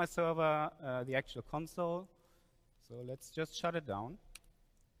this is my server, the actual console. So let's just shut it down.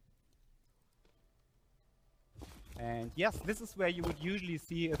 And yes, this is where you would usually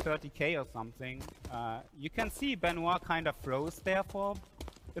see a 30K or something. You can see Benoit kind of froze there for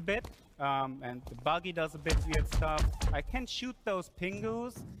a bit, and the buggy does a bit weird stuff. I can shoot those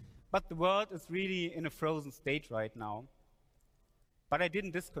pingus, but the world is really in a frozen state right now. But I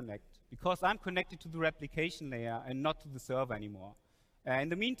didn't disconnect, because I'm connected to the replication layer and not to the server anymore. In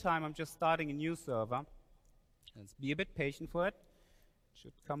the meantime, I'm just starting a new server. Let's be a bit patient for it.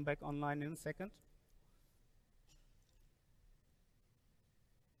 Should come back online in a second.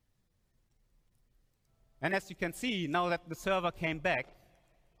 And as you can see, now that the server came back,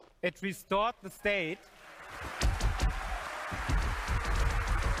 it restored the state.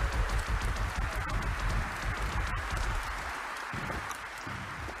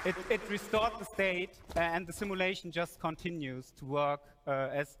 It restored the state, and the simulation just continues to work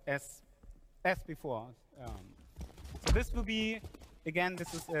as before. So this will be, again,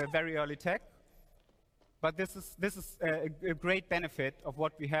 this is very early tech, but this is a great benefit of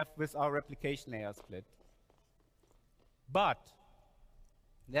what we have with our replication layer split. But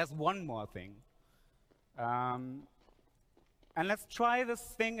there's one more thing. And let's try this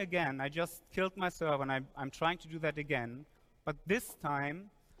thing again. I just killed my server, and I'm trying to do that again. But this time,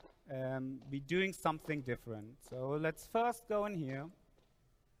 we're doing something different. So let's first go in here.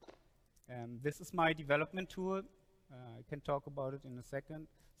 This is my development tool. I can talk about it in a second.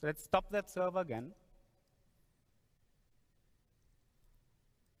 So let's stop that server again.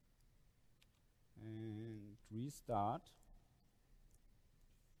 And restart.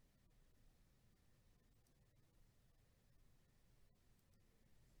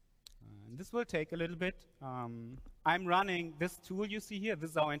 And this will take a little bit. I'm running this tool you see here.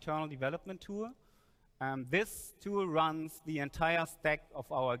 This is our internal development tool. This tool runs the entire stack of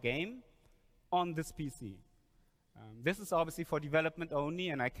our game on this PC. This is obviously for development only,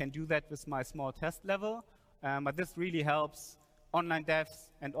 and I can do that with my small test level. But this really helps online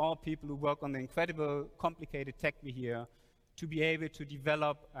devs and all people who work on the incredible, complicated tech we hear to be able to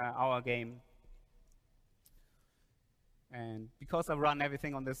develop our game. And because I run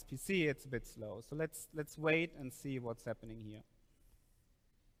everything on this PC, it's a bit slow. So let's wait and see what's happening here.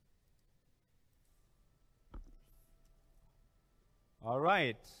 All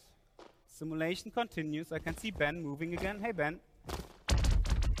right. Simulation continues. I can see Ben moving again. Hey, Ben.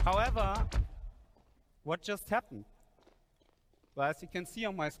 However, what just happened? Well, as you can see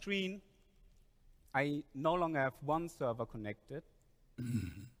on my screen, I no longer have one server connected.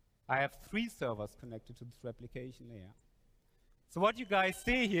 I have 3 servers connected to this replication layer. So what you guys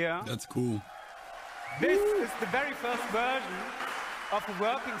see here, that's cool. This is the very first version of a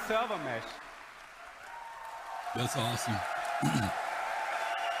working server mesh. That's awesome.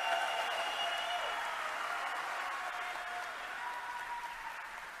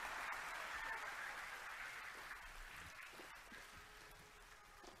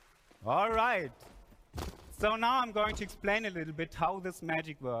 All right. So now I'm going to explain a little bit how this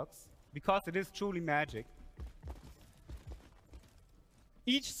magic works, because it is truly magic.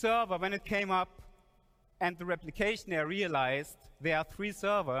 Each server, when it came up and the replication layer realized there are 3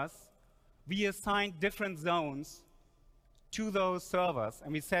 servers, we assigned different zones to those servers.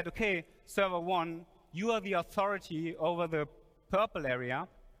 And we said, okay, server 1, you are the authority over the purple area.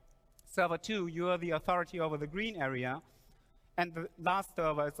 Server 2, you are the authority over the green area. And the last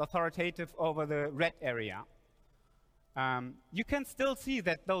server is authoritative over the red area. You can still see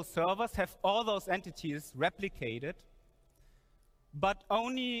that those servers have all those entities replicated, but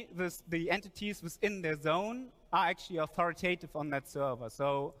only the entities within their zone are actually authoritative on that server.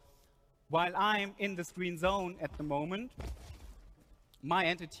 So while I'm in this green zone at the moment, my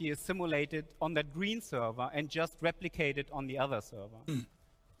entity is simulated on that green server and just replicated on the other server.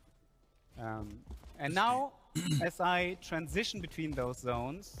 And now, as I transition between those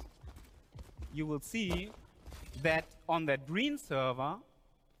zones, you will see that on that green server,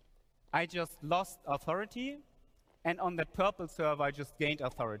 I just lost authority, and on that purple server, I just gained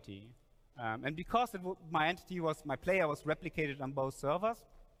authority. And because my player was replicated on both servers,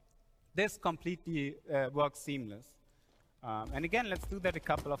 this completely works seamless. And again, let's do that a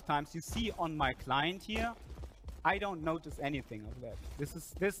couple of times. You see on my client here, I don't notice anything of that.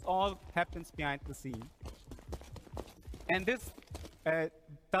 This all happens behind the scene. And this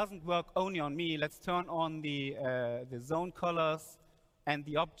doesn't work only on me. Let's turn on the zone colors and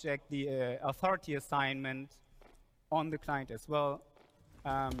the object, the authority assignment on the client as well.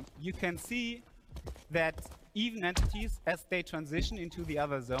 You can see that even entities, as they transition into the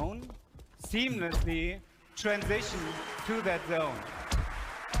other zone, seamlessly transition to that zone.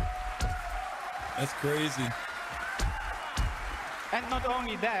 That's crazy. And not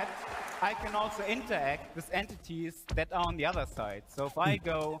only that, I can also interact with entities that are on the other side. So if I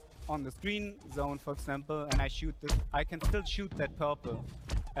go on the screen zone, for example, and I shoot this, I can still shoot that purple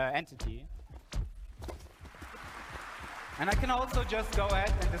entity. And I can also just go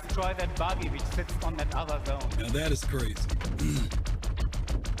ahead and destroy that buggy which sits on that other zone. Now that is crazy.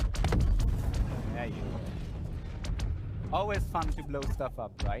 There you go. Always fun to blow stuff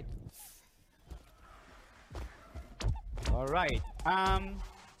up, right? All right.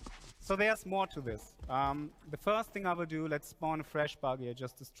 So there's more to this. The first thing I will do, let's spawn a fresh buggy. I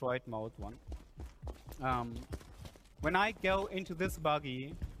just destroyed my old one. When I go into this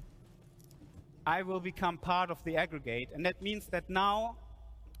buggy, I will become part of the aggregate, and that means that now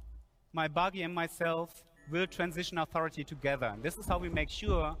my buggy and myself will transition authority together. And this is how we make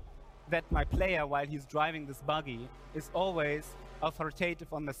sure that my player, while he's driving this buggy, is always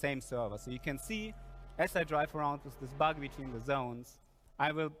authoritative on the same server. So you can see, as I drive around with this buggy between the zones,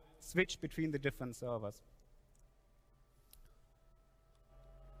 I will switch between the different servers.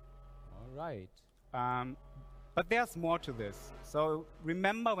 All right. But there's more to this. So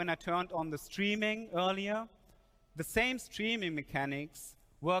remember when I turned on the streaming earlier? The same streaming mechanics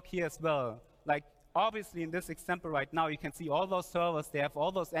work here as well. Like, obviously, in this example right now, you can see all those servers, they have all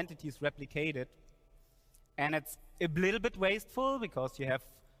those entities replicated. And it's a little bit wasteful because you have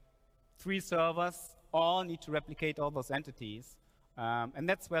 3 servers, all need to replicate all those entities. And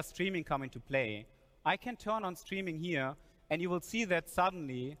that's where streaming come into play. I can turn on streaming here, and you will see that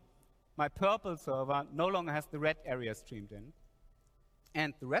suddenly my purple server no longer has the red area streamed in.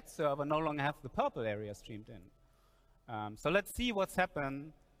 And the red server no longer has the purple area streamed in. So let's see what's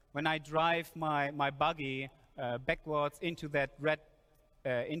happened when I drive my buggy backwards into that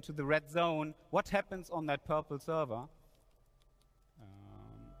into the red zone. What happens on that purple server?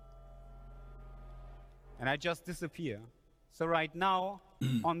 And I just disappear. So right now,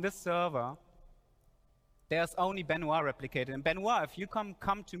 on this server, there's only Benoit replicated. And Benoit, if you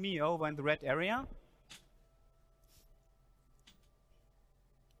come to me over in the red area,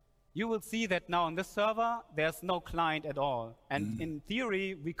 you will see that now on this server, there's no client at all. And in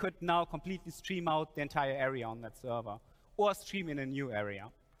theory, we could now completely stream out the entire area on that server, or stream in a new area.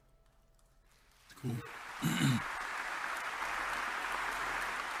 Cool.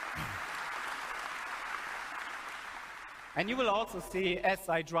 And you will also see, as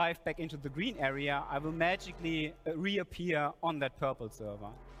I drive back into the green area, I will magically reappear on that purple server.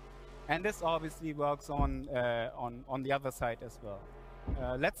 And this obviously works on the other side as well.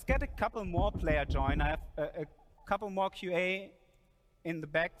 Let's get a couple more player join. I have a couple more QA in the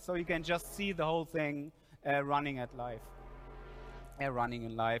back, so you can just see the whole thing running at live. Running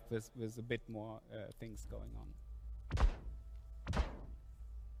in live with a bit more things going on.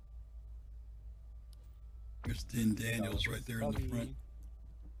 There's Din Daniels right there in the front.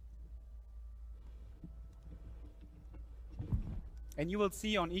 And you will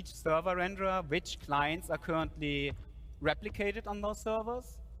see on each server renderer which clients are currently replicated on those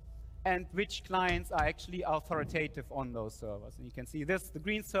servers and which clients are actually authoritative on those servers. And you can see this, the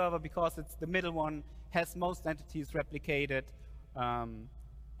green server, because it's the middle one, has most entities replicated. And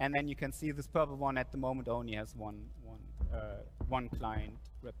then you can see this purple one at the moment only has one client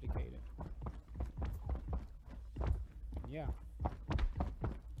replicated. Yeah.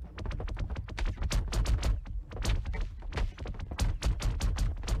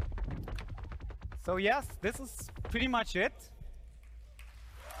 So yes, this is pretty much it.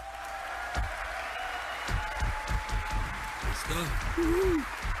 Good stuff.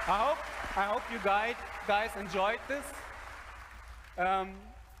 I hope you guys enjoyed this.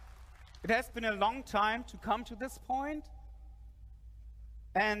 It has been a long time to come to this point,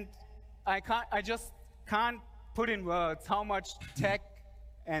 and I just can't put in words how much tech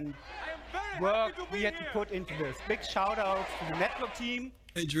and work we had to put into this. Big shout outs to the network team.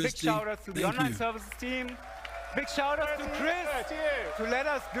 Hey, big shout outs to the online services team. Big shout outs to Chris to let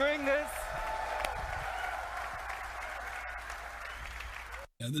us doing this.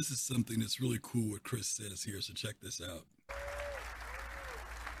 And this is something that's really cool what Chris says here, so check this out.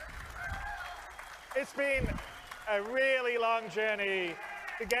 It's been a really long journey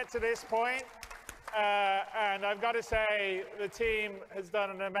to get to this point. And I've got to say, the team has done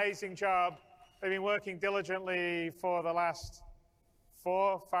an amazing job. They've been working diligently for the last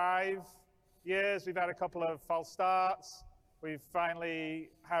 4 or 5 years. We've had a couple of false starts. We finally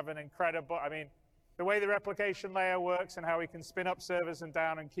have an incredible, the way the replication layer works and how we can spin up servers and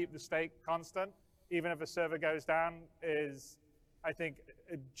down and keep the state constant, even if a server goes down, is, I think,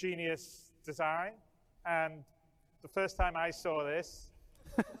 a genius design. And the first time I saw this,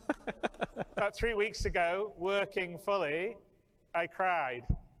 about 3 weeks ago, working fully, I cried.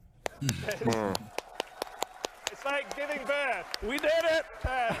 It's like giving birth. We did it!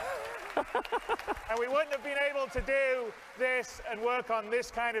 And we wouldn't have been able to do this and work on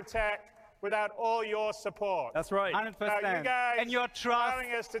this kind of tech without all your support. That's right. 100%. You guys And your trust.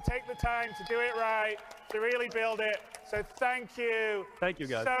 allowing us to take the time to do it right, to really build it. So thank you. Thank you,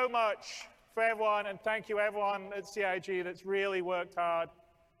 guys. So much for everyone, and thank you everyone at CIG that's really worked hard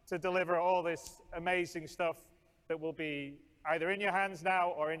to deliver all this amazing stuff that will be either in your hands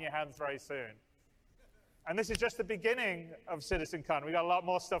now or in your hands very soon. And this is just the beginning of CitizenCon. We got a lot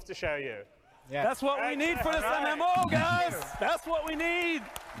more stuff to show you. Yeah. That's what we need for this MMO, guys. That's what we need.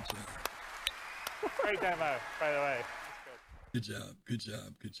 Great demo, by the way. Good job. Good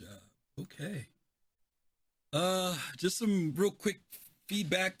job. Good job. Okay. Just some real quick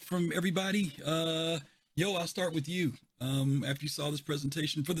feedback from everybody. Yo, I'll start with you. After you saw this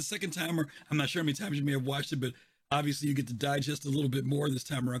presentation for the second time, or I'm not sure how many times you may have watched it, but obviously you get to digest a little bit more this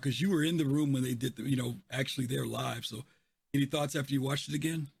time around because you were in the room when they did the, actually they're live. So any thoughts after you watched it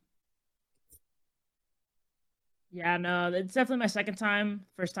again? Yeah, no, it's definitely my second time.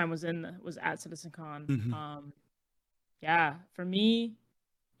 First time was at CitizenCon. Mm-hmm. Yeah, for me,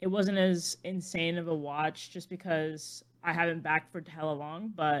 it wasn't as insane of a watch just because I haven't backed for hella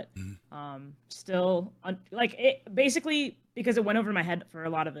long, but still, like, it basically because it went over my head for a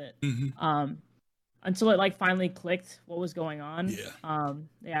lot of it. Mm-hmm. Until it like finally clicked what was going on. Yeah.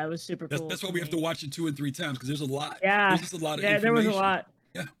 Yeah, it was super cool. That's why we have to watch it 2 and 3 times because there's a lot. Yeah. There's just a lot of information. There was a lot.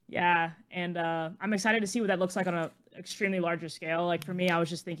 Yeah. Yeah, and I'm excited to see what that looks like on a extremely larger scale. Like for me, I was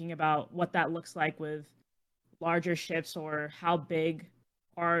just thinking about what that looks like with larger ships, or how big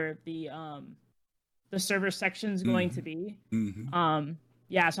are the server sections going to be. Mm-hmm.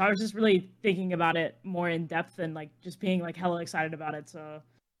 Yeah, so I was just really thinking about it more in depth and like just being like hella excited about it. So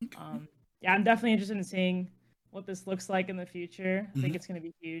yeah, I'm definitely interested in seeing what this looks like in the future. I think it's going to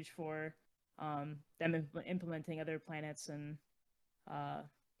be huge for them implementing other planets, and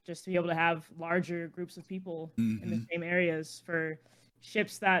just to be able to have larger groups of people in the same areas for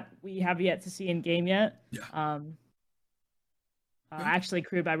ships that we have yet to see in game yet. Yeah. Actually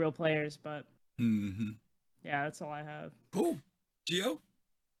crewed by real players, but yeah, that's all I have. Cool. Gio?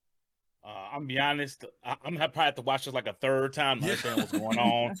 I'm gonna be honest. I'm gonna probably have to watch this like a third time to understand what's going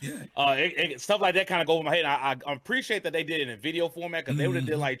on. Stuff like that kind of go over my head. I appreciate that they did it in video format, because they would have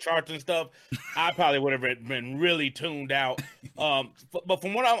did like charts and stuff. I probably would have been really tuned out. But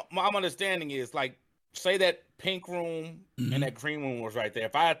from what I'm understanding is, like, say that pink room and that green room was right there.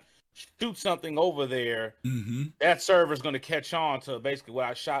 If I shoot something over there, that server's going to catch on to basically what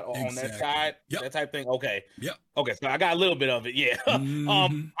I shot on that side, that type thing. Okay. Yep. Okay, so I got a little bit of it. Yeah.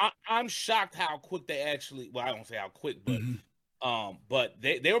 I'm shocked how quick they actually. Well, I don't say how quick, but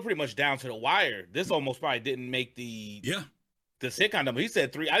they were pretty much down to the wire. This almost probably didn't make the CitizenCon number. He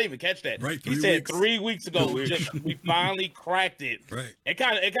said 3. I didn't even catch that. Right. He said 3 weeks ago. We finally cracked it. Right. It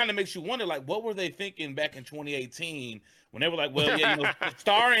kind of makes you wonder, like, what were they thinking back in 2018? When they were like, well, yeah,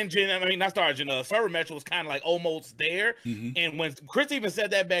 Server Metro was kind of like almost there. And when Chris even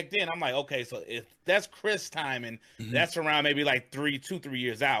said that back then, I'm like, okay, so if that's Chris timing, that's around maybe like 3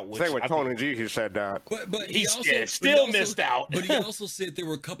 years out. Say with Tony G, he said that. But he still missed out. But he also said there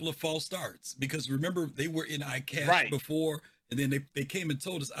were a couple of false starts, because remember, they were in iCache before, and then they came and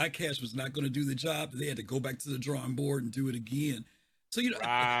told us iCache was not going to do the job. They had to go back to the drawing board and do it again. So,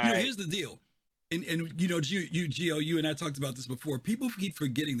 here's the deal. And Gio, you and I talked about this before. People keep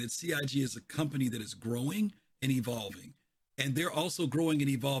forgetting that CIG is a company that is growing and evolving. And they're also growing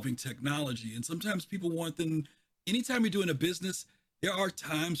and evolving technology. And sometimes people want them, anytime you're doing a business, there are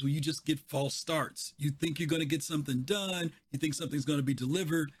times where you just get false starts. You think you're going to get something done. You think something's going to be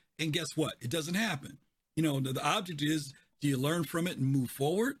delivered. And guess what? It doesn't happen. The object is, do you learn from it and move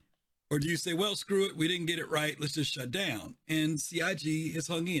forward? Or do you say, well, screw it, we didn't get it right, let's just shut down? And CIG has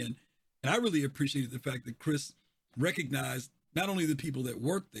hung in. And I really appreciated the fact that Chris recognized not only the people that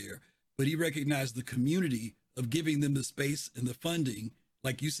work there, but he recognized the community of giving them the space and the funding,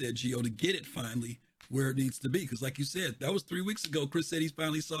 like you said, Gio, to get it finally where it needs to be. Because like you said, that was 3 weeks ago. Chris said he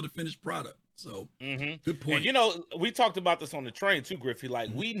finally saw the finished product. So good point. And, we talked about this on the train too, Griffey.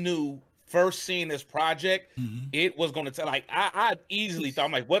 Like, we knew first seeing this project, it was going to tell, like, I easily thought,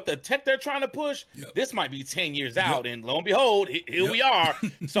 I'm like, what the tech they're trying to push, this might be 10 years out. And lo and behold, here we are.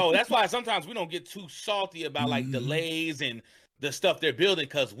 So that's why sometimes we don't get too salty about like delays and the stuff they're building,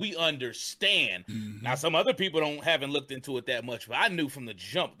 because we understand. Now, some other people haven't looked into it that much, but I knew from the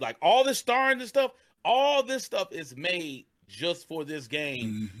jump, like, all this starring and stuff, all this stuff is made just for this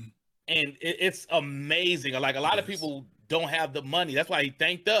game. And it's amazing. Like, a lot of people don't have the money. That's why he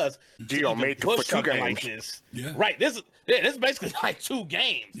thanked us Gio made push for 2 something games. like this. Yeah. Right. This is basically like 2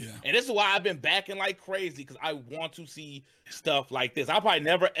 games. Yeah. And this is why I've been backing like crazy, because I want to see stuff like this. I'll probably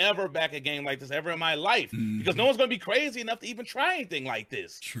never ever back a game like this ever in my life, because no one's gonna be crazy enough to even try anything like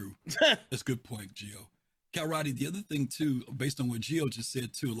this. True. That's a good point, Gio. Calrati, the other thing too, based on what Gio just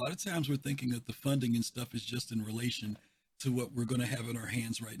said too, a lot of times we're thinking that the funding and stuff is just in relation to what we're going to have in our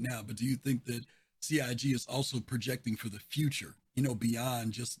hands right now. But do you think that CIG is also projecting for the future,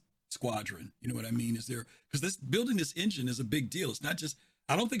 beyond just Squadron? You know what I mean? Is there, because building this engine is a big deal. It's not just,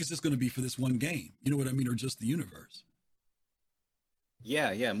 I don't think it's just going to be for this one game, you know what I mean? Or just the universe.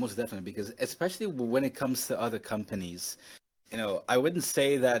 Yeah, most definitely. Because especially when it comes to other companies, I wouldn't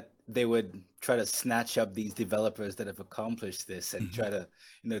say that they would try to snatch up these developers that have accomplished this and try to,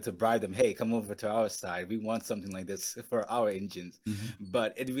 to bribe them. Hey, come over to our side. We want something like this for our engines.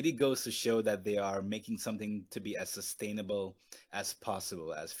 But it really goes to show that they are making something to be as sustainable as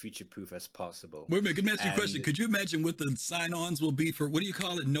possible, as future-proof as possible. Wait a minute, let me ask you a question. Could you imagine what the sign-ons will be for, what do you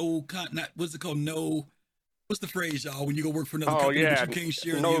call it? What's it called? What's the phrase, y'all, when you go work for another company, but you can't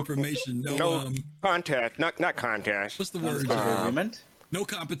share the information? No contest, not contest. What's the word? Agreement? No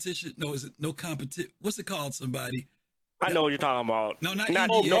competition. No, is it no competition? What's it called, somebody? I know what you're talking about. No, not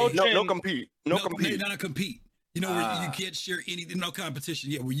no compete. No compete. Not compete. Where you can't share anything. No competition.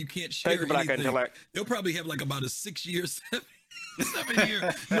 Yeah, where you can't share anything. They'll probably have like about a 6 year, 7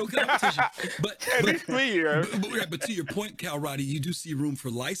 year, no competition. But at least 3 years. But to your point, Calrati, you do see room for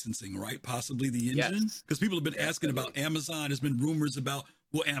licensing, right? Possibly the engine, because people have been asking about Amazon. There's been rumors about,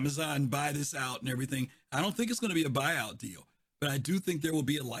 will Amazon buy this out and everything? I don't think it's going to be a buyout deal, but I do think there will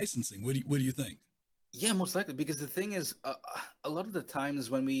be a licensing. What do you think? Yeah, most likely, because the thing is, a lot of the times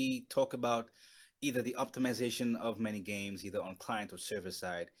when we talk about either the optimization of many games, either on client or server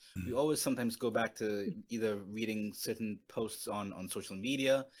side, we always sometimes go back to either reading certain posts on social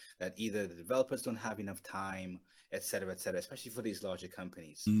media that either the developers don't have enough time, et cetera, especially for these larger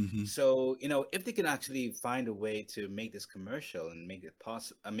companies. So, if they can actually find a way to make this commercial and make it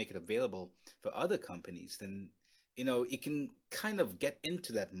make it available for other companies, then, it can kind of get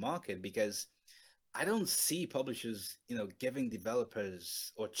into that market, because I don't see publishers, giving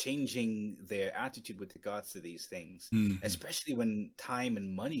developers or changing their attitude with regards to these things, especially when time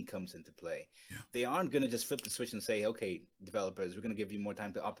and money comes into play. Yeah. They aren't going to just flip the switch and say, okay, developers, we're going to give you more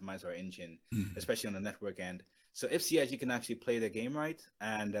time to optimize our engine, especially on the network end. So if CIG can actually play their game right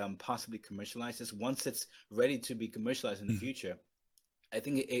and possibly commercialize this, once it's ready to be commercialized in the future, I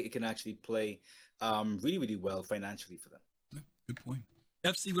think it can actually play really, really well financially for them. Good point.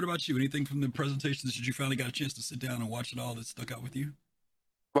 FC, what about you? Anything from the presentations that you finally got a chance to sit down and watch it all that stuck out with you?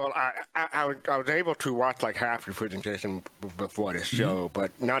 Well, I was able to watch like half the presentation before the show, but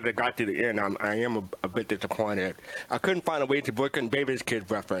now that I got to the end, I am a bit disappointed. I couldn't find a way to book in Baby's Kids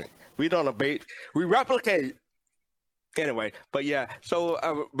reference. We don't abate, we replicate. Anyway, but yeah, so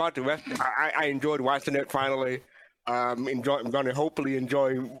about the rest, I enjoyed watching it finally. I'm going to hopefully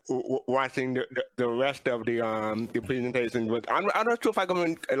enjoy watching the rest of the presentation. But I'm not sure if I'm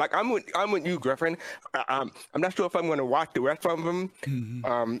going to, like, I'm with you, Griffin. I'm not sure if I'm going to watch the rest of them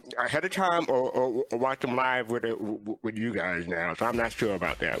ahead of time or watch them live with you guys now. So I'm not sure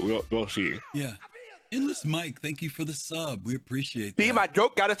about that. We'll see. Yeah. Endless Mike, thank you for the sub. We appreciate that. See, my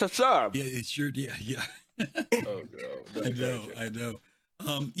joke got us a sub. Yeah, it sure did. Yeah. Oh, no. I know.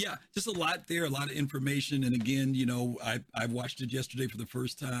 Yeah, just a lot there, a lot of information. And again, I watched it yesterday for the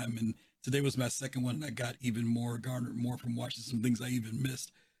first time, and today was my second one, and I got garnered more from watching some things I even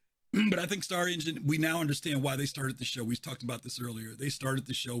missed. But I think Star Engine, we now understand why they started the show. We talked about this earlier. They started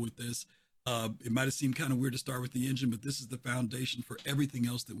the show with this. It might have seemed kind of weird to start with the engine, but this is the foundation for everything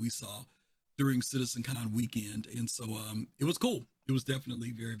else that we saw during CitizenCon weekend. And so it was cool. It was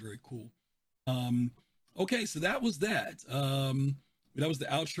definitely very, very cool. Okay, so that was that. That was the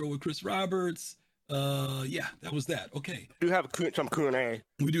outro with Chris Roberts. Yeah, that was that. Okay. We do have some Q&A.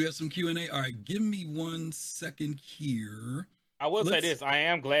 We do have some Q&A. All right, give me 1 second here. I will say this. I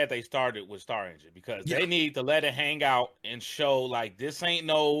am glad they started with Star Engine, because they need to let it hang out and show, like, this ain't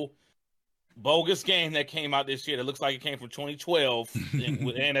no bogus game that came out this year that looks like it came from 2012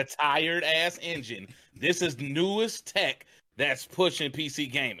 and a tired-ass engine. This is newest tech that's pushing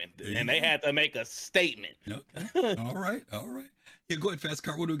PC gaming, and they had to make a statement. Okay. All right. Yeah, go ahead, Fast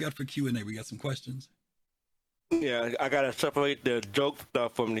Car. What do we got for Q&A? We got some questions. Yeah, I got to separate the joke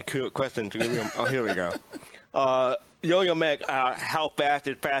stuff from the questions. Oh, here we go. Yo-Yo Meg, how fast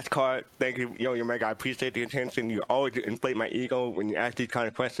is Fast Car? Thank you, Yo-Yo Meg. I appreciate the attention. You always inflate my ego when you ask these kind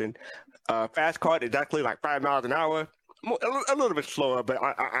of questions. Fast Car is actually like 5 miles an hour. a little bit slower, but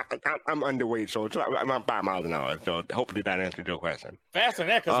I'm underweight, so I'm about 5 miles an hour. So hopefully that answers your question. Faster than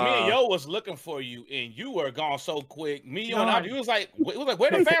that, because me and Yo was looking for you, and you were gone so quick. Me, Yo, and I, you was like,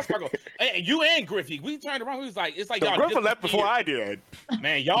 where did fast car go? And you and Griffey, we turned around. We was like, it's like y'all. Griffin left before I did.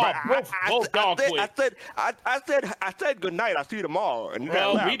 Man, y'all both gone quick. I said good night. I'll see you tomorrow. And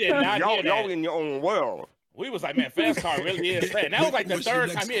bro, we did not hear that. Y'all in your own world. We was like, man, fast car really is fast. And that was like the third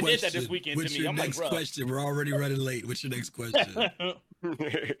time he did that this weekend What's to me. your I'm next like, bro. question? We're already running late. What's your next question?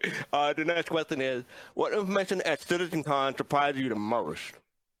 The next question is, what information at CitizenCon surprised you the most?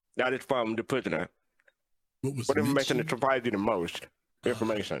 That is from the prisoner. What information that surprised you the most?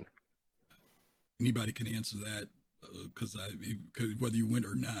 Information. Anybody can answer that, because whether you win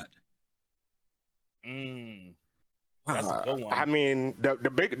or not. That's a good one. I mean, the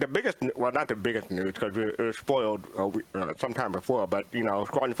biggest, well, not the biggest news because it was spoiled sometime before, but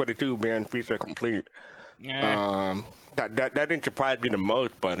Squadron 42 being feature complete. Yeah. That didn't surprise me the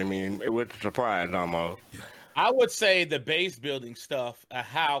most, but I mean, it was a surprise almost. I would say the base building stuff,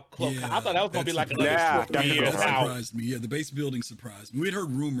 how close. I thought that was going to be like another that years. surprised me. Yeah, the base building surprised me. We had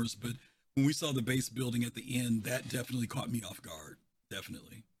heard rumors, but when we saw the base building at the end, that definitely caught me off guard.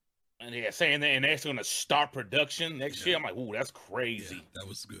 Definitely. And saying that, and they're going to start production next year. I'm like, ooh, that's crazy. Yeah, that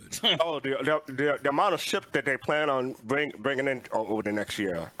was good. The amount of ships that they plan on bringing in over the next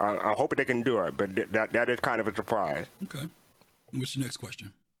year, I hope they can do it, but that is kind of a surprise. Okay. What's your next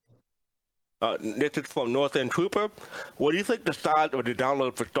question? This is from North End Trooper. What do you think the size of the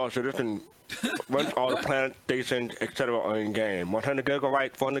download for Star Citizen once all the planet stations, etc. are in game? 100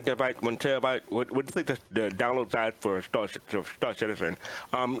 gigabyte, 400 gigabyte, 1 terabyte. What do you think the download size for Star Citizen?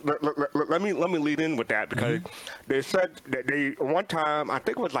 Let me lead in with that because they said that one time, I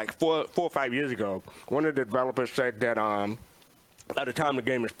think it was like 4 or 5 years ago, one of the developers said that by the time the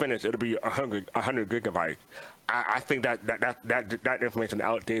game is finished, it'll be 100 gigabytes. I think that information is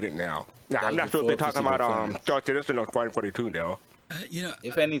outdated now. I'm not sure if they're talking about Star Citizen or Squadron 42 now.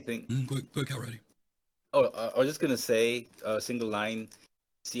 If anything, quick, how ready? I was just gonna say, single line,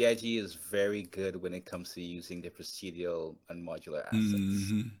 CIG is very good when it comes to using the procedural and modular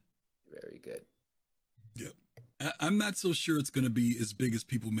assets. Very good. Yep. I'm not so sure it's going to be as big as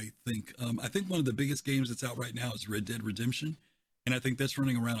people may think. I think one of the biggest games that's out right now is Red Dead Redemption, and I think that's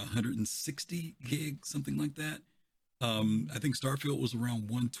running around 160 gig, something like that. I think Starfield was around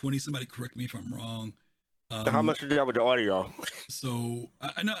 120. Somebody correct me if I'm wrong. How much did you have with the audio? So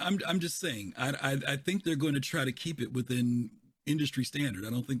I know I'm just saying. I think they're going to try to keep it within industry standard. I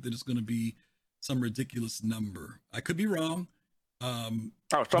don't think that it's going to be some ridiculous number. I could be wrong.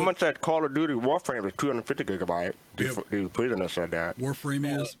 Someone said Call of Duty Warframe is 250 gigabyte. The prisoner said that.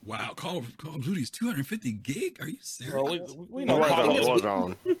 Warframe is wow. Call of Duty is 250 gig. Are you serious? Well, we know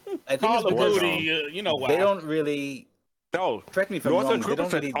Warzone. I think Call of Duty, you know why? They don't really. No, correct me if I'm wrong. They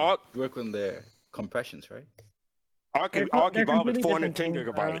don't really work on their compressions, right? Arc Evolve is 410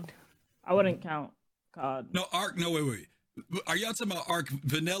 gigabyte. I wouldn't count COD. No, Arc. No, wait. Are y'all talking about Arc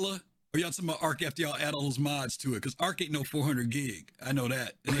Vanilla? Or y'all talking about Arc after y'all add all those mods to it? Because Arc ain't no 400 gig. I know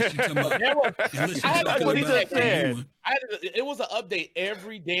that. Unless you're talking about. It was an update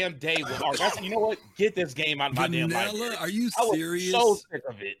every damn day with Arc. I said, you know what? Get this game out of my damn library. Are you serious? I was so sick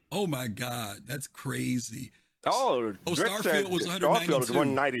of it. Oh my God, that's crazy. Starfield was 192. Starfield was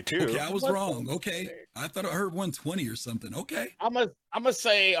 192. Okay, I was wrong. Okay, I thought I heard 120 or something. Okay, I'm gonna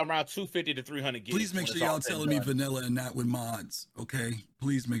say around 250 to 300 gigs. Please make sure y'all telling me vanilla and not with mods. Okay,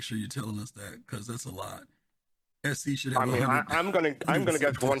 please make sure you're telling us that because that's a lot. SC should have. I'm gonna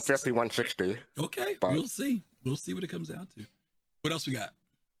guess 150, 160. Okay, but we'll see. We'll see what it comes out to. What else we got?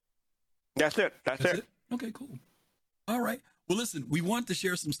 That's it. That's it. Okay, cool. All right. Well, listen, we want to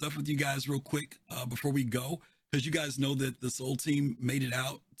share some stuff with you guys real quick before we go, because you guys know that the Soul team made it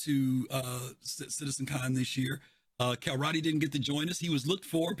out to CitizenCon this year. Calrati didn't get to join us. He was looked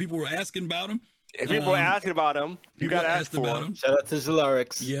for. People were asking about him. If people were asking about him, you got asked for him. Shout out to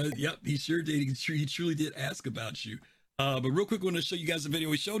Zolarix. Yeah, yep, he sure did. He truly did ask about you. But real quick, we're going to show you guys a video.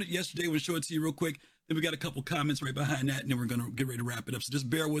 We showed it yesterday. We'll show it to you real quick. Then we got a couple comments right behind that, and then we're going to get ready to wrap it up. So just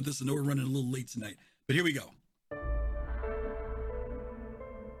bear with us. I know we're running a little late tonight, but here we go.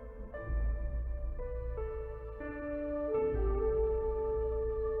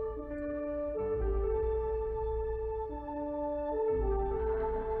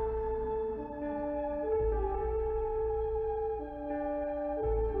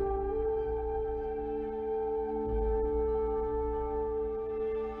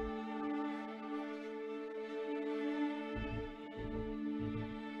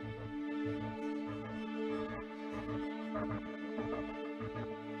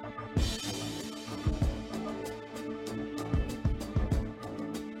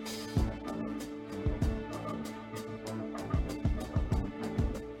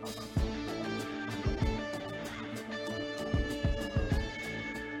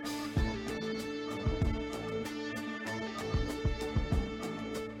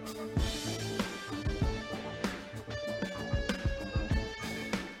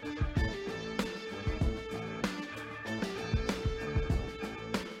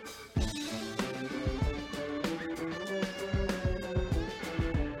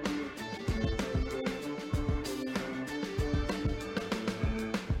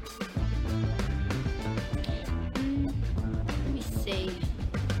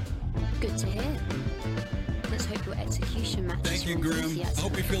 Good to hear. Let's hope your execution matches. Thank you, Grim. I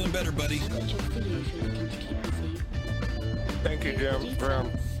hope you're feeling better, buddy. I've got a job for you if you're looking to keep busy. Thank you,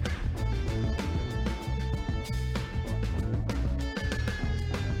 Grim.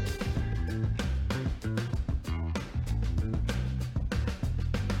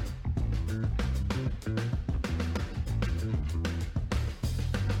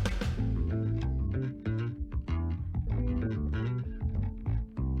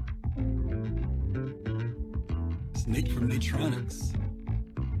 Snake from Natronics.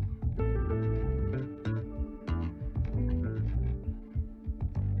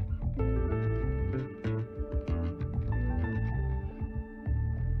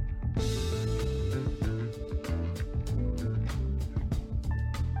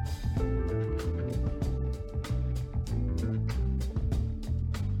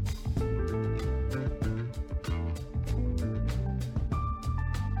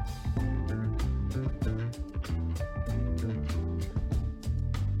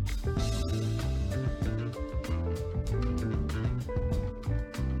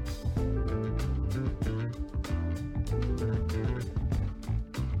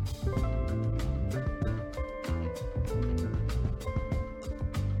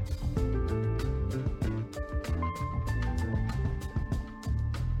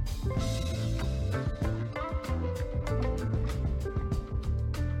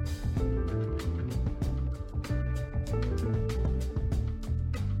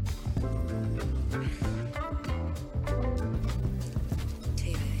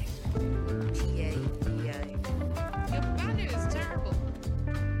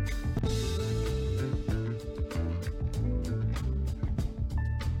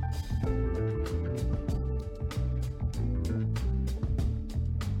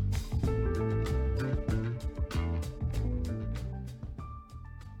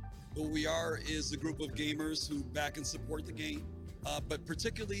 We are is a group of gamers who back and support the game, but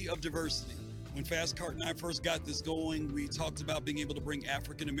particularly of diversity. When Fast Cart and I first got this going, we talked about being able to bring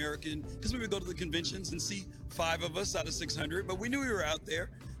African American, because we would go to the conventions and see 5 of us out of 600, but we knew we were out there.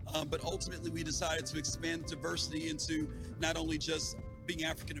 But ultimately, we decided to expand diversity into not only just being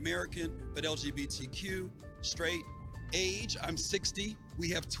African American, but LGBTQ, straight, age. I'm 60. We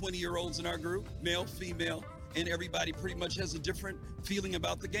have 20-year-olds in our group, male, female, and everybody pretty much has a different feeling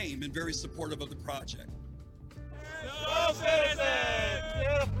about the game and very supportive of the project. Soul Citizen!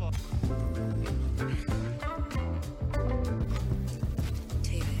 Beautiful.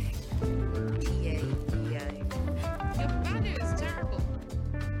 Your banner is terrible.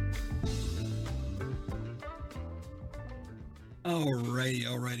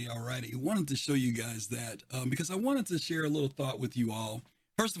 Alrighty. Wanted to show you guys that because I wanted to share a little thought with you all.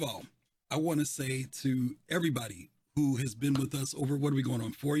 First of all, I want to say to everybody who has been with us over, what are we going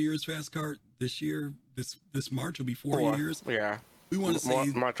on, 4 years, Fast Cart? This year, this March will be 4 years. Yeah. We want to say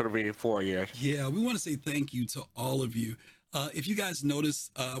March will be 4 years. Yeah, we want to say thank you to all of you. If you guys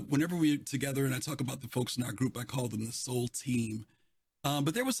notice, whenever we're together and I talk about the folks in our group, I call them the soul team.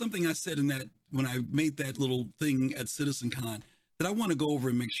 But there was something I said in that when I made that little thing at CitizenCon that I want to go over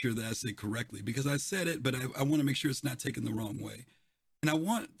and make sure that I say correctly, because I said it, but I want to make sure it's not taken the wrong way. And I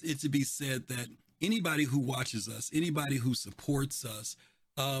want it to be said that anybody who watches us, anybody who supports us,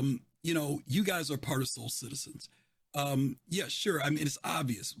 you guys are part of Soul Citizens. Yeah, sure. I mean, it's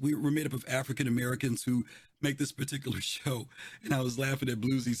obvious. We're made up of African Americans who make this particular show. And I was laughing at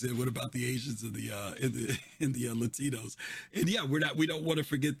Blues. He said, "What about the Asians and the Latinos?" And yeah, we don't want to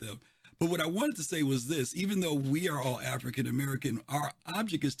forget them. But what I wanted to say was this: even though we are all African American, our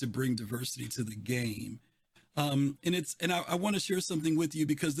object is to bring diversity to the game. And I want to share something with you,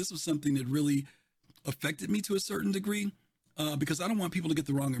 because this was something that really affected me to a certain degree, because I don't want people to get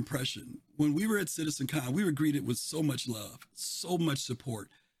the wrong impression. When we were at CitizenCon, we were greeted with so much love, so much support,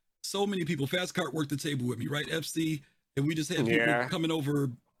 so many people. Fast Cart worked the table with me, right, FC? And we just had people coming over.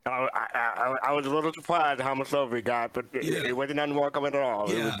 I was a little surprised how much love we got, but it wasn't unwelcome at all.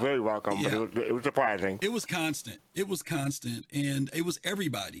 It was very welcome, but it was surprising. It was constant. And it was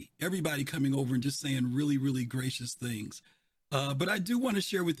everybody coming over and just saying really, really gracious things. But I do want to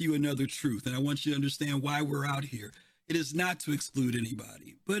share with you another truth, and I want you to understand why we're out here. It is not to exclude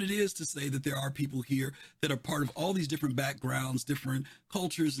anybody, but it is to say that there are people here that are part of all these different backgrounds, different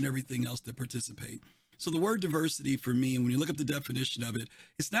cultures, and everything else that participate. So the word diversity for me, and when you look up the definition of it,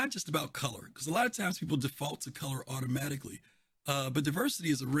 it's not just about color, because a lot of times people default to color automatically. But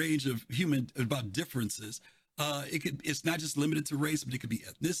diversity is a range of about differences. It's not just limited to race, but it could be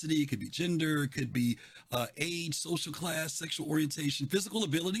ethnicity, it could be gender, it could be age, social class, sexual orientation, physical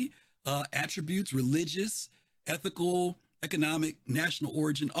ability, attributes, religious, ethical, economic, national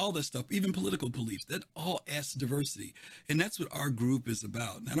origin, all that stuff, even political beliefs. That all adds to diversity. And that's what our group is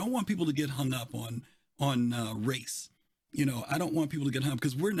about. And I don't want people to get hung up on race. You know, I don't want people to get hung up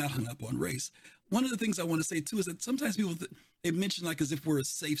because we're not hung up on race. One of the things I want to say too is that sometimes people, they mention like as if we're a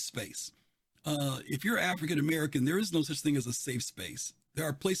safe space. If you're African American, there is no such thing as a safe space. There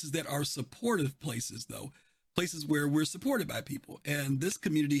are places that are supportive places, though, places where we're supported by people. And this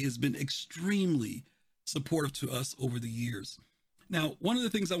community has been extremely supportive to us over the years. Now, one of the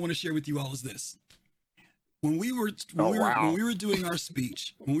things I want to share with you all is this. When we were doing our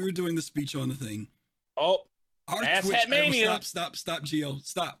speech, when we were doing the speech on the thing, our Twitch, stop, Gio,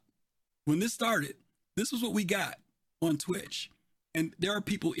 stop. When this started, this was what we got on Twitch. And there are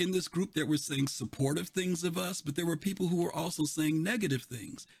people in this group that were saying supportive things of us, but there were people who were also saying negative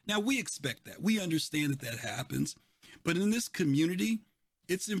things. Now, we expect that. We understand that happens. But in this community,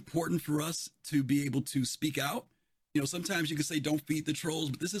 it's important for us to be able to speak out. You know, sometimes you can say, don't feed the trolls,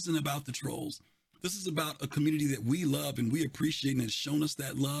 but this isn't about the trolls. This is about a community that we love and we appreciate and has shown us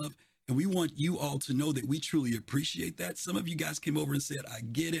that love. And we want you all to know that we truly appreciate that. Some of you guys came over and said, I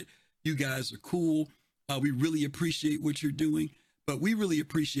get it. You guys are cool. We really appreciate what you're doing. But we really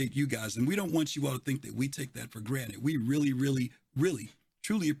appreciate you guys, and we don't want you all to think that we take that for granted. We really, really, really,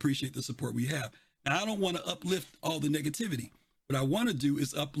 truly appreciate the support we have. And I don't want to uplift all the negativity. What I want to do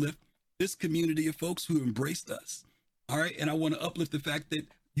is uplift this community of folks who embraced us. All right. And I want to uplift the fact that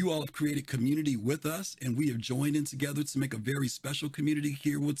you all have created community with us, and we have joined in together to make a very special community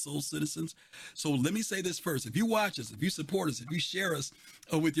here with Soul Citizens. So let me say this first. If you watch us, if you support us, if you share us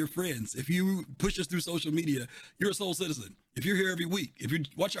with your friends, if you push us through social media, you're a Soul Citizen. If you're here every week, if you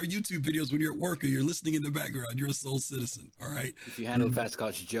watch our YouTube videos when you're at work or you're listening in the background, you're a Soul Citizen. All right. If you handle Fast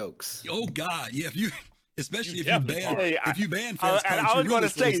Culture jokes. Oh, God. Yeah. Especially if you ban Fast Culture. And I was going to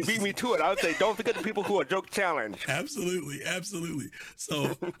say, beat me to it. I would say, don't forget the people who are joke challenged. Absolutely.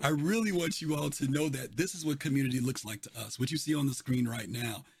 So I really want you all to know that this is what community looks like to us. What you see on the screen right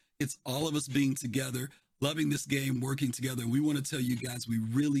now, it's all of us being together, loving this game, working together. And we want to tell you guys, we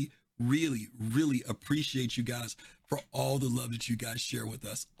really, really, really appreciate you guys for all the love that you guys share with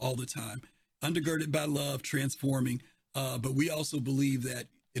us all the time. Undergirded by love, transforming. But we also believe that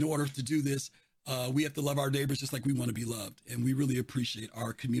in order to do this, we have to love our neighbors just like we want to be loved. And we really appreciate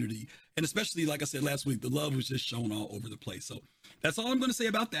our community. And especially, like I said last week, the love was just shown all over the place. So that's all I'm going to say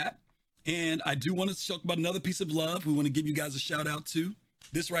about that. And I do want to talk about another piece of love. We want to give you guys a shout out to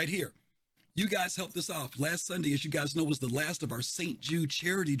this right here. You guys helped us off. Last Sunday, as you guys know, was the last of our St. Jude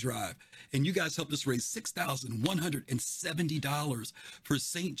charity drive. And you guys helped us raise $6,170 for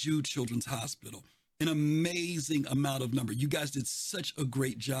St. Jude Children's Hospital. An amazing amount of number. You guys did such a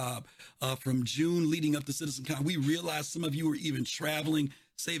great job from June leading up to CitizenCon. We realized some of you were even traveling,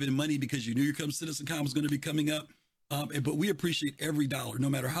 saving money because you knew your CitizenCon was going to be coming up. But we appreciate every dollar, no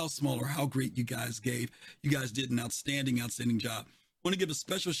matter how small or how great you guys gave. You guys did an outstanding job. I want to give a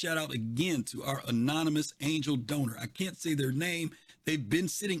special shout out again to our anonymous angel donor. I can't say their name. They've been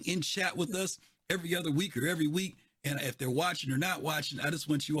sitting in chat with us every other week or every week. And if they're watching or not watching, I just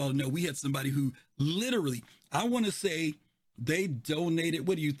want you all to know we had somebody who literally, I want to say they donated,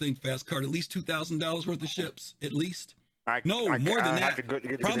 what do you think, Fast Card, at least $2,000 worth of ships, at least? More than that.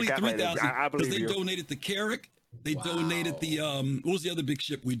 Probably 3,000, because they donated the Carrack. They donated the, what was the other big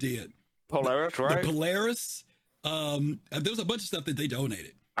ship we did? Polaris, right? The Polaris. There was a bunch of stuff that they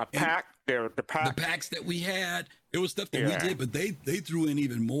donated. The packs that we had. It was stuff that we did, but they threw in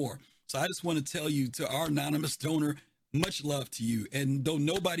even more. So I just want to tell you, to our anonymous donor, much love to you. And though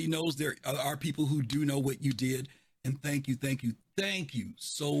nobody knows, there are people who do know what you did. And thank you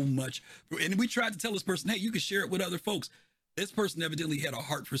so much. And we tried to tell this person, hey, you can share it with other folks. This person evidently had a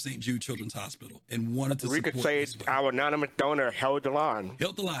heart for St. Jude Children's Hospital and wanted to support. We could say our anonymous donor held the line.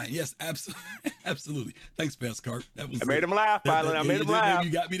 Held the line, yes, absolutely. Thanks, Fast Cart. I made him laugh, Byron. I made him laugh.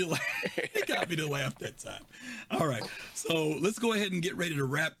 You got me to laugh. It got me to laugh that time. All right, so let's go ahead and get ready to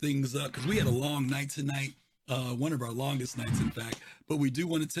wrap things up because we had a long night tonight. One of our longest nights, in fact. But we do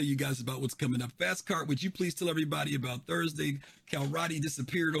want to tell you guys about what's coming up. Fast Cart, would you please tell everybody about Thursday? Calrati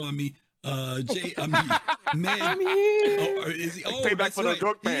disappeared on me. Jay, I'm here. Man, I'm here. Oh, is he? Oh, that's right.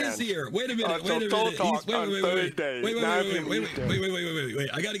 He is here. Wait a minute. Wait.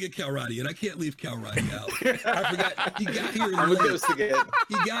 I got to get Calrati, and I can't leave Calrati out. I forgot. He got here late.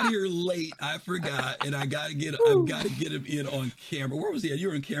 He got here late. I forgot, and I've got to get him in on camera. Where was he at? You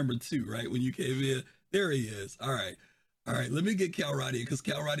were on camera too, right? When you came in, there he is. All right. Let me get Calrati because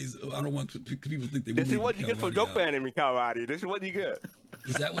Calrati's. I don't want people to think they. This is what you get for joke banning me, Calrati. This is what you get.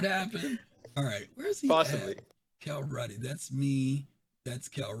 Is that what happened? All right. Where's he Possibly. At? Calrati. That's me. That's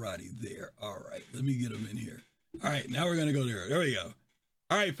Calrati there. All right. Let me get him in here. All right, now we're gonna go there. There we go.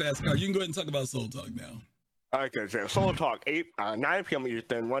 All right, Fast Car, you can go ahead and talk about Soul Talk now. Okay, so Soul Talk, 9 p.m.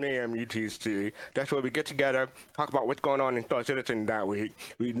 Eastern, 1 a.m. UTC. That's where we get together, talk about what's going on in Star Citizen that week.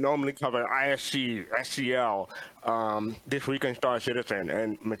 We normally cover ISC, SCL, This Week in Star Citizen,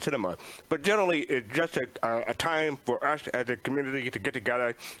 and Machinima. But generally, it's just a time for us as a community to get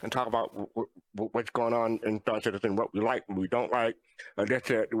together and talk about what's going on in Star Citizen, what we like, what we don't like.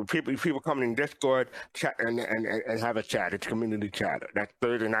 That's people coming in Discord, chat, and have a chat. It's community chat. That's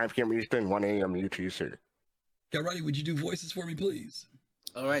Thursday, 9 p.m. Eastern, 1 a.m. UTC. Yeah, Roddy, would you do voices for me, please?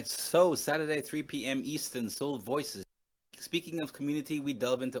 All right, so Saturday, 3 p.m. Eastern, Soul Voices. Speaking of community, we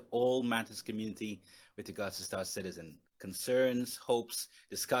delve into all matters community with regards to Star Citizen. Concerns, hopes,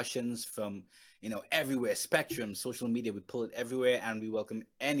 discussions from, everywhere, spectrum, social media, we pull it everywhere, and we welcome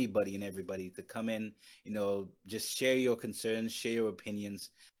anybody and everybody to come in, just share your concerns, share your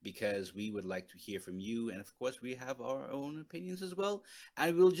opinions, because we would like to hear from you. And of course, we have our own opinions as well.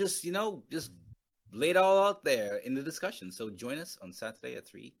 And we'll just lay it all out there in the discussion. So join us on Saturday at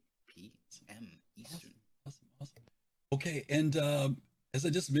 3 p.m. Eastern. Awesome. Okay, and as I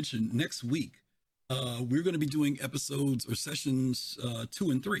just mentioned, next week, we're going to be doing episodes or sessions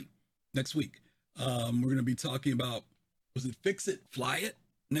 2 and 3 next week. We're going to be talking about, was it Fix It, Fly It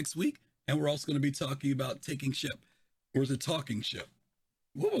next week? And we're also going to be talking about Taking Ship. Or was it Talking Ship?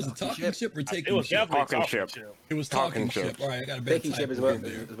 What was it, Talking Ship or Taking Ship? It was definitely Talking Ship. It was Talking Ship. All right, I got a bad Taking Ship is what I'm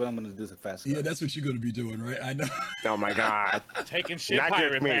going to do so fast. Yeah, that's what you're going to be doing, right? I know. Oh, my God. Taking Ship Not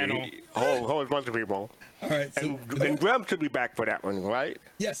pirate just me. panel. Whole bunch of people. All right. So, and Grim should be back for that one, right?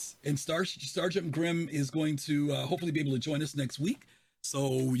 Yes, and Sergeant Grim is going to hopefully be able to join us next week.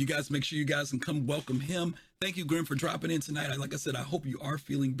 So you guys make sure you guys can come welcome him. Thank you, Grim, for dropping in tonight. Like I said, I hope you are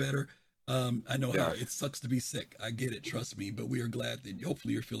feeling better. I know how it sucks to be sick. I get it, trust me, but we are glad that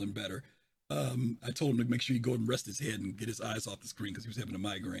hopefully you're feeling better. I told him to make sure he go and rest his head and get his eyes off the screen because he was having a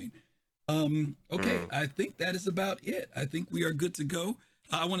migraine. Okay, I think that is about it. I think we are good to go.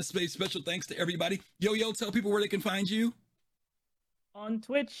 I want to say special thanks to everybody. Yo, tell people where they can find you. On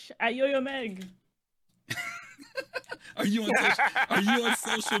Twitch at Yo-Yo Meg. Are you on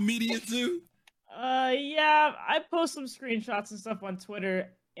social media too? Yeah, I post some screenshots and stuff on Twitter,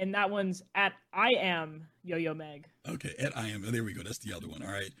 and that one's at I am Yo-Yo Meg. Okay, at I am. There we go. That's the other one.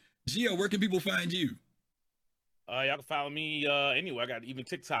 All right. Gio, where can people find you? Y'all can follow me anywhere. I got even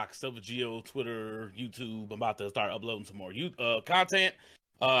TikTok, stuff with Gio, Twitter, YouTube. I'm about to start uploading some more content.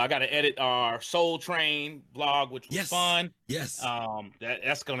 I got to edit our Soul Train blog, which was fun. Yes.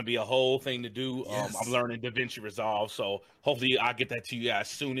 That's going to be a whole thing to do. I'm learning DaVinci Resolve, so hopefully I'll get that to you guys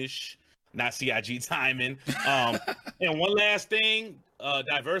soonish. Not CIG timing. And one last thing,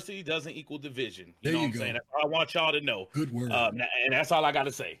 diversity doesn't equal division. You know what I'm saying? That's all I want y'all to know. Good word. And that's all I got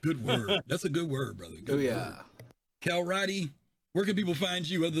to say. Good word. That's a good word, brother. Good word. Cal Roddy, where can people find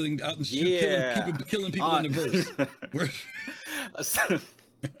you other than out in the street killing people in the verse?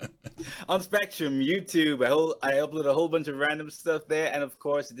 On Spectrum, YouTube, I upload a whole bunch of random stuff there, and of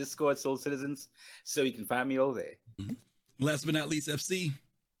course, Discord, Soul Citizens, so you can find me over there. Mm-hmm. Last but not least, FC.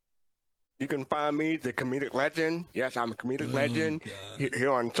 You can find me, the comedic legend. Yes, I'm a comedic legend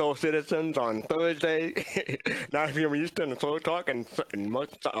here on Soul Citizens on Thursday, 9 p.m. Eastern, and Soul Talk, and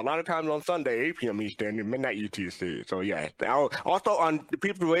a lot of times on Sunday, 8 p.m. Eastern, and midnight UTC. So, yeah. Also on the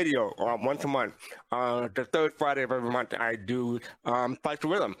People's Radio, once a month, the third Friday of every month, I do Spice the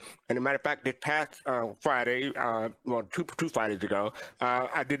Rhythm. And as a matter of fact, this past Friday, two Fridays ago,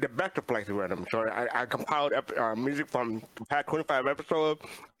 I did the best of Spice the Rhythm. So I compiled music from the past 25 episodes,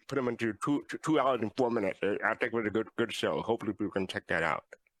 put them into 2 hours and 4 minutes. I think it was a good show. Hopefully people can check that out.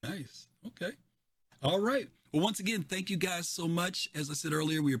 Nice. Okay. All right. Well, once again, thank you guys so much. As I said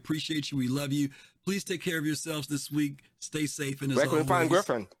earlier, we appreciate you. We love you. Please take care of yourselves this week. Stay safe. And as always, find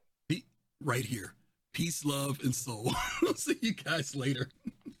Griffin. Right here. Peace, love, and soul. I'll see you guys later.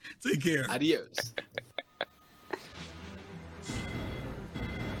 Take care. Adios.